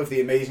spirals out of the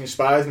Amazing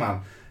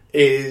Spider-Man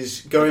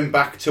is going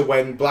back to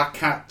when Black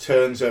Cat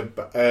turns her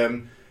back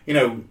on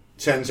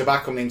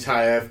the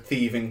entire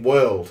thieving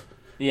world.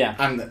 Yeah.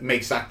 And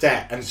makes that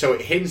debt. And so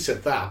it hints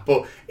at that.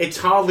 But it's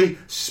hardly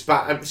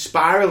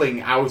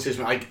spiraling out as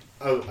like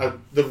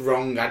the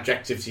wrong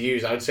adjective to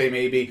use. I would say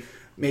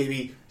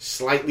maybe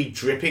slightly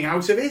dripping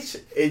out of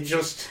it. It's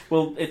just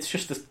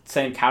the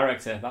same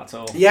character, that's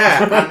all.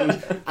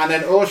 Yeah, and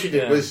then all she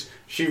did was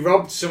she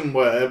robbed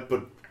somewhere,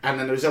 and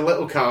then there was a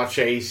little car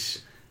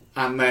chase,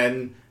 and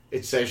then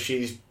it says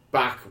she's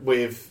back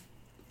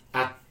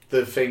at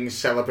the things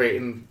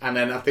celebrating, and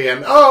then at the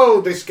end, oh,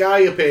 this guy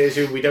appears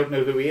who we don't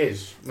know who he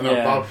is.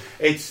 Yeah.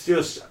 It's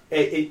just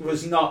it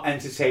was not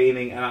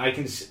entertaining, and I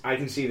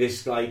can see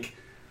this like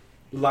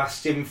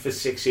lasting for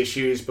 6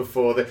 issues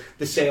before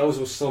the sales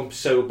will slump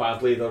so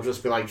badly they'll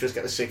just be like, just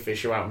get the 6th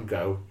issue out and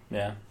go.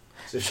 Yeah.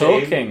 It's a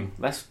shame. Talking,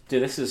 let's do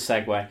this as a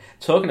segue.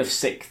 Talking of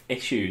 6th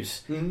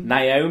issues,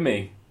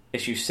 Naomi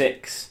issue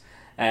 6,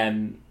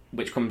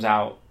 which comes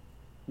out.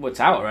 Well, it's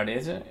out already,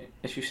 is it?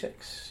 Issue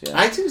 6. Yeah.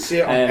 I didn't see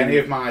it on any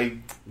of my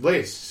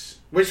lists.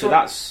 Which so one?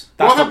 that's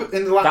What happened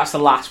in the last? that's the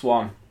last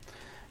one.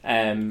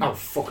 Oh,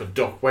 fuck a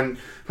duck.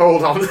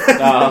 Hold on.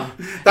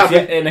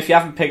 If you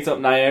haven't picked up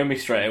Naomi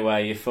straight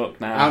away, you're fucked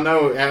now. I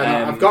know.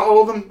 I've got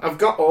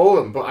all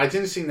of them, but I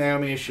didn't see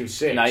Naomi issue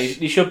 6. No,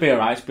 you should be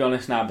alright, to be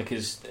honest, now,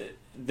 because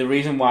the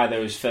reason why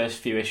those first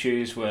few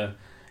issues were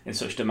in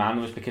such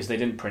demand was because they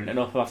didn't print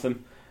enough of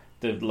them.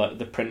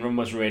 The print run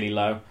was really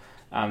low,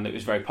 and it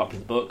was a very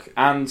popular book,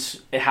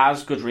 and it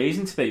has good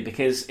reason to be,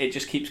 because it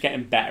just keeps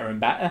getting better and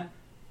better.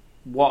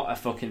 What a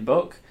fucking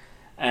book.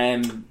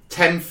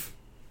 10th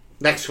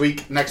next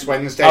week, next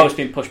Wednesday. Oh, it's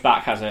been pushed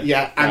back, has it?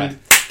 Yeah, and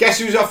Right. guess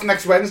who's off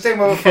next Wednesday,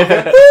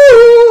 motherfucker?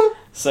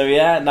 So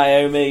yeah,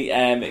 Naomi,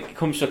 it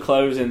comes to a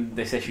close in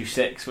this issue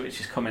 6, which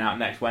is coming out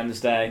next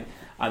Wednesday,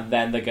 and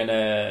then they're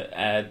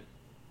gonna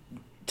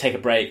take a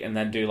break and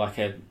then do like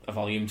a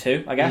volume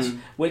 2, I guess,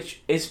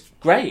 which is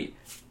great.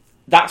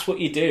 That's what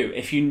you do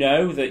if you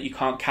know that you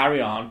can't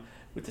carry on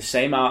with the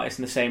same artist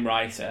and the same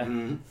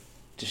writer.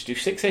 Just do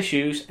 6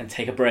 issues and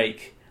take a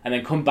break, and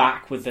then come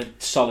back with a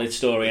solid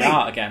story and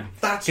art again.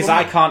 Because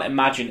I can't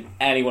imagine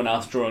anyone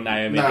else drawing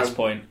Naomi at this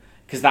point,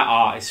 because that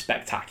art is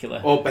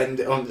spectacular. Or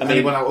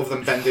anyone other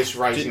than Bendis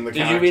writing the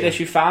character. Did you read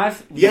issue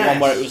 5? Yes. The one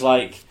where it was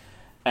like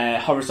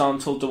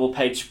horizontal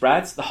double-page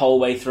spreads the whole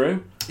way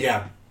through?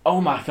 Yeah.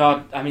 Oh my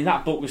god, I mean,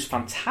 that book was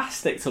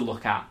fantastic to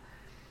look at.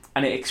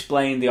 And it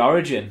explained the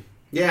origin.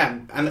 Yeah,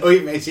 and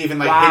it's even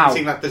like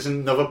hinting that there's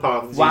another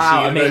part of the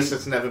DC universe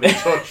that's never been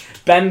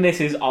touched.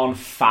 Bendis is on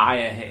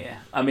fire here.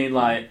 I mean,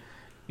 like,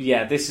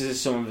 yeah, this is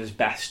some of his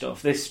best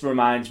stuff. This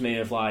reminds me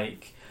of,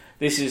 like,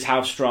 this is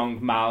how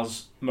strong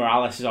Miles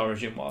Morales'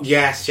 origin was.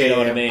 Yes, you know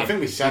what I mean? I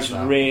think we said He's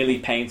that. really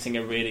painting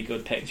a really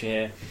good picture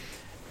here.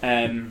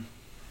 The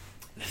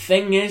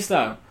thing is,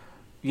 though,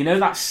 you know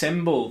that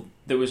symbol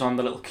that was on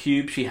the little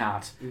cube she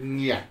had?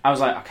 Yeah. I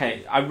was like,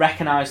 okay, I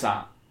recognise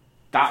that.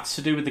 That's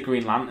to do with the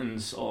Green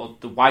Lanterns or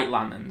the White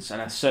Lanterns,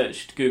 and I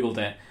Googled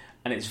it,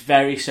 and it's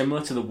very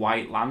similar to the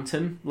White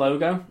Lantern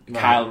logo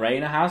Kyle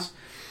Rayner has.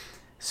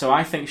 So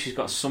I think she's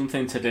got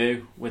something to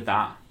do with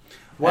that.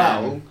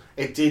 Well,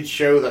 it did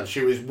show that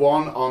she was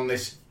one on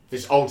this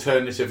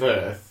alternative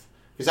Earth,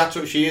 because that's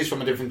what she is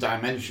from a different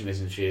dimension,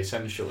 isn't she?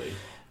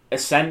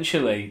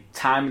 Essentially,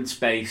 time and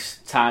space,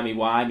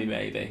 timey-wimey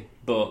maybe,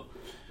 but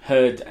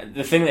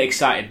the thing that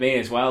excited me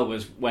as well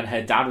was when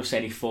her dad was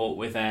saying he fought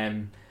with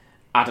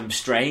Adam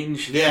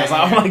Strange. Yeah, I was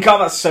like, oh my god,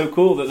 that's so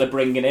cool that they're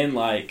bringing in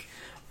like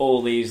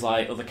all these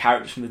like other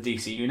characters from the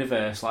DC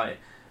universe, like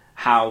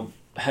how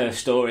her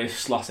story is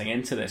slotting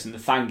into this, and the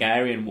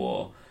Thangarian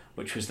War,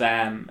 which was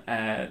them.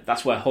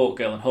 That's where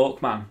Hawkgirl and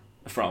Hawkman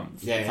are from.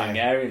 Yeah,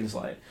 Thangarians,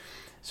 like.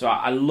 So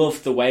I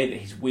love the way that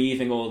he's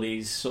weaving all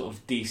these sort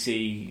of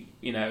DC,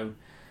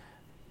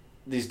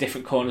 these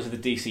different corners of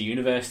the DC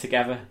universe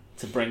together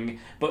to bring,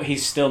 but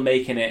he's still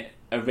making it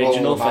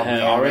original for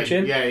her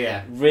origin.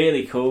 Yeah.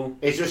 Really cool.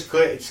 It's just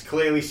clear. It's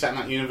clearly set in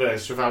that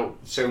universe without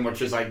so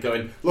much as like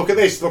going, look at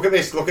this, look at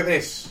this, look at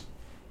this.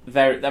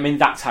 I mean,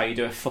 that's how you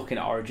do a fucking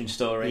origin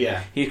story.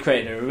 Yeah. He's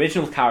created an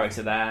original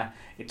character there.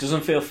 It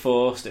doesn't feel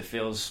forced. It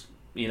feels,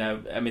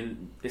 I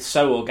mean, it's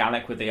so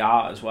organic with the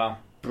art as well.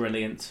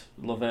 Brilliant.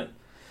 Love it.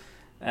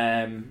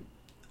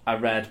 I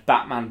read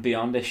Batman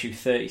Beyond issue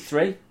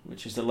 33,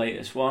 which is the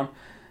latest one.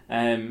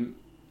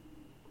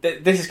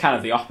 This is kind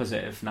of the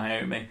opposite of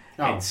Naomi.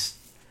 Oh.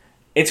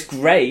 It's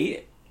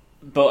great,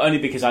 but only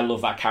because I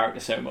love that character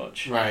so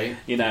much. Right.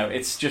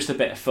 It's just a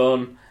bit of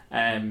fun.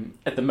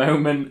 At the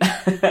moment,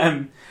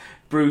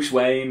 Bruce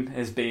Wayne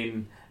has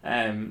been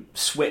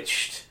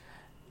switched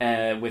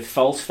with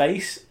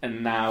Falseface,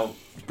 and now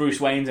Bruce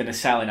Wayne's in a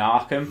cell in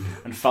Arkham,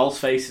 and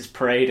Falseface is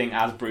parading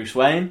as Bruce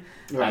Wayne.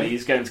 Right. And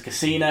he's going to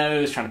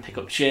casinos, trying to pick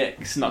up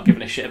chicks, not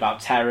giving a shit about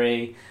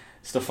Terry,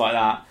 stuff like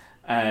that.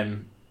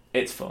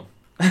 It's fun.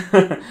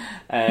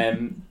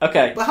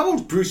 Okay. But how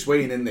old's Bruce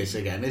Wayne in this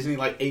again? Isn't he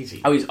like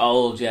 80? Oh, he's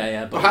old,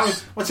 yeah. But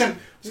what's him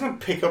going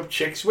to pick up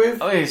chicks with?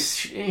 Oh,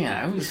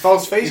 he's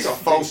false face got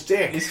false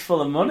dick. He's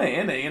full of money,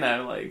 isn't he?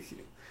 Like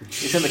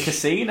he's in the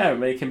casino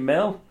making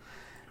mil.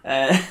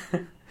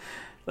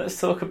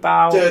 Let's talk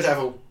about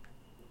Daredevil.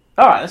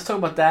 Alright, let's talk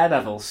about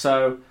Daredevil.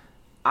 So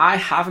I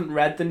haven't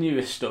read the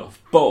newest stuff,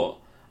 but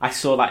I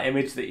saw that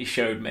image that you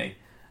showed me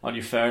on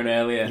your phone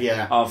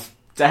earlier of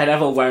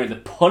Daredevil wearing the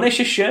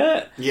Punisher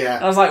shirt. Yeah.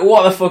 And I was like,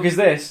 what the fuck is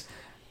this?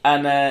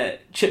 And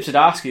Chip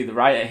Zdarsky, the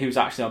writer, who's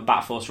actually on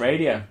Bat Force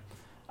Radio.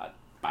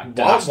 Don't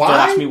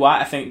ask me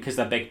why. I think because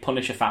they're big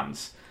Punisher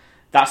fans.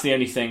 That's the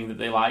only thing that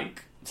they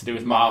like to do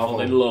with Marvel.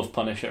 They love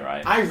Punisher,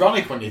 right?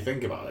 Ironic when you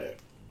think about it.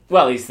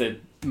 Well, he's the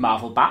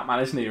Marvel Batman,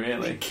 isn't he? He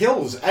Really?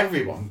 kills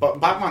everyone, but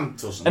Batman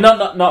doesn't. And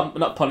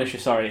not Punisher.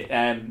 Sorry,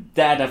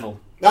 Daredevil.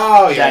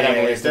 Oh yeah,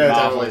 Daredevil yeah, is the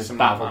Daredevil Marvel is the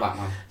Marvel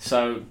Batman.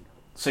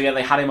 So yeah,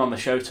 they had him on the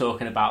show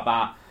talking about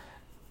that.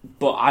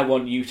 But I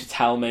want you to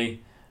tell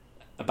me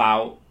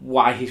about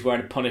why he's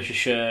wearing a Punisher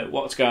shirt,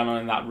 what's going on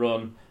in that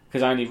run,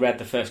 because I only read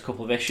the first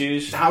couple of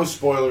issues. How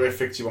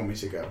spoilerific do you want me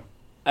to go?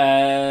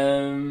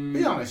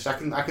 Be honest, I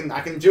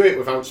can do it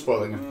without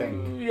spoiling a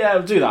thing. Yeah,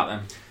 we'll do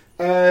that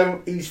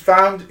then. He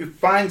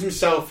finds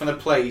himself in a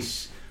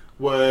place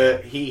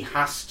where he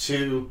has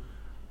to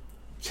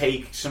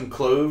take some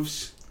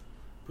clothes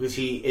because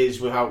he is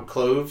without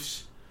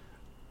clothes.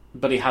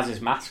 But he has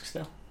his mask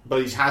still.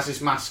 But he has his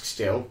mask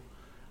still.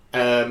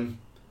 And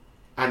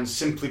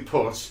simply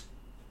put,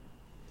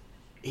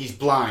 he's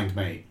blind,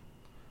 mate.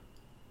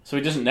 So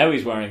he doesn't know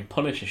he's wearing a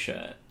Punisher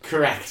shirt.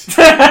 Correct.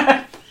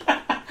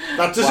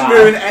 That doesn't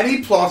ruin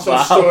any plot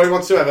or story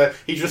whatsoever.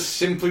 He just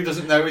simply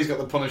doesn't know he's got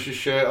the Punisher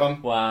shirt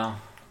on. Wow.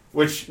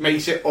 Which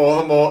makes it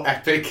all the more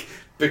epic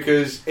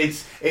because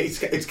it's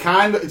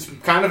kind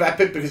of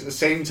epic because at the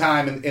same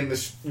time in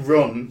this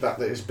run that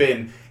there's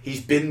been,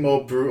 he's been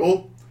more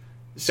brutal.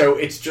 So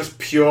it's just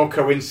pure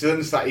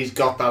coincidence that he's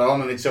got that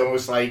on, and it's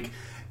almost like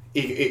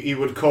he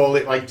would call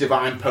it like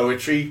divine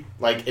poetry,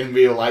 like in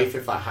real life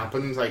if that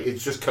happens. Like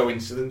it's just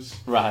coincidence,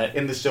 right?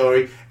 In the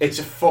story, it's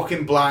a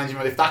fucking blinding.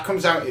 If that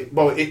comes out,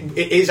 it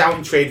is out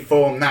in trade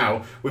form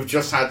now. We've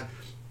just had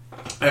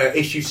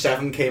issue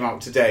 7 came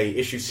out today.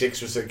 Issue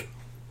 6 was a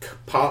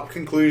part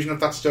conclusion of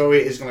that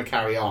story. It is going to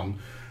carry on.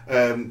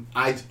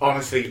 I'd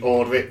honestly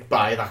order it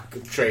by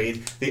that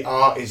trade. The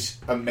art is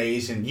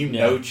amazing. You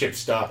know Chip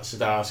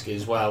Zdarsky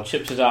as well.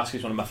 Chip Zdarsky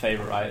is one of my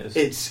favourite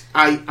writers.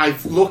 I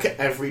look at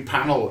every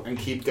panel and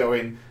keep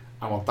going,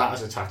 I want that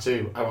as a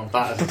tattoo. I want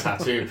that as a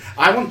tattoo.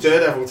 I want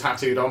Daredevil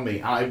tattooed on me,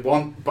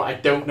 but I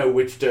don't know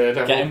which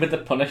Daredevil. Get him with the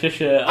Punisher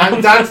shirt.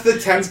 And that's the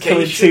temptation.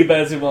 Killing two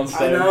birds in one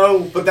stone. I know,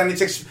 but then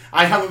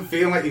I have a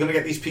feeling like you're going to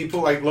get these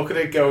people like look at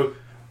it and go,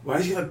 why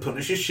does he have a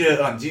Punisher shirt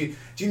on? Do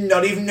you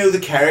not even know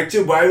the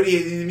character? Why would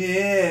he?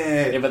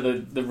 Yeah, but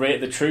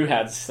the true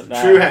heads.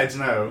 True heads,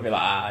 no. Be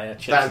like,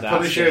 that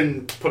Punisher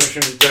and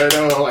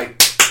Daredevil are like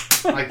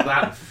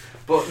that.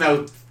 But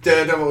no,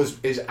 Daredevil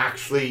is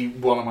actually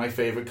one of my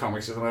favourite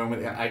comics at the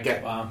moment. I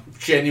get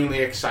genuinely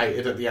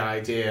excited at the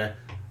idea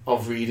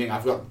of reading.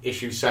 I've got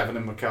issue 7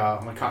 in my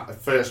car. The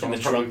first one in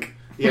the trunk.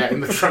 Yeah,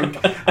 in the trunk.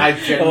 I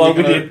genuinely along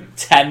with your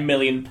 10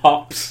 million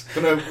pops.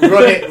 Gonna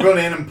run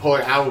in and pull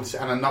it out,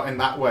 and I'm not in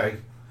that way.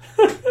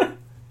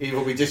 He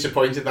will be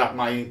disappointed that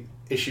my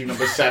issue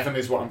number 7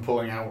 is what I'm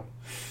pulling out.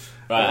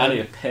 Right, I need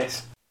a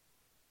piss.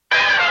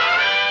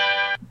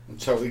 I'm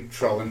totally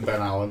trolling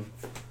Ben Allen.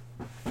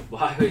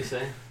 Why are you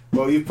saying?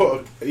 Well, you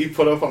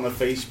put up on the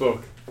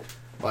Facebook,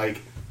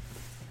 like,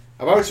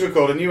 about to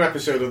record a new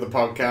episode of the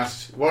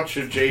podcast. What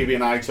should JB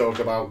and I talk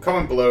about?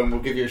 Comment below and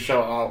we'll give you a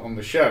shout out on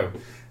the show.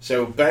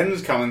 So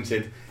Ben's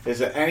commented, is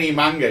there any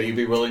manga you'd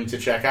be willing to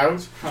check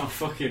out? Oh,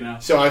 fucking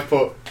hell. So I've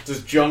put,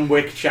 does John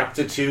Wick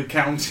Chapter 2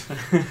 count?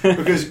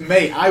 Because,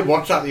 mate, I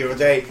watched that the other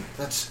day.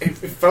 It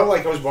felt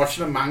like I was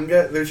watching a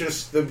manga. There's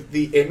just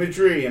the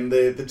imagery and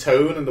the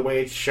tone and the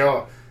way it's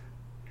shot.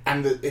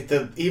 And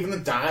even the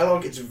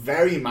dialogue, it's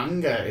very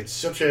manga. It's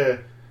such a...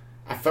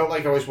 I felt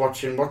like I was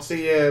watching... What's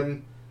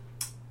the...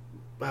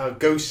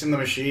 Ghost in the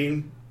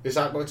Machine? Is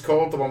that what it's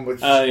called? The one with...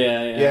 Oh,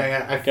 yeah.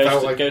 Yeah, I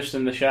felt like... Ghost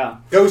in the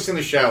Shell. Ghost in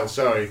the Shell,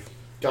 sorry.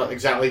 God,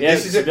 exactly. Yeah,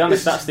 to be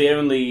honest, that's the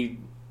only,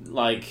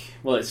 like...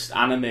 Well, it's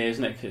anime,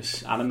 isn't it? 'Cause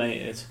it's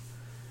animated.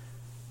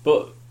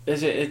 But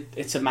is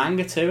it's a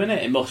manga too, isn't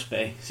it? It must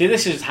be. See,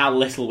 this is how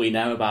little we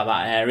know about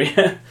that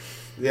area.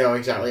 Yeah,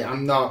 exactly.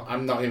 I'm not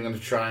even going to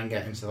try and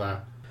get into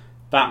that.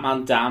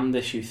 Batman Damned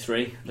issue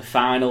 3. The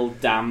final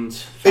Damned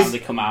finally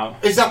come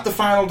out. Is that the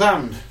final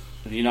Damned?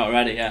 Have you not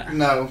read it yet?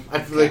 No,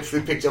 I've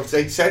literally picked it up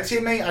today. Said to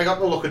you, mate, I got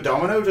the look of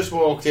Domino, just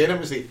walked in, it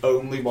was the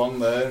only one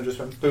there, and just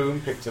went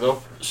boom, picked it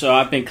up. So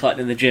I've been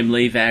collecting the Jim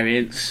Lee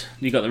variants.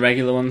 You got the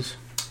regular ones?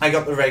 I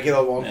got the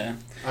regular one. Yeah.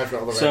 I've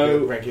got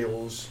the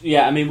regulars.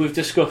 Yeah, I mean, we've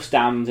discussed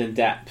Damned in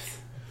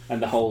depth,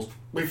 and the whole...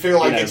 We feel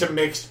like it's a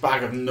mixed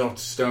bag of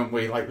nuts, don't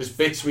we? Like, there's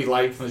bits we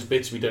like, and there's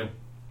bits we don't.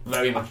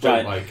 Very much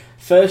don't like.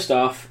 First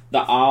off, the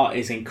art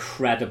is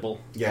incredible.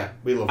 Yeah,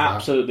 we love that.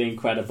 Absolutely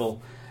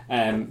incredible.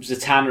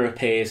 Zatanna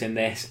appears in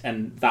this,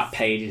 and that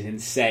page is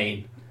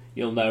insane.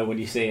 You'll know when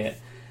you see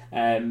it.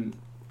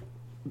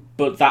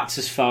 But that's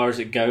as far as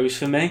it goes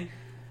for me.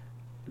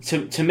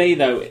 To me,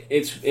 though,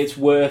 it's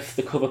worth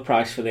the cover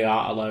price for the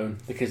art alone,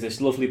 because it's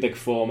lovely big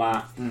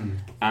format,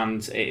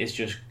 and it is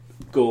just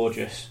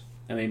gorgeous.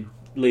 I mean,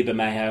 Liber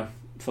Mayo,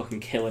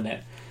 fucking killing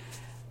it.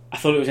 I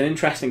thought it was an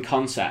interesting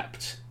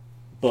concept,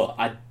 but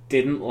I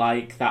didn't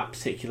like that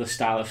particular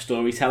style of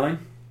storytelling.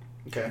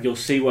 Okay. You'll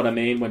see what I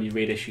mean when you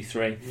read issue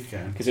 3.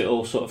 Okay. Because it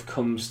all sort of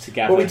comes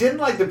together. Well, we didn't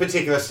like the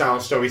particular style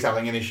of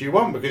storytelling in issue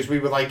 1, because we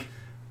were like...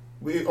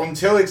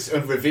 until it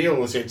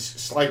reveals its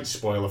slight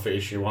spoiler for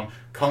issue 1,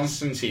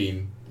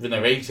 Constantine, the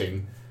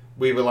narrating,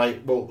 we were like,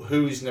 well,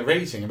 who's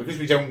narrating? And because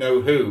we don't know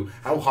who,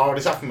 how hard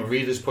is that from a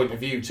reader's point of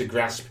view to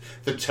grasp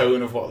the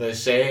tone of what they're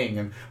saying?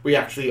 And we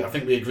actually, I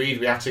think we agreed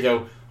we had to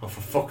go, oh,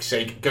 for fuck's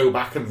sake, go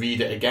back and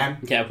read it again.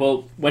 Yeah,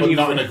 well, But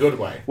not in a good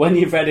way. When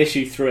you've read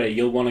issue 3,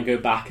 you'll want to go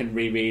back and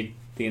reread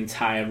the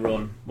entire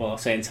run. Well, I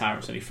say entire,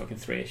 it's only fucking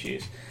 3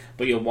 issues.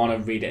 But you'll want to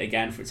read it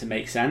again for it to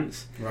make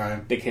sense.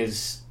 Right.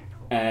 Because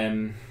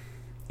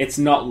it's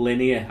not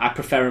linear. I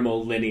prefer a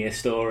more linear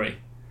story.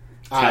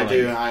 I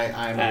do.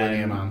 I'm a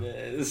linear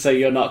man. So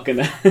you're not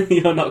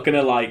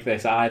gonna like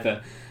this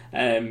either.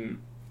 The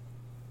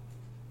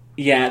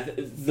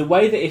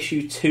way that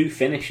issue 2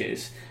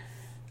 finishes,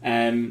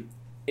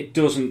 it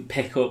doesn't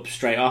pick up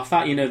straight off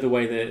that. You know, the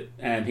way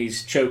that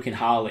he's choking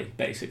Harley,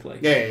 basically.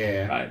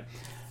 Yeah. Right.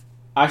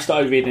 I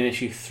started reading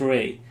issue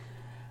 3,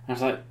 and I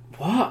was like,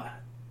 what?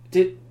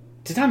 Did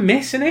I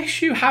miss an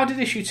issue? How did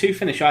issue 2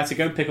 finish? I had to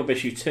go and pick up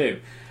issue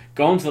 2,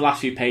 go on to the last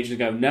few pages and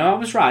go, no, I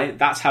was right.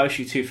 That's how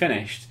issue 2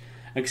 finished.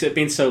 Because it had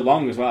been so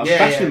long as well, I was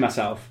questioning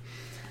myself.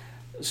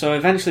 So I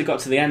eventually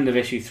got to the end of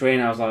issue 3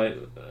 and I was like,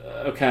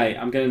 okay,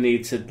 I'm going to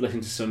need to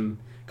listen to some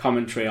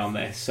commentary on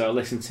this. So I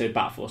listened to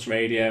Bat Force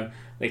Radio.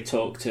 They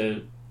talked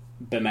to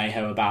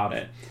Bermejo about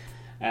it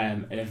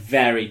in a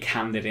very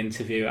candid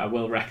interview. I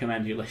will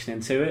recommend you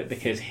listening to it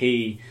because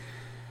he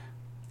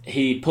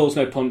pulls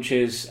no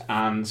punches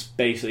and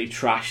basically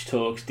trash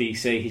talks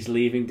DC. He's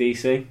leaving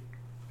DC.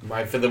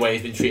 Right, for the way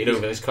he's been treated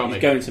over this comic.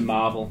 He's going to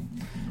Marvel.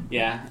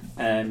 Yeah.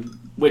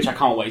 Which I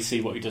can't wait to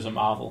see what he does at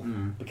Marvel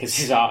because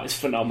his art is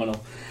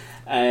phenomenal.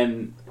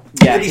 Send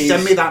me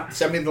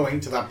the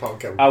link to that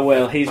podcast. I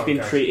will. He's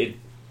been treated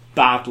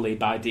badly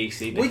by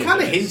DC. We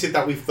kind of hinted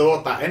that we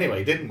thought that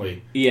anyway, didn't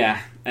we?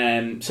 Yeah.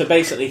 So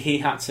basically, he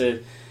had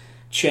to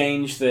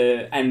change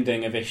the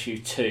ending of issue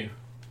 2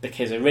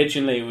 because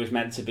originally it was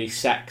meant to be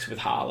sex with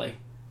Harley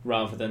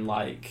rather than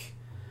like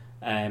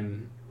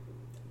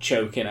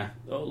choking her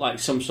or like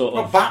some sort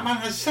of. Batman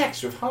has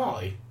sex with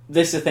Harley.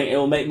 This is the thing, it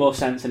will make more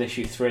sense in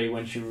issue 3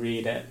 once you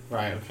read it.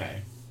 Right,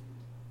 okay.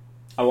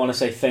 I want to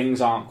say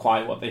things aren't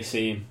quite what they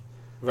seem.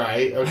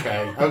 Right,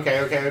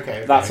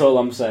 okay. That's all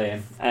I'm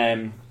saying.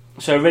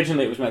 So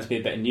originally it was meant to be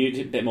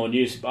a bit more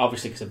news, but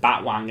obviously because of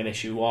Batwang in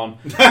issue 1.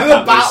 The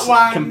that Batwang!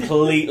 was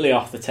completely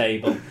off the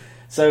table.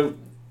 So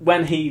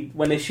when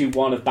issue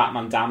 1 of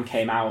Batman Damned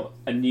came out,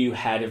 a new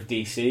head of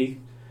DC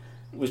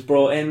was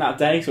brought in that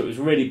day, so it was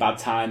really bad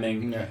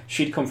timing. Yeah.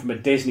 She'd come from a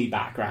Disney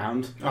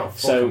background,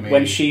 so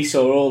when she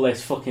saw all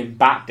this fucking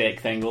bat dick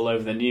thing all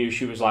over the news,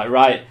 she was like,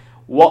 right,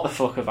 what the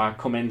fuck have I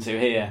come into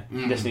here?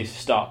 This needs to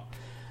stop.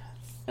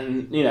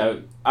 And, you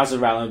know,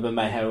 Azarel and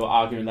Bermejo were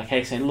arguing their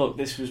case, saying, look,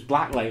 this was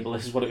Black Label,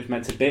 this is what it was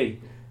meant to be.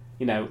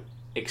 You know,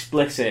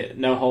 explicit,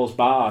 no holes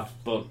barred,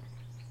 but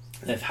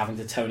they're having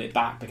to tone it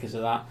back because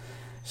of that.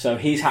 So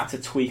he's had to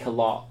tweak a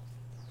lot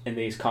in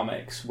these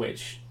comics,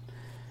 which,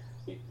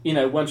 you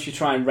know, once you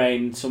try and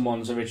rein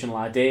someone's original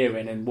idea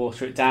in and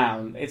water it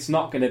down, it's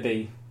not going to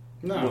be.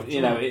 No,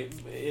 you know,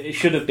 it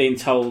should have been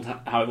told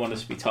how it wanted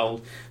to be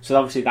told. So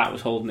obviously that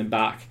was holding him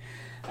back.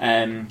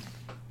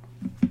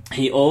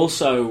 He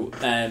also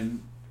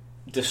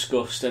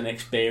discussed an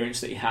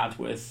experience that he had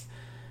with.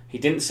 He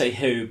didn't say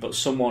who, but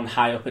someone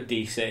high up at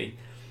DC.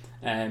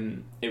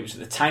 It was at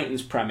the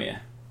Titans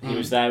premiere. He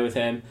was there with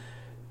him.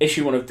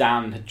 Issue 1 of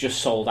Dan had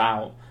just sold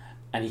out,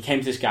 and he came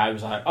to this guy and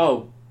was like,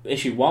 "Oh,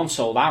 issue 1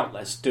 sold out,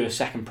 let's do a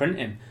second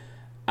printing."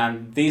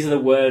 And these are the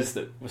words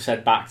that were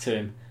said back to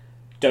him: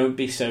 don't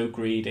be so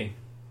greedy.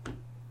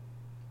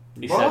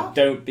 He said,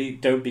 don't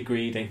be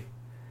greedy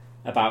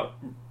about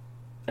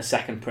a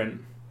second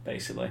print,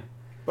 basically.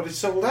 But it's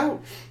sold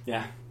out.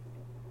 Yeah.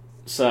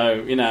 So,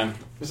 you know,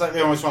 it's like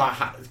they almost want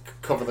to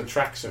cover the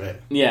tracks of it.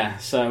 Yeah,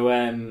 so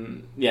let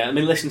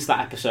me listen to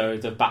that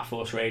episode of Bat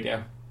Force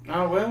Radio.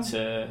 Oh, well.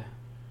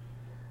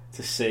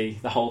 To see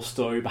the whole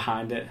story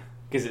behind it,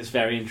 because it's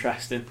very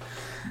interesting.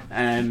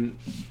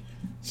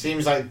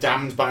 Seems like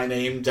damned by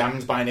name,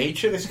 damned by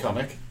nature, this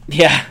comic.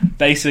 Yeah,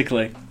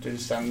 basically. Didn't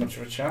stand much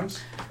of a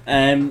chance.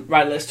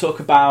 Right, let's talk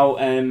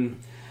about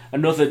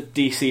another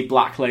DC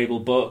Black Label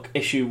book,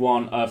 issue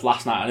 1 of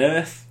Last Night on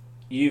Earth.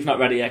 You've not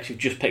read it yet, you've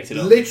just picked it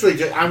up.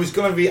 Literally, I was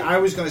going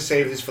to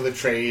save this for the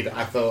trade.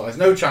 I thought, there's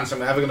no chance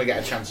I'm ever going to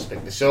get a chance to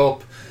pick this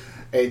up.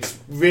 It's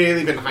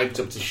really been hyped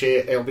up to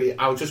shit.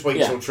 I'll just wait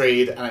till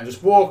trade, and I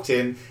just walked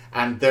in,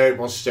 and there it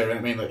was staring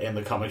at me in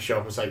the comic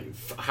shop. I was like,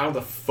 how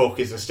the fuck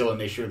is there still an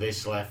issue of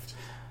this left?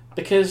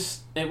 Because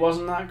it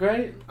wasn't that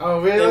great.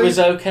 Oh, really? It was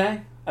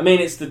okay. I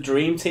mean, it's the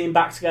dream team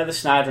back together,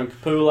 Snyder and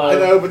Capullo. I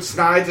know, but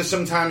Snyder's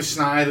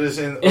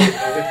in.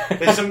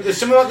 There's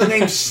something about the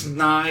name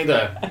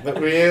Snyder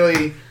that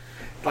really,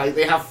 like,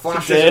 they have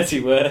flashes. Dirty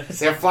words.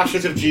 They have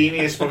flashes of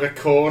genius, but they're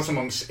caught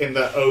in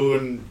their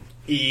own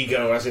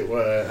ego, as it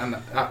were, and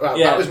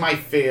that was my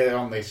fear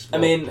on this book.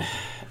 I mean,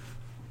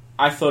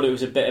 I thought it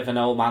was a bit of an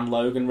Old Man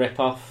Logan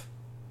rip-off.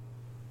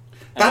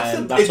 That's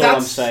all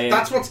I'm saying.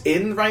 That's what's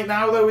in right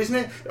now, though, isn't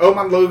it? Old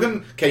Man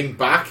Logan came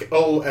back.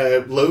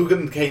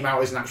 Logan came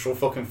out as an actual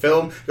fucking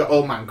film. You got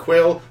Old Man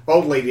Quill.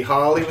 Old Lady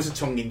Harley was a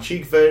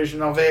tongue-in-cheek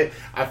version of it.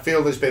 I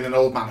feel there's been an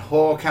Old Man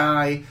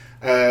Hawkeye.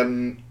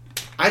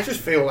 I just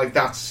feel like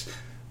that's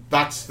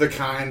the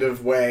kind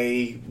of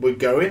way we're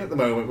going at the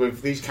moment.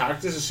 With these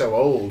characters are so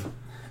old.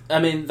 I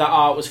mean, that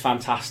art was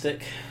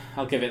fantastic.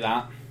 I'll give it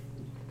that.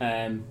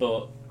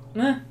 But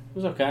it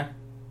was okay.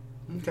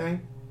 Okay.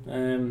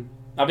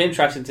 I'll be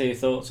interested to hear your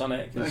thoughts on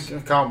it. I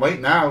can't wait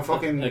now.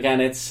 Fucking again,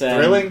 it's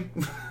thrilling.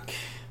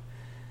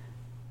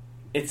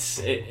 It's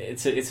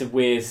a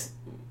weird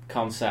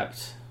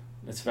concept.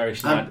 It's a very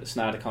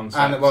Snyder concept.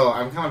 And well,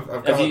 I'm kind of.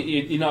 I've got, Have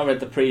you not read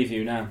the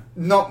preview now?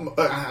 Not.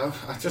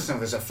 I just know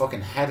there's a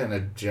fucking head in a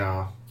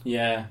jar.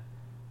 Yeah.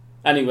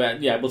 Anyway,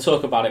 yeah, we'll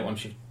talk about it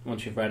once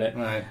you've read it.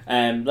 Right.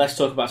 Let's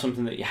talk about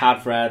something that you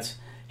have read.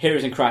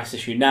 Heroes in Crisis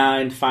issue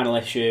 9, final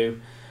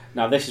issue.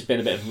 Now this has been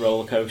a bit of a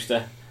roller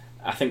coaster.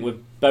 I think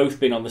we've both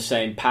been on the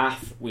same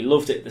path. We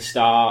loved it at the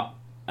start,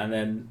 and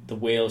then the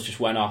wheels just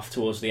went off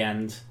towards the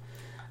end.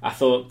 I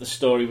thought the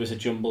story was a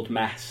jumbled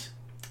mess,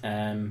 but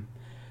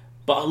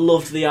I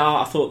loved the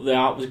art. I thought the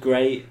art was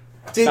great.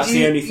 That's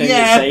the only thing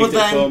that saved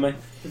it for me.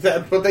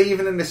 But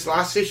even in this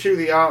last issue,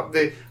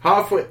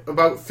 halfway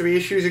about 3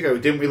 issues ago,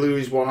 didn't we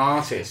lose one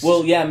artist?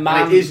 Well, yeah,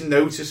 man, and it is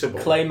noticeable.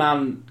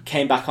 Clayman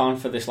came back on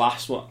for this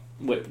last one,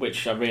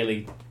 which I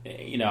really,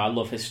 I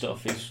love his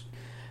stuff.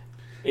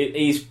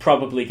 He's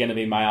probably going to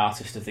be my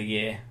artist of the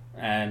year.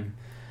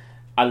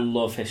 I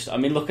love his stuff. I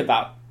mean, look at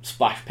that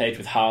splash page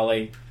with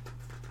Harley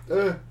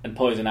and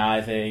Poison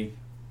Ivy,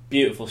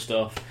 beautiful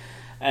stuff.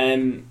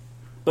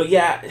 But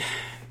yeah,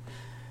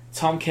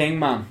 Tom King,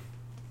 man.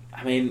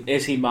 I mean,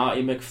 is he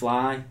Marty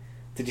McFly?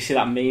 Did you see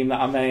that meme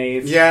that I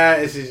made? Yeah,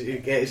 is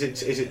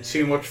it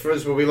too much for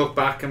us? Will we look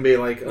back and be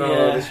like,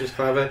 this was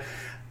clever?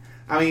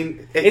 I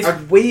mean,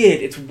 it's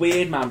weird. It's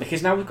weird, man,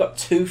 because now we've got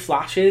 2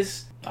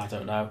 Flashes. I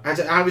don't know.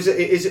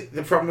 Is it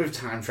the problem with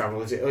time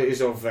travel? It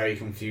is all very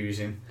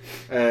confusing.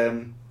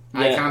 I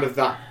kind of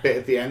that bit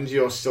at the end.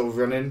 You're still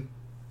running.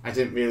 I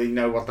didn't really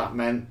know what that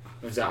meant.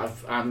 Was that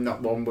I'm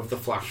not one with the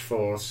Flash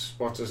Force?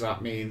 What does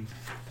that mean?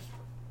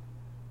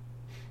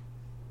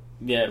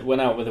 Yeah, it went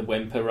out with a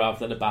whimper rather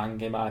than a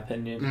bang, in my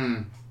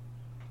opinion.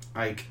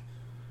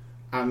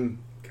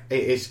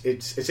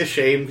 It's a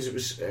shame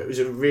because it was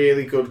a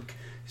really good.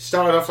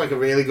 Started off like a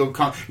really good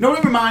You know what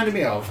it reminded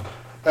me of?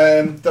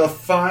 The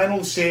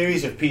final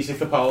series of Peter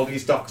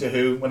Capaldi's Doctor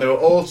Who, when they were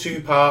all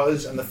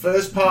 2-parters, and the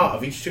first part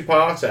of each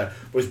 2-parter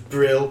was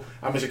brill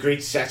and was a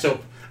great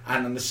setup,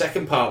 and then the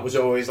second part was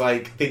always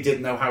like they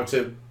didn't know how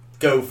to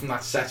go from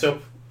that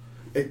setup.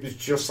 It was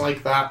just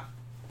like that.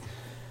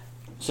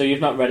 So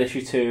you've not read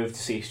issue 2 of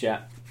Deceased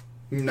yet?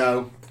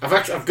 No,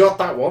 I've got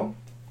that one.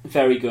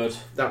 Very good.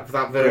 That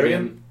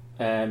variant.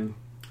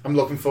 I'm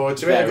looking forward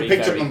to it. I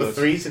picked up number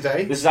 3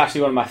 today. This is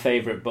actually one of my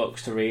favourite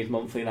books to read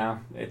monthly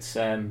now. It's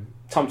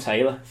Tom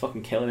Taylor,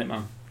 fucking killing it,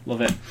 man. Love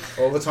it.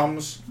 All the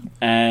Toms.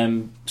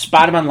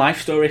 Spider-Man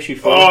Life Story issue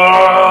 4.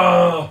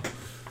 Oh!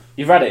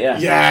 You've read it, yeah?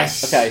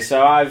 Yes. Okay,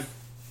 so I've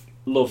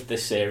loved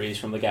this series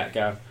from the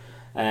get-go.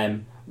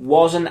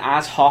 Wasn't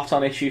as hot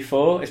on issue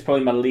 4. It's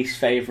probably my least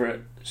favourite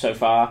so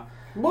far.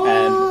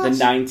 What? The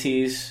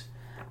 90s.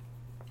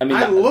 I mean,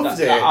 I loved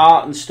it. The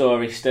art and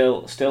story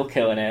still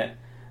killing it.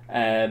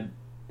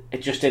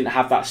 It just didn't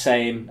have that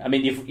same. I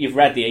mean, you've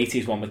read the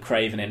 80s one with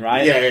Craven in,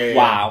 right? Yeah.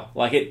 Wow,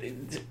 like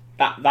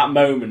that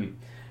moment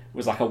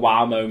was like a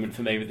wow moment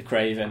for me with the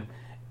Craven.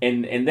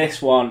 In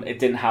this one, it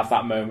didn't have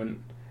that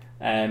moment.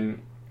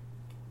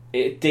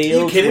 It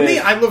deals. Are you kidding with... me?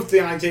 I loved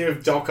the idea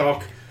of Doc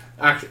Ock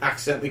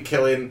accidentally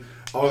killing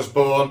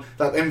Osborn.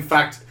 That in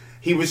fact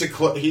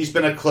he's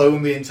been a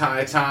clone the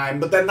entire time.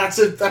 But then that's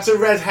a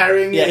red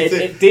herring. Yeah,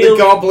 the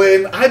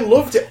Goblin. I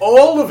loved it,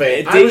 all of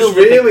it. I was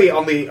really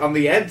on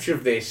the edge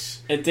of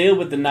this. It deal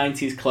with the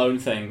 90s clone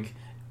thing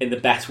in the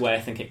best way I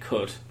think it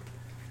could.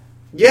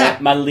 Yeah,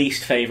 my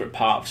least favourite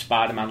part of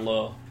Spider-Man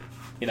lore.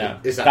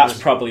 That's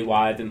probably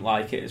why I didn't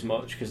like it as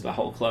much, because of the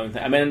whole clone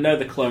thing. I mean, I know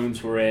the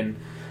clones were in.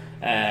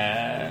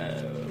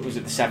 Was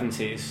it the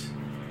 70s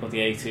or the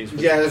 80s?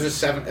 Yeah, there's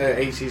a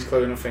 80s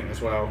clone, I think,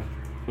 as well.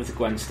 With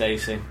Gwen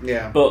Stacy.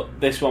 Yeah. But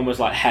this one was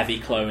like heavy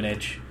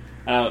clonage.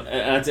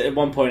 And at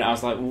one point I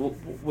was like,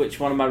 which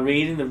one am I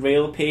reading? The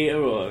real Peter?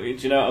 Or do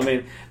you know what I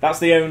mean? That's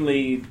the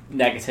only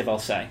negative I'll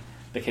say,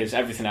 because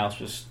everything else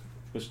was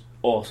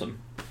awesome.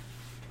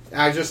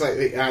 I just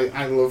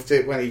I loved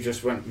it when he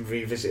just went and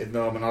revisited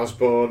Norman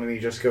Osborn and he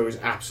just goes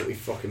absolutely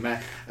fucking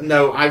mad.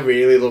 No, I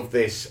really loved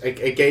this.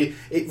 Again,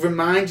 it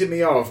reminded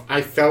me of.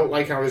 I felt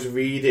like I was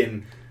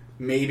reading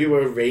maybe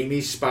where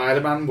Raimi's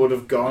Spider-Man would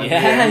have gone.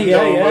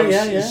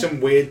 In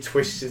some weird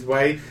twisted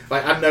way.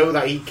 Like, I know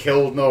that he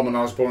killed Norman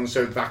Osborn,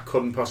 so that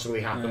couldn't possibly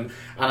happen.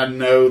 And I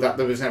know that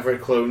there was never a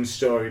clone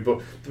story,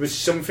 but there was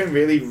something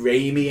really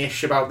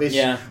Raimi-ish about this,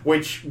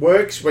 which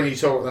works when you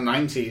talk about the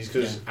 90s,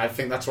 because I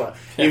think that's what...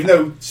 Even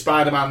though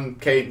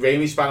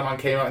Raimi's Spider-Man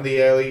came out in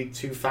the early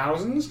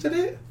 2000s, did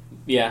it?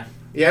 Yeah.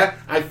 Yeah?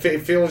 It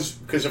feels,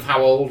 because of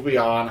how old we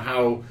are and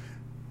how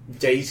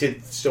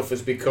dated stuff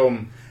has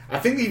become... I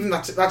think even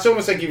that's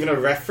almost like even a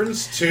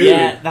reference to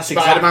that's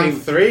Spider-Man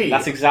exactly, 3.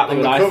 That's exactly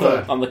on what the I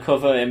cover. thought on the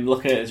cover. Him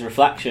looking at his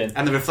reflection,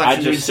 And the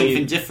reflection doing just see-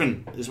 something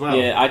different as well.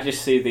 Yeah, I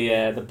just see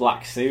the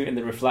black suit in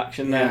the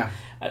reflection there.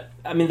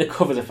 I mean, the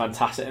covers are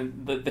fantastic,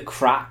 and the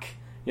crack.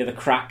 The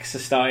cracks are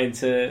starting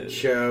to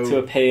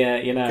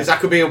appear. Because that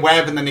could be a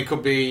web, and then it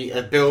could be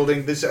a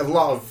building. There's a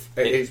lot of.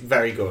 It's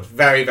very good,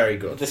 very very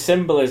good. The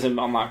symbolism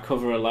on that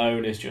cover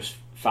alone is just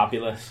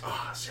fabulous.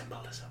 Oh,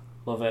 symbolism.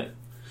 Love it.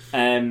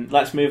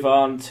 Let's move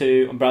on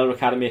to Umbrella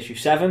Academy issue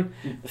 7,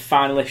 the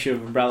final issue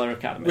of Umbrella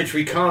Academy. Which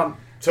we can't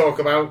talk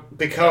about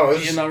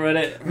because You've not read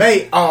it?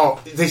 Mate,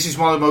 this is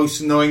one of the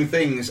most annoying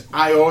things.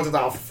 I ordered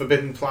that off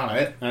Forbidden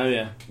Planet Oh,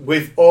 yeah.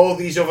 with all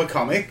these other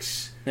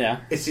comics. Yeah.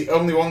 It's the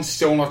only one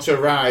still not to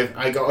arrive.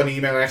 I got an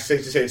email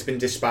yesterday to say it's been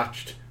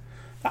dispatched.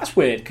 That's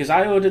weird, because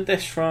I ordered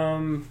this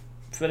from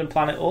Forbidden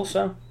Planet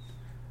also.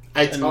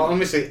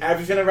 Honestly,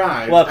 everything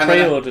arrived. Well, I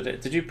pre-ordered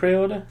it. Did you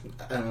pre-order?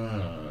 I don't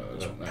know.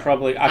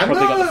 Probably. I probably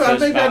got the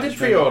first maybe I batch, did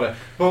pre-order,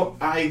 but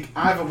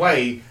either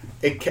way,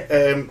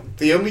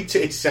 the only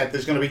it said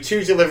there's going to be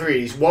 2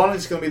 deliveries. One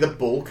is going to be the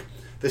bulk.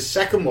 The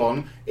second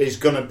one is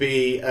going to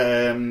be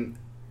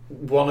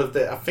one of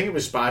the. I think it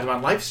was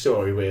Spider-Man Life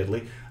Story.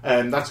 Weirdly,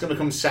 that's going to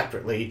come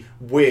separately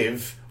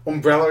with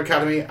Umbrella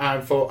Academy. And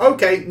I thought,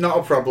 okay, not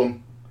a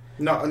problem,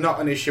 not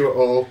an issue at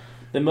all.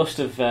 They must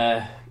have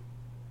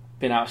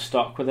been out of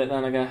stock with it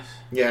then, I guess.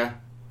 Yeah,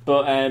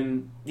 but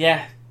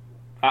yeah.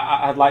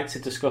 I'd like to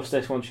discuss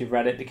this once you've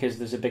read it, because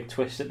there's a big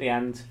twist at the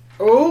end.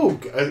 Oh,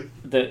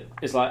 that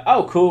is like,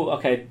 oh, cool.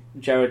 Okay,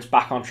 Jared's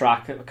back on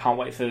track. I can't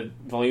wait for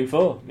Volume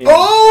 4.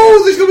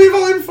 Oh, there's going to be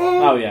Volume 4.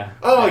 Oh yeah.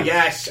 Oh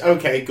yes.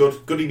 Okay,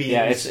 good. Goody beans.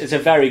 Yeah, it's a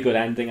very good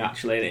ending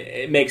actually.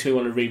 It makes me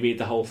want to reread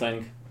the whole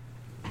thing.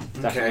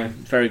 Definitely,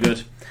 very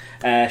good.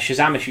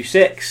 Shazam issue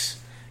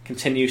 6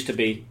 continues to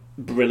be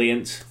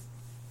brilliant.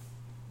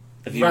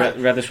 Have you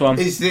read this one?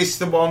 Is this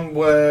the one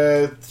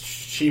where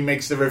she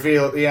makes the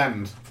reveal at the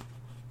end?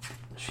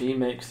 She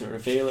makes the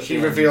reveal at She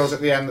the reveals end.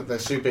 at the end that they're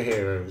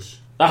superheroes.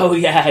 Oh,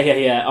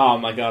 yeah. Oh,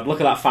 my God. Look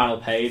at that final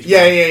page.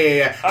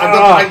 Yeah.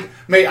 I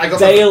got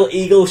Dale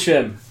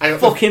Eaglesham. I got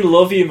fucking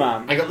love you,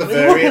 man. I got the Look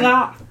variant.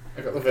 at that.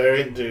 I got the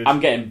variant, dude. I'm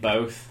getting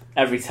both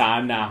every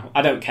time now.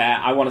 I don't care.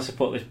 I want to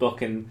support this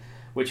book in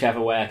whichever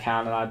way I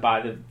can, and I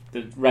buy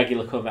the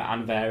regular cover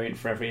and variant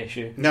for every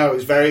issue. No,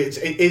 it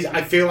is.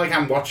 I feel like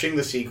I'm watching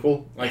the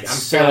sequel. Like It's I'm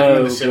so filming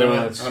in the cinema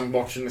good. and I'm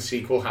watching the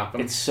sequel happen.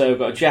 It's so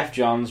good. Jeff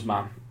Johns,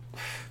 man.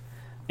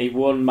 He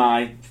won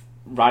my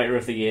Writer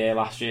of the Year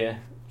last year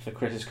for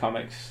Chris's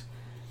Comics.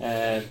 Do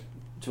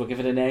I give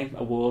it a name?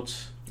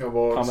 Awards.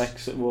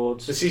 Comics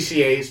Awards. The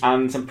CCAs.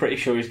 And I'm pretty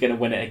sure he's going to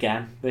win it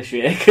again this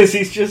year, because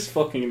he's just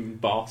fucking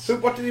boss. So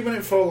what did he win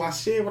it for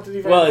last year? What did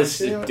he win Well,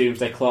 last it's year?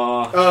 Doomsday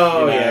Claw.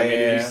 Oh,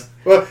 he's-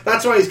 Well,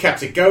 that's why he's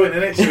kept it going,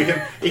 isn't it? So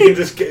he can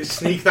just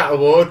sneak that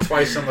award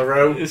twice on the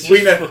row. It's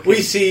We just know. fucking-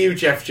 We see you,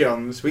 Jeff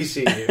Johns. We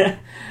see you.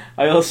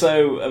 I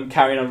also am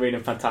carrying on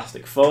reading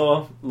Fantastic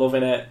Four,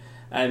 loving it.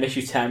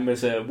 Issue 10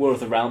 was a War of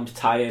the Realms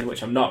tie-in,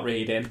 which I'm not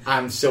reading.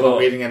 I'm still not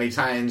reading any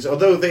tie-ins,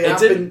 although they have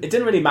It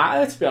didn't really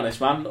matter, to be honest,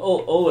 man.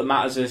 All that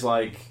matters is,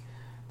 like,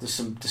 there's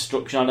some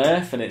destruction on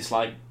Earth, and it's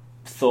like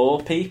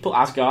Thor people,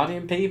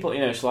 Asgardian people.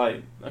 It's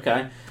like,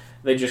 okay,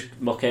 they just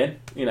muck in,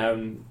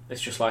 and it's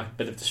just like a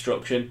bit of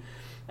destruction.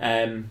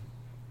 Dan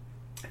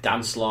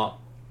Slott,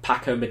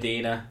 Paco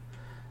Medina,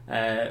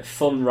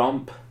 fun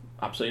romp,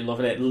 absolutely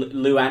loving it.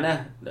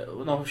 Luena,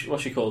 no,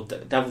 what's she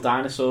called? Devil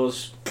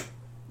Dinosaurs,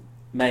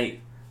 mate,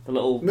 the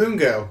little Moon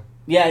Girl.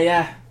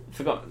 Yeah.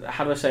 Forgot,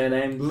 how do I say her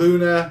name?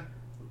 Lunella.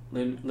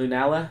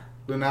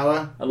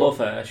 I love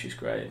her. She's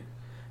great.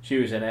 She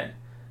was in it.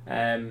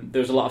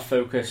 There was a lot of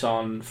focus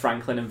on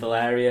Franklin and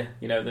Valeria,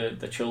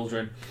 the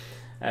children.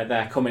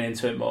 They're coming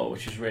into it more,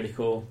 which is really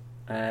cool.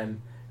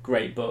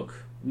 Great book.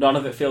 None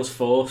of it feels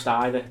forced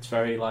either. It's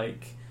very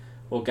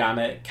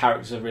organic.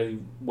 Characters are really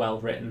well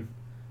written,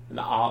 and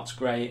the art's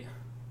great.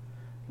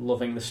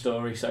 Loving the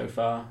story so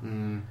far.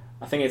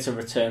 I think it's a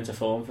return to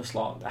form for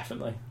Slott.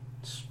 Definitely,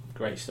 it's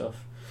great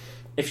stuff.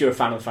 If you're a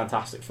fan of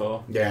Fantastic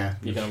Four, yeah,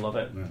 you're gonna love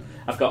it. Yeah.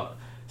 I've got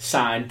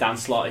signed Dan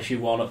Slott issue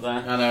 1 up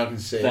there. I know, I can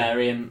see.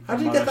 Variant. How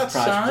did you get that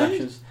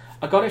signed?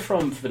 I got it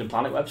from Forbidden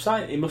Planet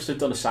website. He must have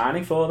done a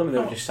signing for them, and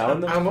they were just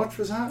selling them. How much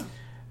was that?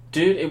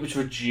 Dude, it was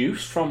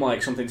reduced from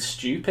something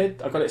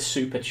stupid. I got it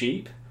super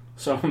cheap,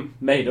 so I'm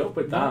made up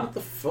with that. What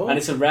the fuck? And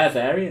it's a rare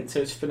variant,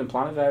 so it's Forbidden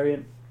Planet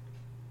variant.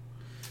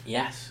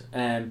 Yes,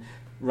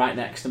 right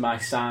next to my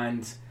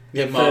signed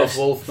Marv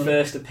Wolfman.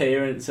 First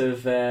appearance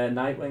of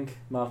Nightwing,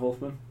 Marv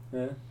Wolfman.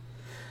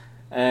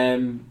 Yeah.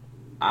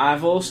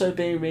 I've also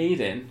been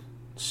reading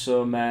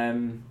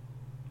some.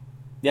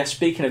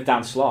 Speaking of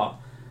Dan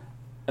Slott,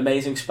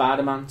 Amazing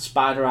Spider-Man,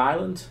 Spider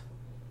Island.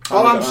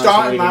 I'm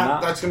starting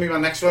that. That's going to be my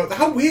next one.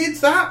 How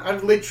weird's that?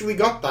 I've literally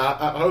got that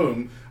at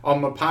home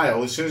on my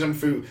pile. As soon as I'm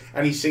through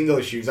any single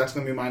issues, that's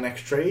going to be my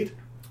next trade.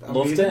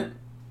 Loved it.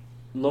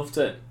 Loved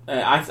it.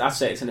 I'd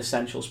say it's an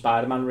essential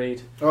Spider-Man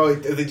read. Oh,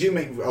 they do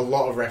make a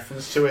lot of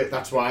reference to it.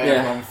 That's why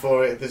Yeah. I'm on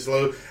for it. There's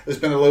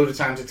been a load of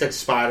times I take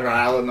Spider-Man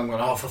Island and I'm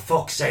going, oh, for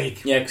fuck's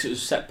sake. Yeah, because it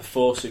was set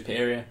before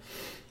Superior.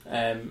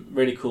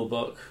 Really cool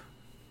book.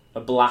 A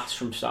blast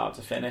from start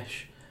to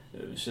finish.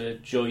 It was a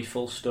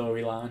joyful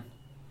storyline.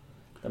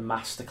 The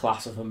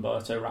masterclass of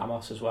Humberto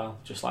Ramos as well.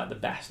 Just like the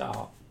best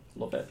art.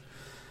 Love it.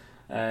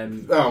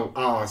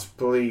 It's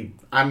bloody.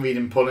 I'm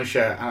reading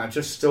Punisher and I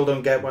just still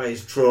don't get why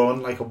he's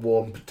drawn like a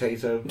warm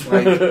potato.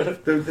 Like,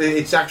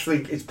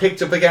 it's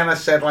picked up again. I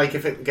said, like,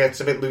 if it gets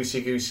a bit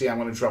loosey-goosey, I'm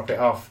going to drop it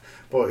off.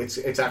 But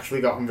it's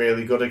actually gotten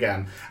really good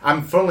again.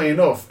 And funnily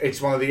enough,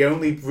 it's one of the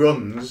only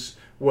runs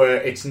where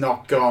it's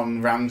not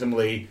gone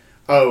randomly,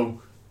 all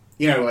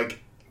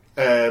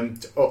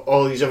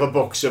these other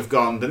books have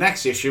gone, the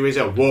next issue is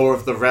a War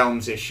of the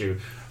Realms issue.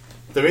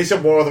 There is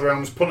a War of the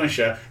Realms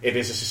Punisher. It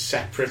is a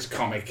separate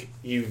comic.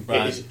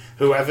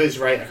 Whoever's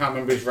right, I can't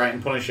remember who's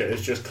writing Punisher,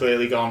 has just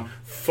clearly gone,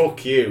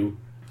 fuck you,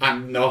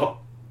 and not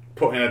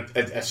putting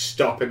a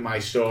stop in my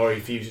story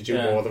for you to do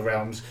War of the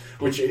Realms,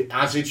 which,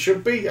 as it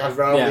should be, I'd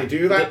rather they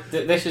do that.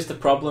 This is the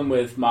problem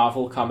with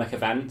Marvel comic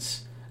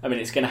events. I mean,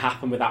 it's going to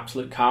happen with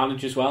Absolute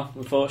Carnage as well,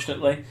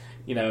 unfortunately.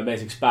 You know,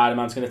 Amazing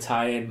Spider-Man's going to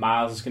tie in,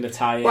 Miles is going to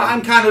tie in. Well,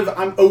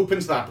 I'm open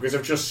to that because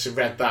I've just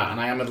read that and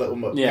I am a little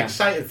more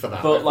excited for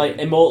that. But, like,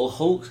 Immortal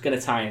Hulk's going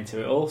to tie into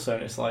it also,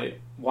 and it's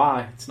like,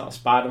 why? It's not a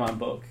Spider-Man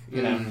book,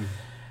 you know.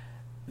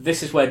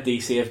 This is where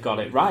DC have got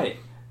it right.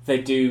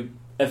 They do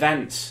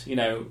events, you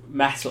know,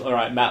 Metal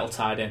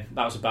tied in.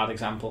 That was a bad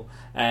example.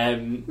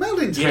 Metal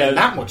didn't tie in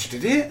that much,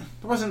 did it?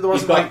 There wasn't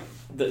like...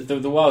 There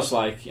was,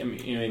 like, I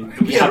mean...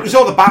 it was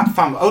all the Bat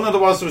family. Oh, no, there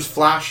was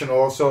Flash and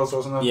all sorts,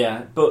 wasn't there?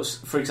 Yeah, but,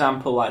 for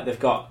example, like, they've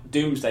got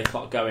Doomsday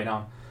Clock going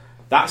on.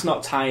 That's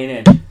not tying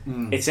in.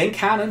 It's in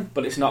canon,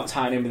 but it's not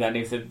tying in with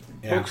any of the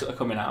books that are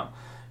coming out.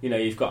 You know,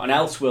 you've got an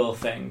Elseworld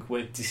thing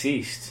with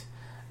Deceased.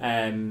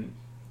 You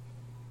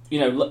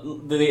know,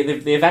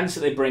 the events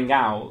that they bring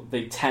out,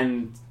 they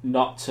tend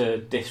not to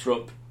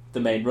disrupt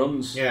the main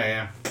runs.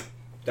 Yeah,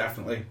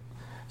 definitely.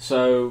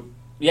 So...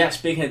 Yeah,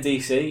 speaking of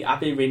DC, I've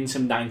been reading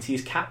some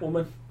 90s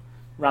Catwoman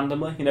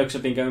randomly, you know, because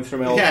I've been going through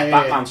my old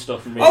Batman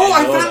stuff. And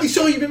I finally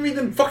saw you've been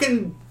reading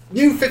fucking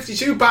New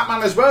 52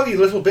 Batman as well, you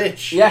little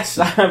bitch. Yes,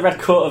 I read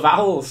Court of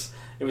Owls.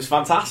 It was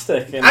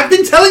fantastic. And I've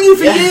been telling you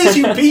for years,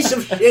 you piece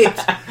of shit.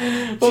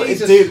 But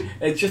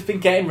it's just been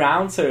getting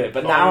round to it,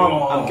 but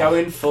now I'm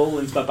going full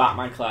into my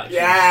Batman collection.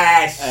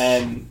 Yes!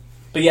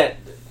 But yeah,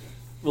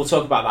 we'll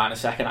talk about that in a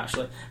second,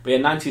 actually. But yeah,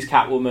 90s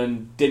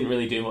Catwoman didn't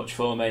really do much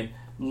for me.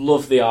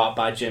 Love the art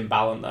by Jim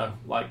Ballant, though.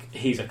 Like,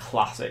 he's a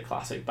classic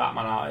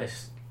Batman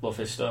artist. Love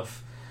his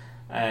stuff.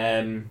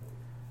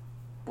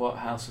 What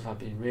else have I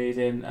been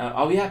reading?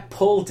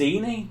 Paul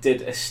Dini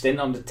did a stint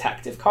on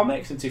Detective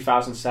Comics in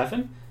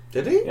 2007.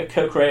 Did he? A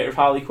co-creator of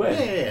Harley Quinn.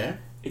 Yeah.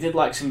 He did,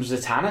 like, some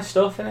Zatanna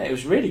stuff in it. It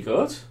was really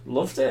good.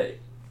 Loved it.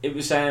 It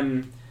was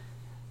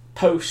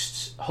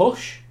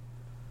post-Hush.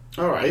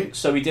 Alright.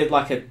 So he did,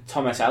 like, a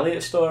Thomas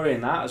Elliott story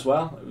in that as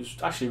well. It was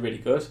actually really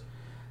good.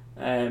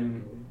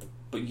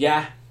 But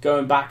yeah,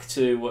 going back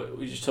to what we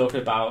were just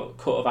talking about,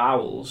 Court of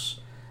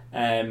Owls,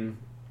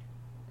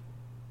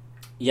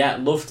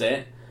 loved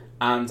it.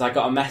 And I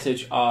got a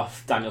message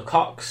off Daniel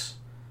Cox,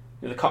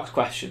 the Cox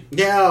question.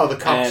 Yeah, the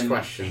Cox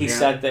question. He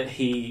said that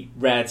he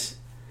read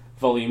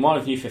Volume 1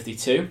 of New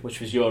 52, which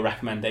was your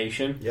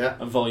recommendation,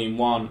 and Volume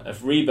 1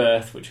 of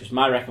Rebirth, which was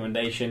my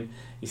recommendation.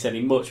 He said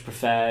he much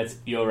preferred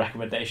your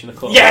recommendation, the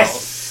Court of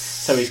Owls.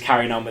 So he's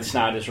carrying on with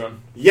Snyder's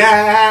run.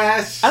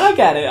 Yes! And I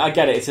get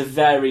it. It's a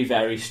very,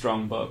 very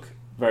strong book.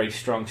 Very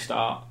strong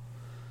start.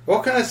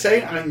 What can I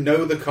say? I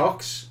know the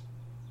Cox.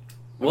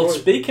 Well,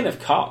 speaking of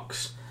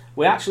Cox,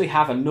 we actually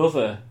have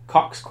another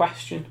Cox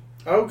question.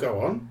 Oh,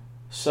 go on.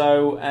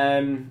 So,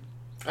 I'm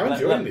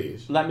enjoying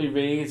these. Let me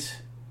read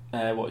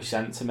what he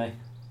sent to me.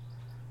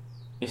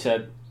 He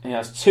said he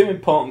has 2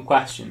 important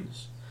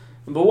questions.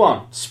 Number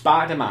 1,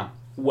 Spider-Man.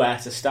 Where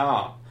to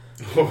start?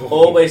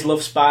 Always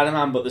love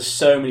Spider-Man, but there's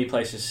so many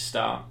places to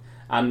start.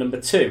 And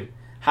number 2,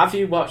 have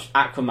you watched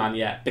Aquaman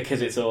yet?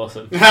 Because it's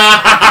awesome.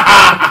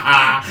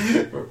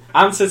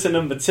 Answer to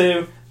number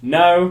 2,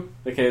 no,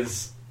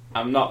 because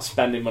I'm not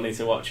spending money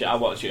to watch it. I'll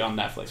watch it on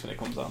Netflix when it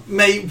comes on.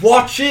 Mate,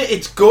 watch it.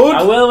 It's good.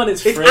 I will when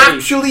it's free. It's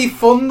actually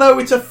fun, though.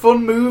 It's a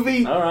fun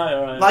movie. All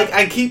right. Like,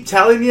 I keep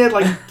telling you,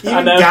 like, even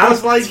I know.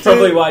 Gaz likes That's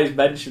probably why he's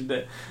mentioned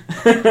it.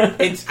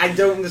 I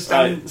don't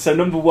understand. Right, so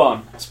number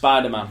 1,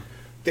 Spider-Man.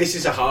 This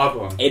is a hard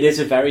one. It is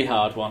a very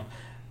hard one.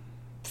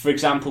 For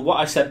example, what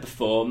I said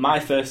before, my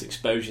first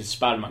exposure to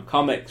Spider-Man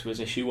comics was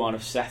issue 1 of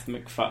not Seth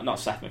MacFarlane,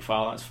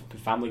 that's fucking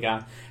Family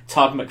Guy,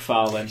 Todd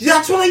McFarlane.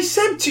 That's what I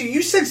said to you.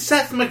 You said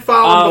Seth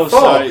MacFarlane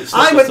before. Sorry.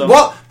 I went,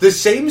 what? The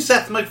same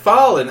Seth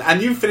MacFarlane?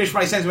 And you finished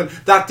my sentence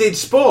with, that did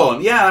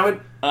Spawn. Yeah, and I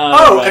went,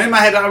 right. And in my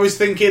head I was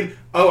thinking,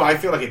 I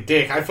feel like a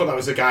dick. I thought that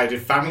was the guy who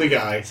did Family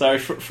Guy. Sorry,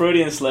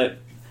 Freudian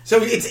slip. So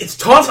it's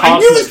Todd. I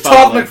knew it was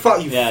Todd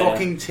McFarlane. You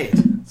fucking tit.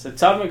 So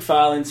Todd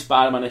McFarlane's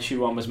Spider-Man issue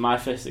 1 was my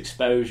first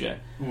exposure,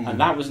 and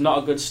that was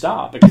not a good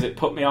start because it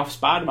put me off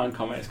Spider-Man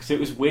comics because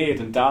it was weird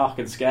and dark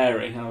and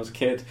scary when I was a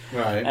kid.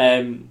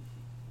 Right.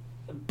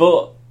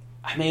 But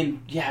I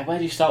mean, yeah, where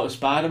do you start with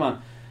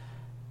Spider-Man?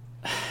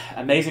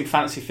 Amazing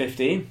Fantasy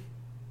 15. Do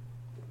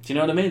you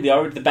know what I mean?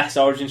 The best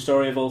origin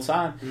story of all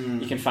time.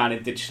 You can find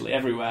it digitally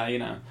everywhere.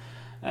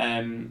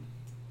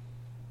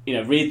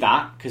 Read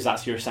that because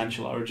that's your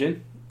essential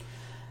origin,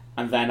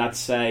 and then I'd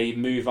say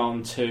move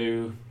on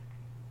to.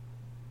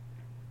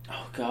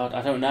 Oh God,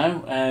 I don't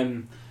know.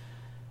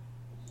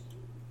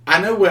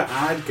 I know where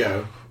I'd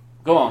go.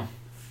 Go on.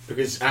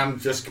 Because I'm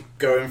just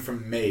going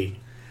from me.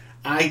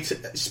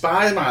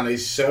 Spider-Man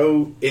is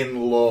so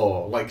in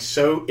lore, like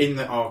so in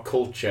our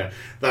culture,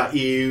 that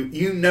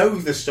you know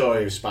the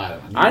story of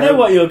Spider-Man. I know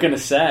what you're going to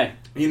say.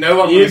 You know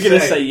what you're going to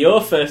say.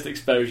 Your first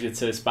exposure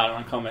to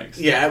Spider-Man comics.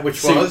 Yeah,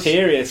 which was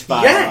Superior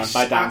Spider-Man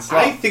by Dan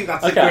Slott. I think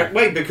that's the correct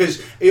way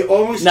because it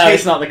almost. No,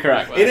 it's not the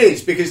correct way. It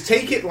is because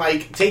take it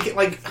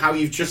like how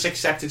you've just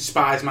accepted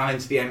Spider-Man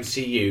into the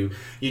MCU.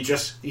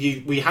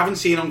 We haven't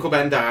seen Uncle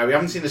Ben die. We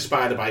haven't seen the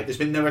Spider Bite. There's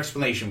been no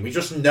explanation. We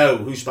just know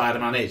who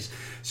Spider-Man is.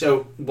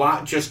 So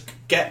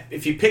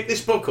if you pick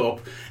this book up,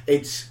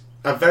 it's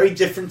a very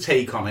different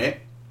take on it.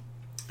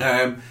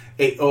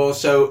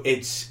 It's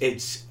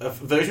a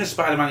version of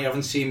Spider-Man you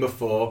haven't seen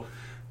before.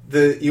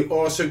 You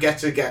also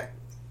get a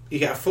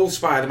full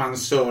Spider-Man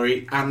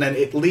story, and then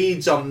it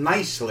leads on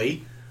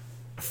nicely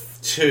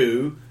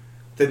to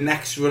the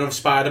next run of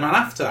Spider-Man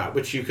after that,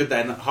 which you could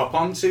then hop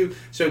onto.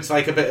 So it's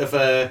like a bit of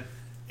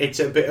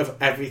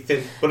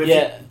everything, but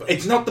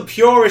it's not the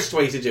purest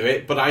way to do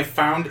it. But I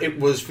found it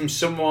was from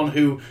someone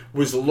who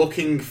was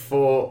looking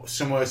for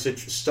somewhere to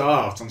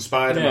start on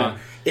Spider-Man.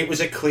 It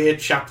was a clear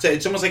chapter.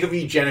 It's almost like a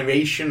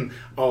regeneration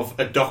of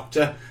a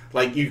Doctor.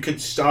 Like you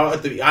could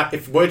start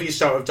at where do you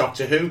start with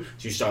Doctor Who? Do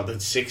you start in the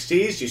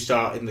 60s? Do you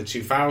start in the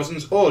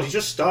 2000s? Or do you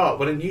just start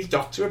when a new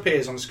Doctor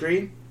appears on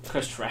screen?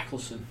 Christopher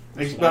Eccleston.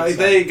 Well,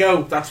 there you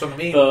go. That's what I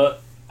mean.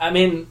 But I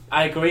mean,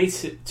 I agree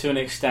to an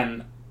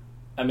extent.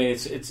 I mean,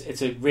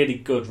 it's a really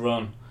good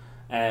run,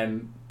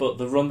 but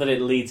the run that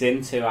it leads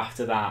into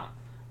after that,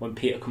 when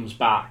Peter comes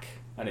back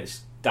and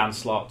it's Dan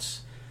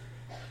Slott's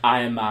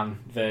Iron Man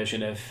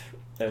version of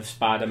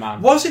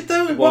Spider-Man. Was it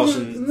though? It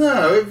wasn't.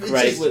 No,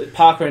 great. With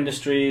Parker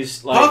Industries.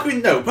 Parker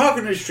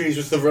Industries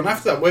was the run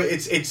after that. Where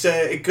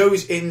it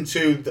goes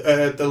into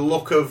the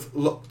look of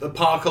the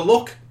Parker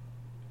look.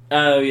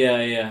 Oh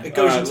yeah. It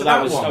goes into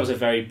that one. That was a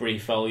very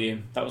brief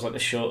volume. That was like the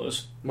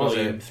shortest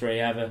volume 3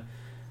 ever.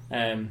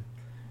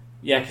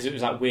 Yeah, because it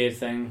was that weird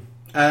thing.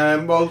 I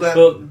mean,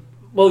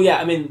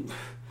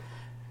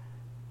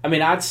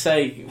 I'd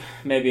say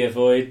maybe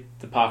avoid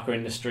the Parker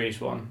Industries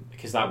one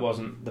because that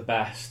wasn't the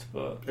best.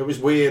 But it was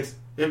weird.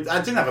 I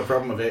didn't have a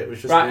problem with it. It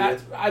was just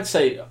weird. I'd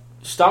say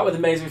start with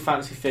Amazing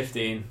Fantasy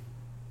 15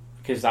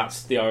 because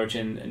that's the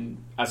origin. And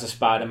as a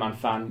Spider-Man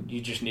fan,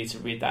 you just need to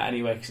read that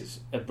anyway because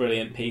it's a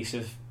brilliant piece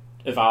of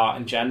art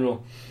in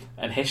general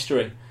and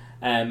history.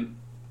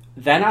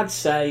 Then I'd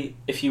say,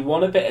 if you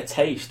want a bit of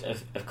taste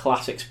of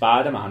classic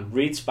Spider-Man,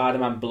 read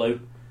Spider-Man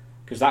Blue,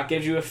 because that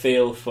gives you a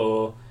feel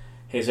for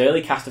his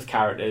early cast of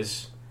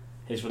characters,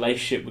 his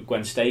relationship with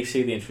Gwen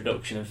Stacy, the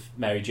introduction of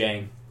Mary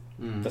Jane.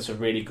 That's a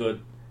really good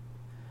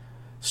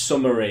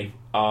summary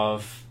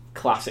of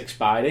classic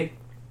Spidey.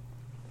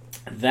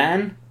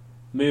 Then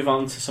move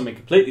on to something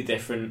completely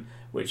different,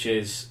 which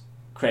is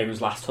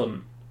Kraven's Last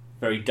Hunt.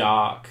 Very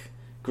dark,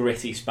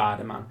 gritty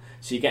Spider-Man.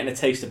 So you're getting a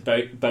taste of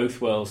both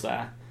worlds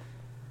there.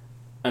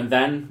 And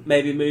then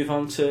maybe move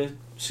on to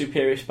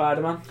Superior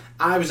Spider-Man.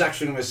 I was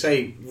actually going to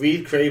say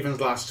read Kraven's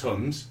Last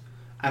Hunt,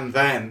 and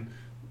then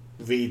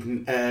read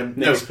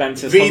Nick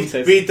Spencer's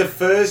Hunted. Read the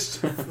first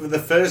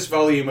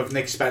volume of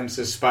Nick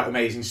Spencer's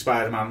Amazing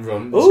Spider-Man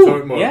run.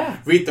 Yeah.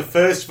 Read the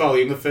first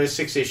volume, the first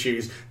 6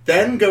 issues.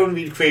 Then go and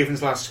read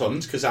Kraven's Last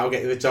Hunt because that'll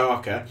get you a bit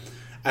darker,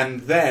 and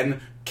then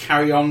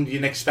carry on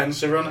your Nick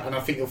Spencer run, and I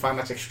think you'll find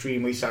that's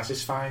extremely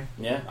satisfying.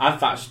 Yeah,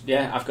 I've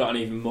got an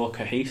even more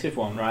cohesive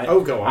one, right?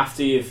 Oh, go on.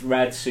 After you've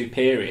read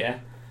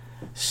Superior,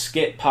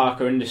 skip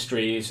Parker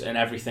Industries and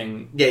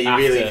everything. Yeah, you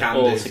really can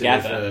all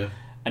together,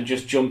 and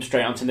just jump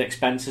straight onto Nick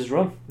Spencer's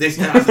run. That's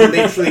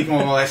literally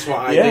more or less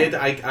what I did.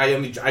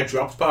 I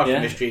dropped Parker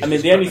Industries. I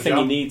mean, the only thing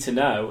you need to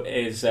know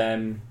is,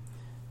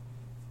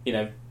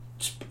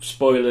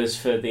 spoilers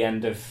for the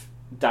end of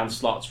Dan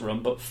Slott's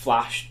run, but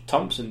Flash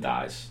Thompson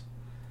dies.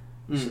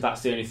 So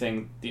that's the only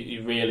thing that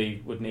you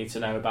really would need to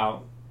know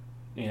about,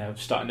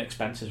 starting Nick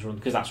Spencer's run,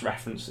 because that's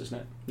referenced,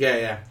 isn't it?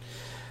 Yeah.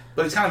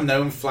 But it's kind of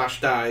known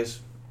Flash dies.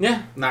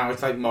 Yeah. Now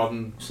it's like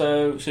modern.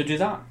 So do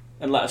that,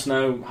 and let us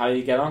know how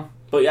you get on.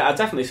 But yeah, I'd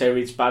definitely say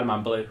read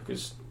Spider-Man Blue,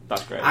 because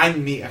that's great. I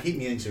keep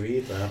meaning to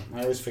read that.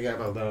 I always forget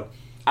about that.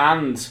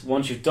 And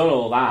once you've done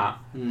all that,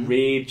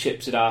 read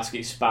Chip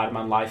Zdarsky's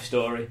Spider-Man life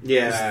story.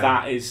 Yeah. Because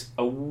that is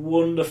a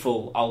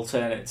wonderful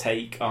alternate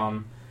take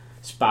on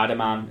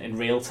Spider-Man in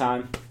real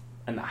time.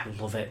 And I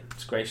love it.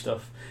 It's great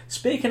stuff.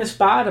 Speaking of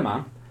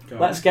Spider-Man,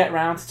 let's get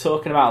round to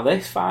talking about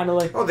this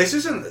finally. Oh, this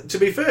isn't. To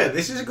be fair,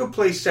 this is a good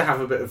place to have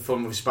a bit of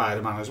fun with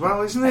Spider-Man as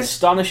well, isn't it?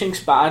 Astonishing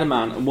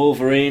Spider-Man and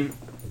Wolverine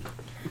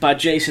by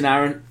Jason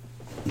Aaron.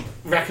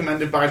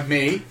 Recommended by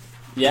me,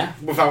 Yeah.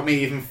 without me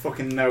even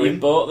fucking You knowing.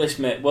 bought this,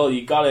 mate. Well,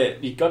 you got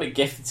it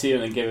gifted to you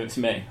and then give it to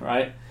me,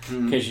 right?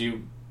 Because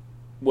you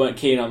weren't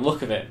keen on the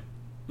look of it.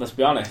 Let's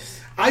be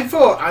honest. I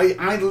thought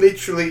I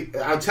literally.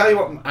 I'll tell you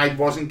what I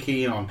wasn't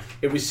keen on.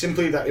 It was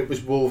simply that it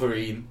was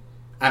Wolverine,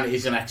 and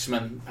he's an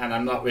X-Men, and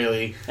I'm not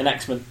really An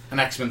X-Men. an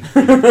X-Men.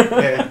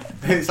 Yeah,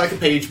 it's like a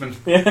pageman.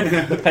 Yeah.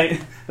 the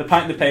paint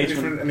and the page.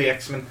 Different than the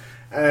X-Men.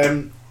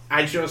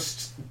 I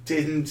just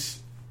didn't.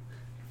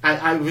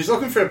 I was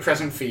looking for a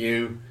present for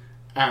you,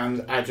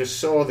 and I just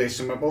saw this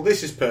and went, well,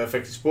 this is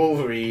perfect. It's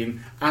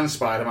Wolverine and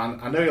Spider-Man.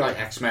 I know you like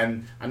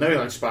X-Men. I know you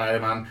like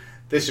Spider-Man.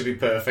 This would be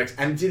perfect.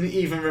 And didn't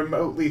even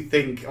remotely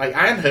think... Like,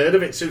 I hadn't heard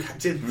of it, so I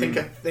didn't think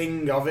a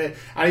thing of it.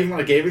 And even when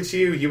I gave it to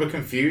you, you were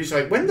confused.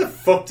 Like, when the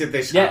fuck did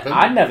this happen? Yeah,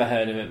 I'd never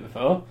heard of it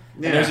before.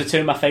 Yeah. And those are two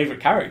of my favourite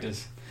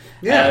characters.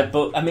 Yeah.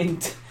 But, I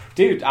mean,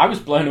 dude, I was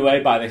blown away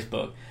by this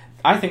book.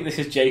 I think this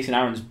is Jason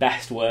Aaron's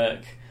best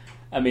work.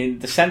 I mean,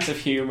 the sense of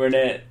humour in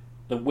it,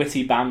 the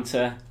witty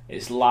banter,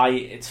 it's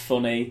light, it's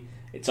funny,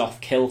 it's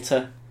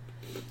off-kilter.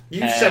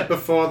 You've said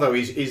before, though,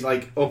 he's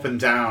like up and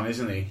down,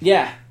 isn't he?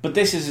 Yeah, but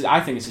I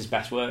think it's his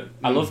best work.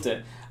 I loved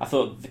it. I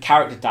thought the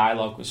character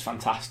dialogue was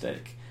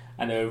fantastic,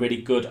 and they're a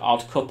really good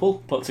odd couple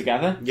put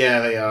together.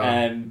 Yeah, they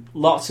are.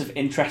 Lots of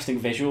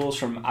interesting visuals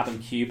from Adam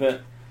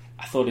Kubert.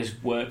 I thought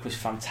his work was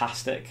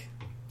fantastic.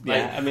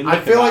 Yeah, I mean, I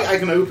feel like I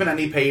can open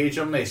any page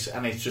on this,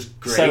 and it's just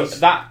great. So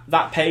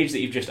that page that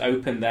you've just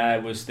opened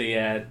there was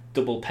the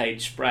double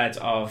page spread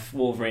of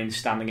Wolverine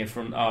standing in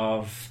front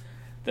of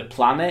the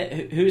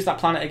planet. Who's that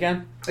planet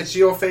again? It's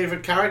your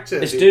favourite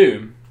character. It's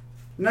Doom.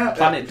 No,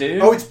 Planet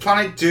Doom. Oh, it's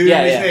Planet Doom,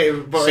 Yeah, isn't yeah.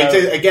 it? But So-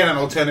 it's again an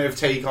alternative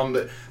take on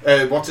the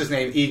what's his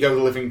name, Ego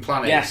the Living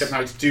Planet. Yes. Except now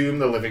it's Doom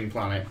the Living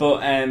Planet. But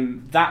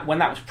that when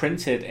that was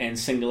printed in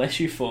single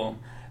issue form,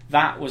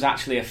 that was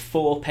actually a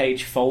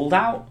 4-page fold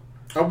out.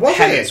 Oh, was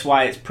Hence it?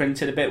 why it's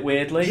printed a bit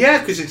weirdly. Yeah,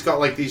 because it's got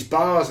like these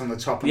bars on the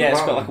top and Yeah, the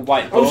it's bottom. got like a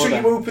white Oh, so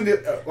border. you opened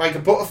it like a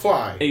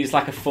butterfly. It was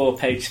like a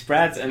 4-page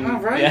spread, and Oh,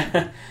 right.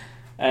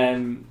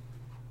 yeah.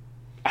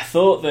 I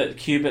thought that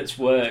Kubert's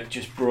work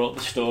just brought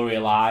the story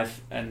alive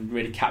and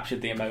really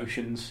captured the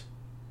emotions.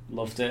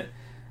 Loved it.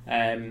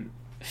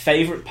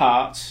 Favourite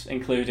parts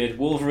included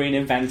Wolverine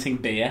inventing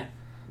beer.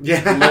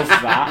 Yeah. Loved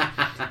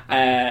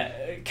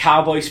that.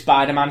 Cowboy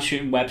Spider-Man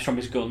shooting webs from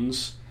his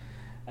guns.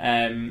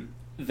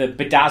 The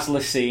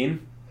bedazzler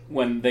scene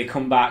when they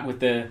come back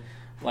with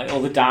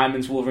all the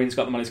diamonds. Wolverine's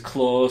got them on his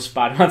claws.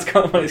 Spider-Man's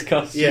got them on his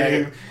costume.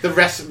 Yeah,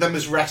 them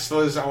as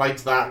wrestlers, I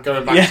liked that.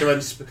 Going back to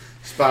when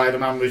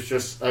Spider-Man was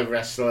just a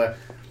wrestler.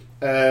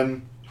 Yeah,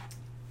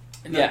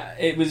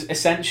 it was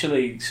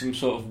essentially some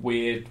sort of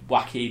weird,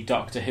 wacky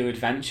Doctor Who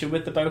adventure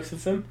with the both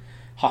of them,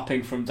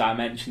 hopping from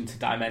dimension to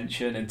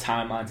dimension and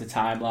timeline to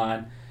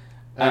timeline.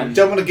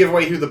 Don't want to give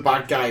away who the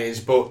bad guy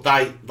is, but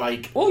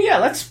Well, yeah,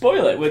 let's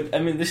spoil it.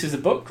 This is the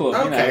book club.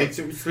 Okay,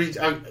 You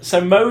know.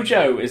 So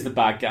Mojo is the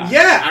bad guy.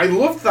 Yeah, I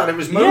loved that. It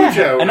was Mojo,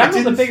 Yeah, and I'm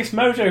not the biggest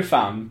Mojo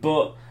fan,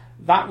 but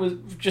that was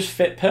just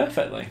fit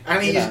perfectly.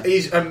 And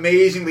he's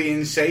amazingly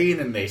insane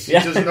in this. He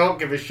does not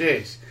give a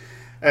shit.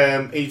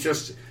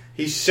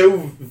 He's so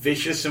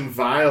vicious and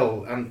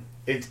vile, and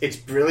it's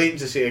brilliant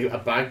to see a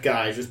bad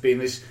guy just being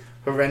this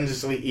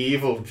horrendously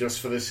evil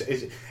just for this.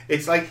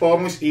 It's like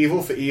almost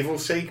evil for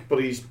evil's sake,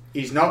 but he's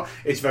not.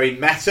 It's very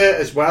meta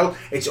as well.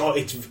 It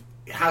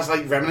has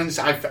like remnants.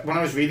 When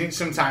I was reading it,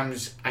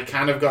 sometimes I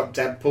kind of got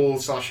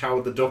Deadpool /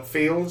 Howard the Duck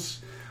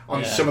feels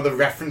on some of the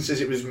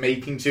references it was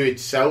making to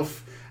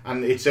itself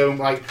and its own.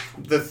 Like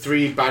the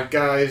three bad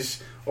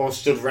guys all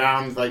stood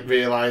round, like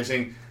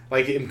realizing,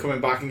 like him coming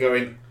back and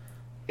going,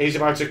 "He's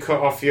about to cut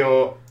off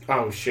your."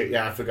 Oh shit!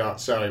 Yeah, I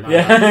forgot. Sorry, man.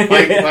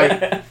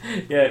 Yeah,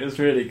 yeah, it was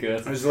really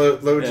good. There's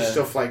loads of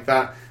stuff like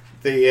that.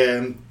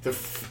 The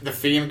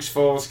Phoenix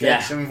Force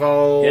gets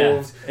involved.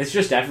 Yeah, it's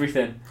just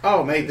everything.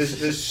 Oh mate,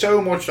 there's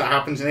so much that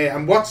happens in here.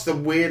 And what's the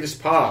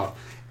weirdest part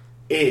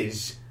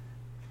is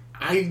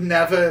I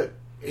never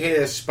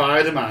hear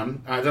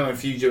Spider-Man. I don't know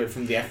if you do it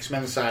from the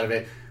X-Men side of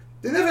it.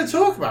 They never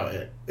talk about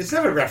it. It's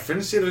never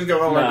referenced. It doesn't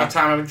go, "Oh, like that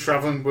time I went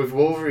travelling with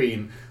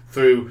Wolverine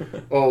through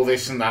all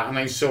this and that, and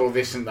I saw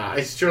this and that."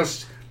 It's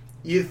just.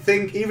 You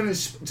think even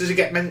does it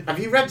get have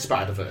you read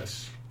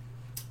Spider-Verse?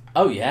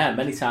 Oh yeah,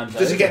 many times.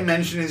 Does it get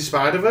mentioned in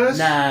Spider-Verse?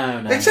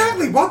 No.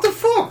 Exactly. What the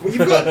fuck? Well,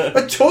 you've got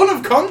a ton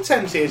of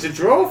content here to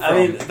draw from. I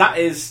mean, that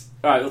is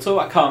right. We'll talk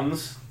about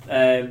cons.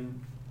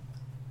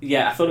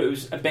 Yeah, I thought it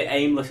was a bit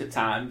aimless at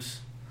times.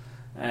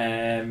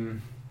 A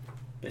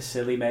bit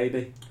silly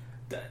maybe.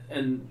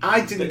 And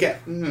I didn't get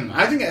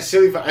a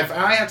silly. If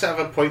I had to have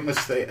a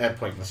pointless. If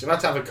I had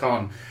to have a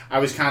con,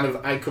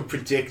 I could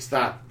predict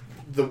that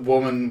the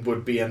woman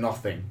would be a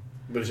nothing.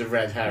 It was a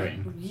red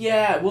herring.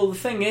 Yeah, well, the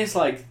thing is,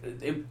 like,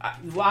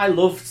 I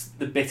loved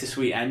the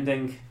bittersweet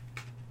ending.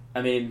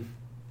 I mean,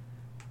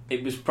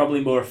 it was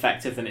probably more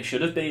effective than it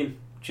should have been.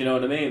 Do you know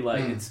what I mean?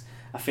 Like,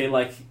 I feel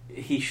like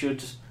he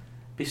should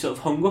sort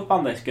of hung up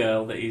on this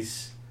girl that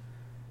he's,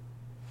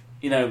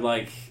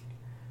 like.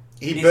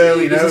 He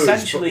barely knows,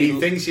 essentially... but he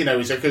thinks he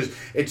knows her because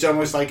it's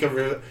almost like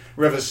a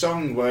River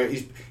Song where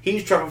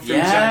he's travelled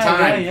through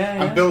time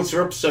and built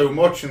her up so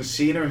much and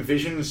seen her in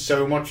visions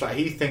so much that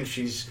he thinks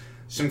she's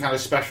some kind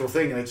of special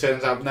thing, and it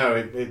turns out no,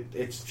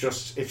 it's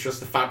just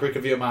the fabric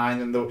of your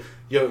mind, and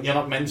you're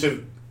not meant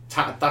to.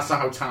 That's not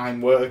how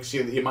time works.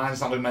 Your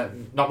mind's not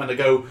meant to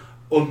go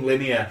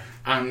unlinear,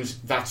 and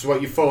that's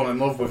what you fall in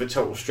love with, a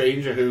total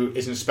stranger who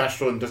isn't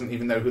special and doesn't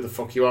even know who the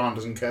fuck you are and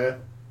doesn't care.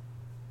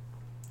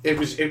 It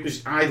was.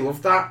 I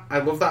love that. I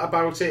love that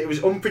about it. It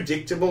was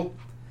unpredictable,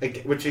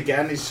 which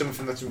again is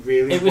something that's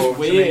really. It was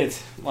important weird,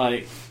 to me.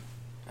 like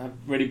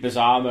really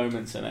bizarre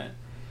moments in it.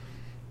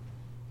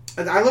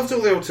 And I loved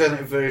all the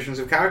alternative versions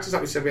of characters.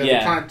 Like we said, we had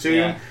the Planet Doom.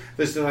 Yeah.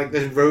 There's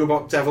there's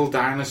robot devil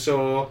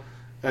dinosaur.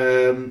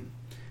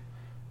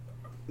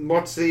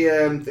 What's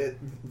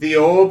the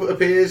orb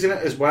appears in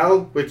it as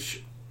well,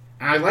 which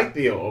I like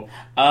the orb.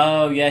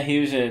 Oh yeah, he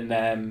was in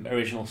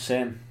Original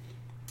Sin.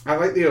 I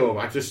like the orb.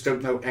 I just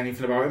don't know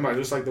anything about him. I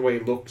just like the way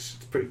he looks.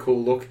 It's a pretty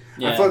cool look.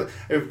 Yeah.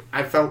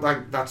 I felt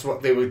like that's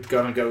what they were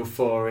gonna go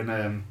for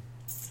in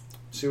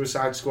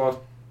Suicide Squad.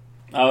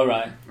 Oh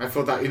right. I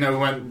thought that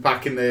went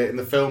back in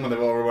the film and they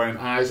were all wearing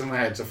eyes on their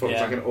heads. I thought it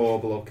was like an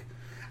orb look.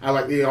 I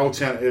like the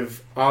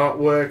alternative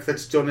artwork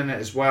that's done in it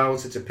as well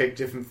to depict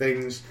different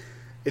things.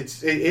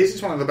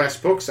 It's one of the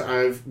best books that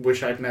I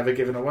wish I'd never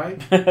given away.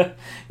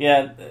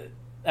 Yeah,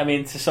 I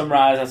mean, to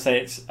summarise, I'd say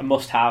it's a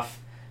must-have.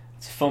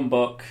 It's a fun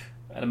book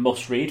and a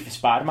must-read for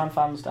Spider-Man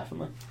fans,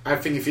 definitely. I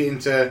think if you're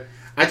into...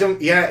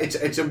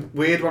 it's a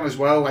weird one as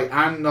well. Like,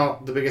 I'm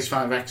not the biggest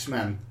fan of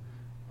X-Men.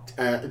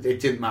 It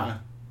didn't matter.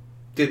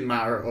 Didn't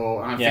matter at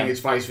all. And I think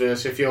it's vice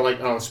versa. If you're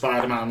like, oh,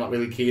 Spider-Man, I'm not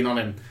really keen on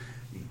him,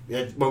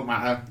 it won't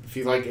matter.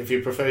 If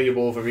you prefer your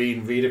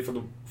Wolverine, read it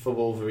for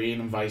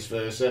Wolverine and vice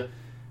versa.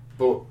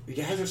 But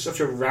yeah, there's such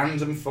a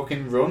random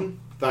fucking run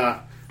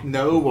that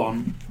no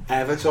one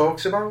ever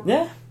talks about.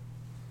 Yeah.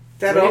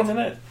 Dead Weird, odd. isn't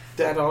it?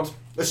 Dead odd.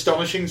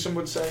 Astonishing, some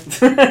would say.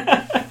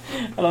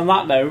 And on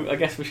that note, I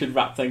guess we should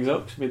wrap things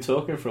up. We've been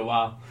talking for a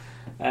while.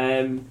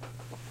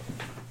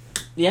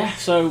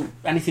 So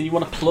anything you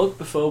want to plug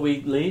before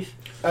we leave?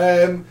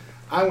 I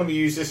want to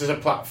use this as a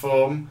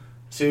platform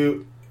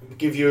to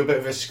give you a bit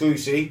of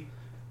exclusive.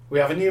 We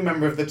have a new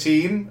member of the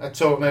team at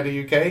Talk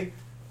Nerdy UK.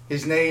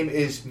 His name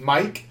is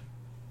Mike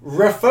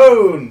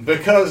Raffone,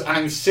 because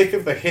I'm sick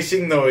of the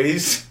hissing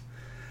noise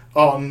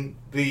on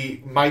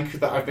the mic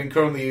that I've been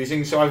currently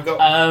using. So I've got...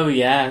 Oh,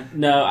 yeah.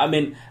 No, I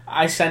mean,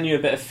 I send you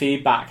a bit of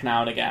feedback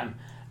now and again,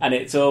 and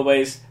it's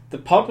always, the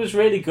pod was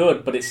really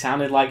good, but it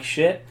sounded like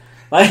shit.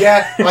 But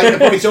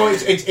it's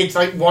always it's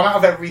like 1 out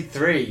of every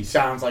 3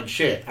 sounds like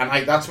shit,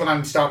 and that's when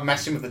I'm start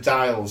messing with the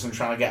dials and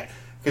trying to get,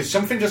 because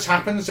something just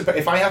happens.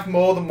 If I have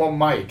more than one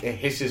mic, it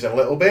hisses a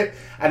little bit,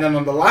 and then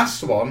on the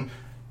last one,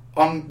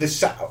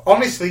 honest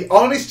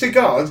to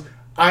God,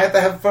 I had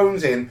the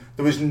headphones in,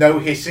 there was no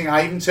hissing.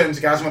 I even turned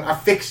to Gaz and went, I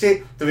fixed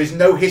it, there is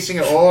no hissing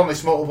at all on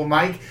this multiple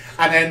mic,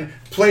 and then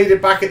played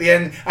it back at the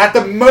end. I had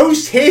the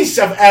most hiss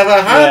I've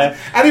ever had,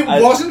 and it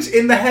wasn't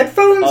in the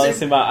headphones.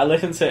 Honestly, man, I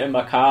listened to it in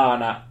my car,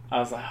 and I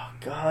was like, oh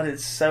God,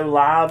 it's so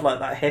loud, like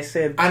that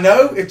hissing. I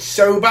know, it's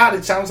so bad.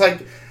 It sounds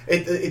like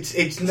it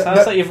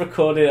sounds like you've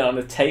recorded it on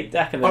a tape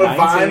deck in the 90s. On a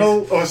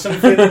vinyl or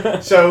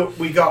something. So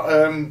we got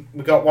one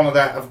of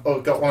that.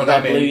 Got one of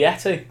them Blue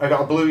Yeti. I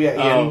got a Blue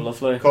Yeti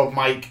lovely. Called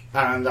Mike,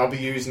 and I'll be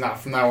using that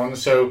from now on.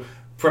 So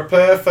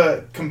prepare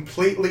for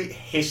completely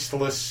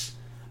hissless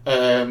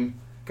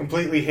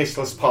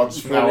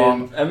pods from now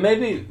on. And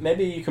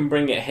maybe you can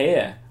bring it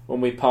here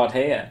when we pod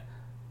here.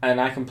 And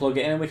I can plug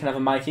it in and we can have a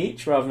mic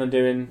each rather than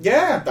doing...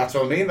 Yeah, that's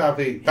what I mean.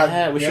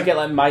 We should get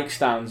like mic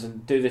stands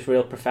and do this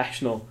real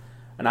professional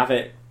and have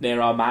it near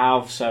our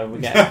mouths so we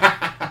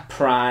get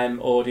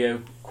prime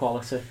audio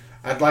quality.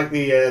 I'd like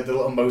the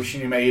little motion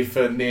you made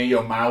for near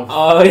your mouth.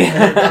 Oh,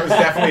 yeah. That was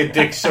definitely a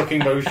dick-sucking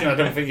motion. I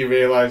don't think you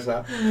realise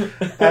that.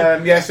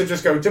 So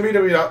just go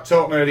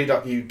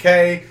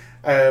www.talknerdy.uk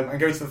and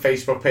go to the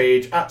Facebook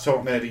page at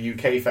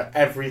TalkNerdyUK for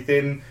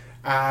everything.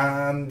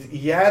 And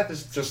yeah,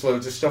 there's just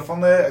loads of stuff on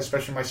there,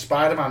 especially my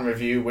Spider-Man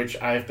review,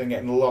 which I've been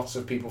getting lots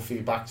of people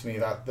feedback to me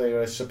that they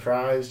were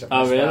surprised at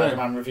my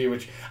Spider-Man review,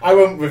 which I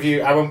won't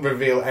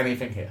reveal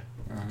anything here.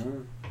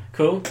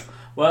 Cool.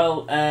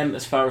 Well,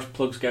 as far as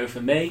plugs go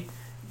for me,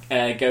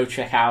 go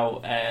check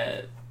out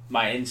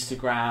my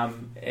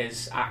Instagram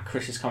is at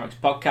Chris's Comics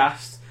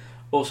Podcast.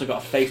 Also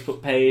got a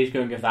Facebook page,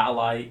 go and give that a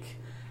like.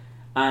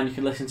 And you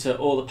can listen to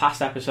all the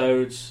past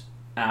episodes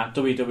at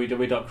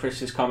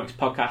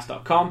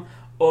www.chrisscomicspodcast.com,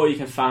 or you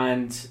can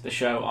find the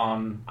show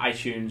on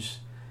iTunes.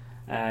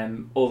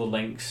 All the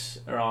links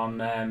are on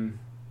the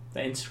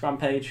Instagram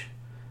page.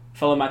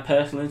 Follow my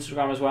personal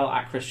Instagram as well,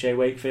 at Chris J.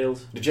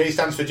 Wakefield. The J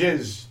stands for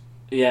Jizz.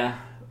 Yeah,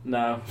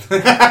 no.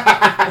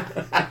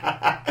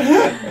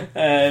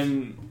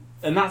 And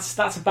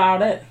that's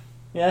about it.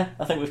 Yeah,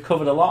 I think we've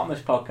covered a lot on this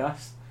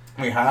podcast.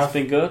 We have. It's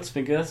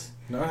been good.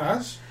 No, it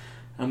has.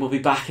 And we'll be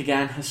back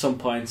again at some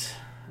point.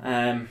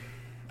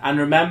 And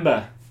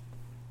remember,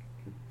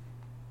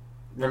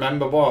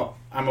 Remember what?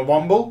 I'm a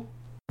Womble.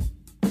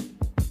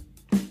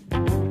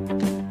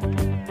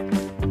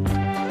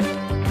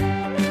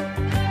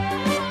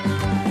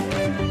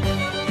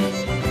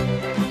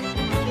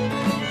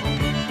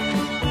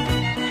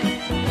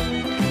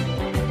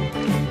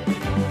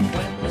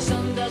 When the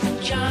sun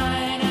doesn't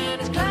shine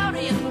and it's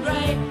cloudy and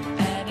grey,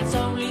 and it's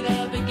only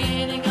the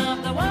beginning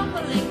of the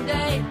wombling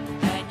day,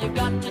 and you've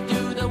got to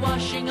do the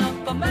washing up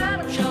for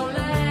Madame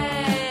Cholet.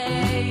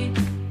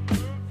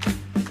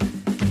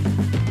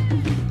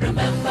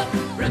 Remember,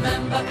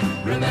 remember,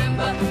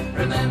 remember,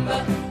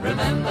 remember,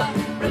 remember,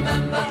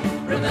 remember,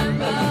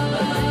 remember.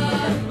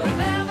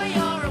 Remember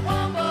you're a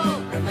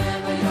womble.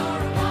 Remember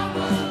you're a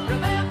womble.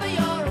 Remember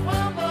you're a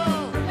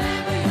womble.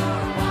 Remember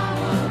you're a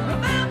womble.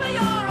 Remember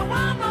you're a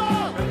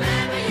womble.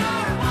 Remember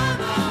you're a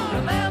womble.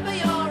 Remember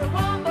you're a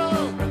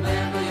womble.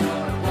 Remember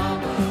you're a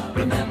womble.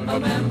 Remember,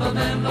 remember,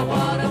 remember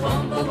what a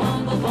womble,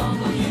 womble,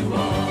 womble you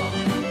are.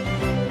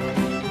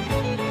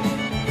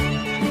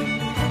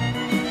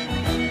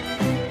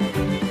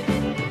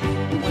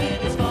 When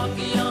it's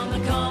foggy on the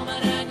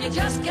common and you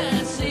just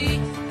can't see,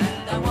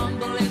 and I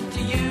wumble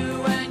into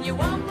you and you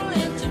wumble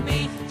into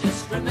me,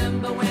 just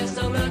remember we're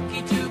so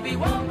lucky to be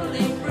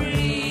wumbling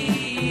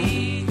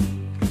free.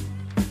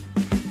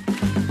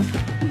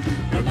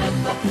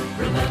 Remember,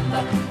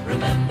 remember,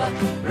 remember,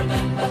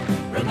 remember,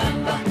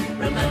 remember,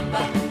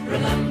 remember,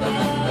 remember.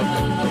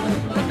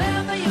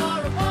 Remember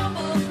you're a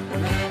wumble.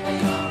 Remember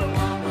you're a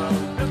wumble.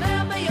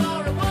 Remember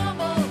you're a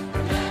wumble.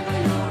 Remember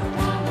you're a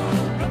wumble.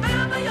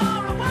 Remember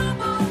you're a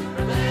wumble.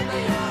 Remember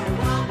you're a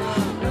wumble.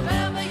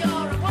 Remember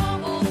you're a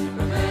wumble.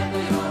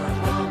 Remember you're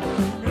a wumble.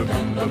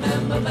 Remember,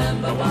 remember,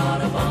 remember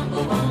what a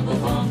wumble, wumble,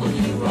 wumble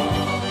you are.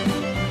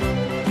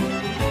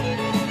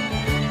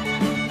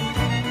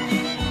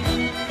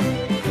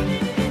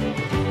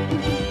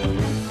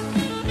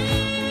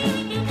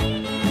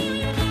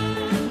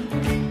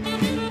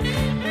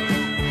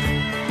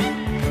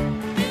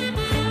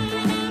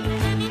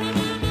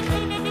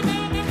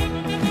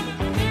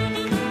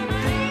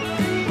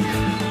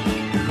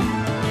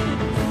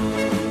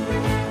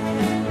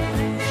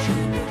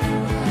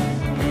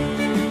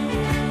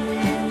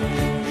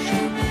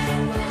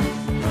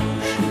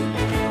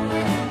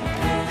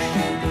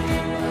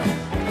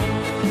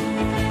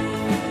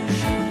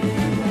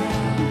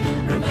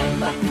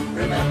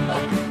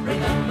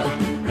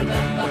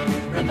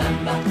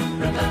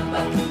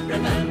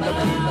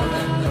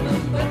 Remember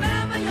you're a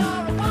womble. Remember you're a womble. Remember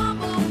you're a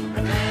womble.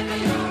 Remember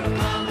you're a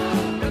womble.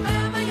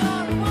 Remember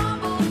you're a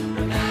womble.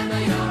 Remember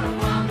you're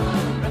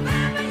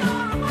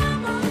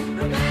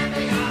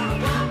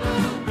a womble.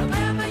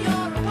 Remember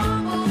you're a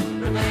womble.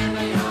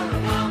 Remember you're a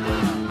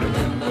womble.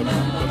 Remember,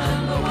 remember,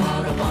 remember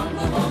what a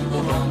womble,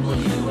 womble, womble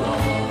you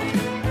are.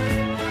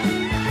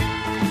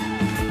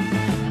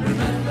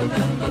 Remember,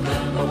 remember,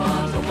 remember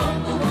what a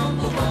womble,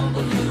 womble,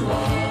 womble you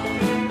are.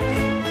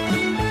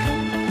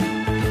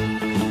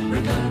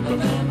 Remember,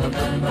 remember,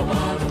 remember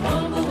what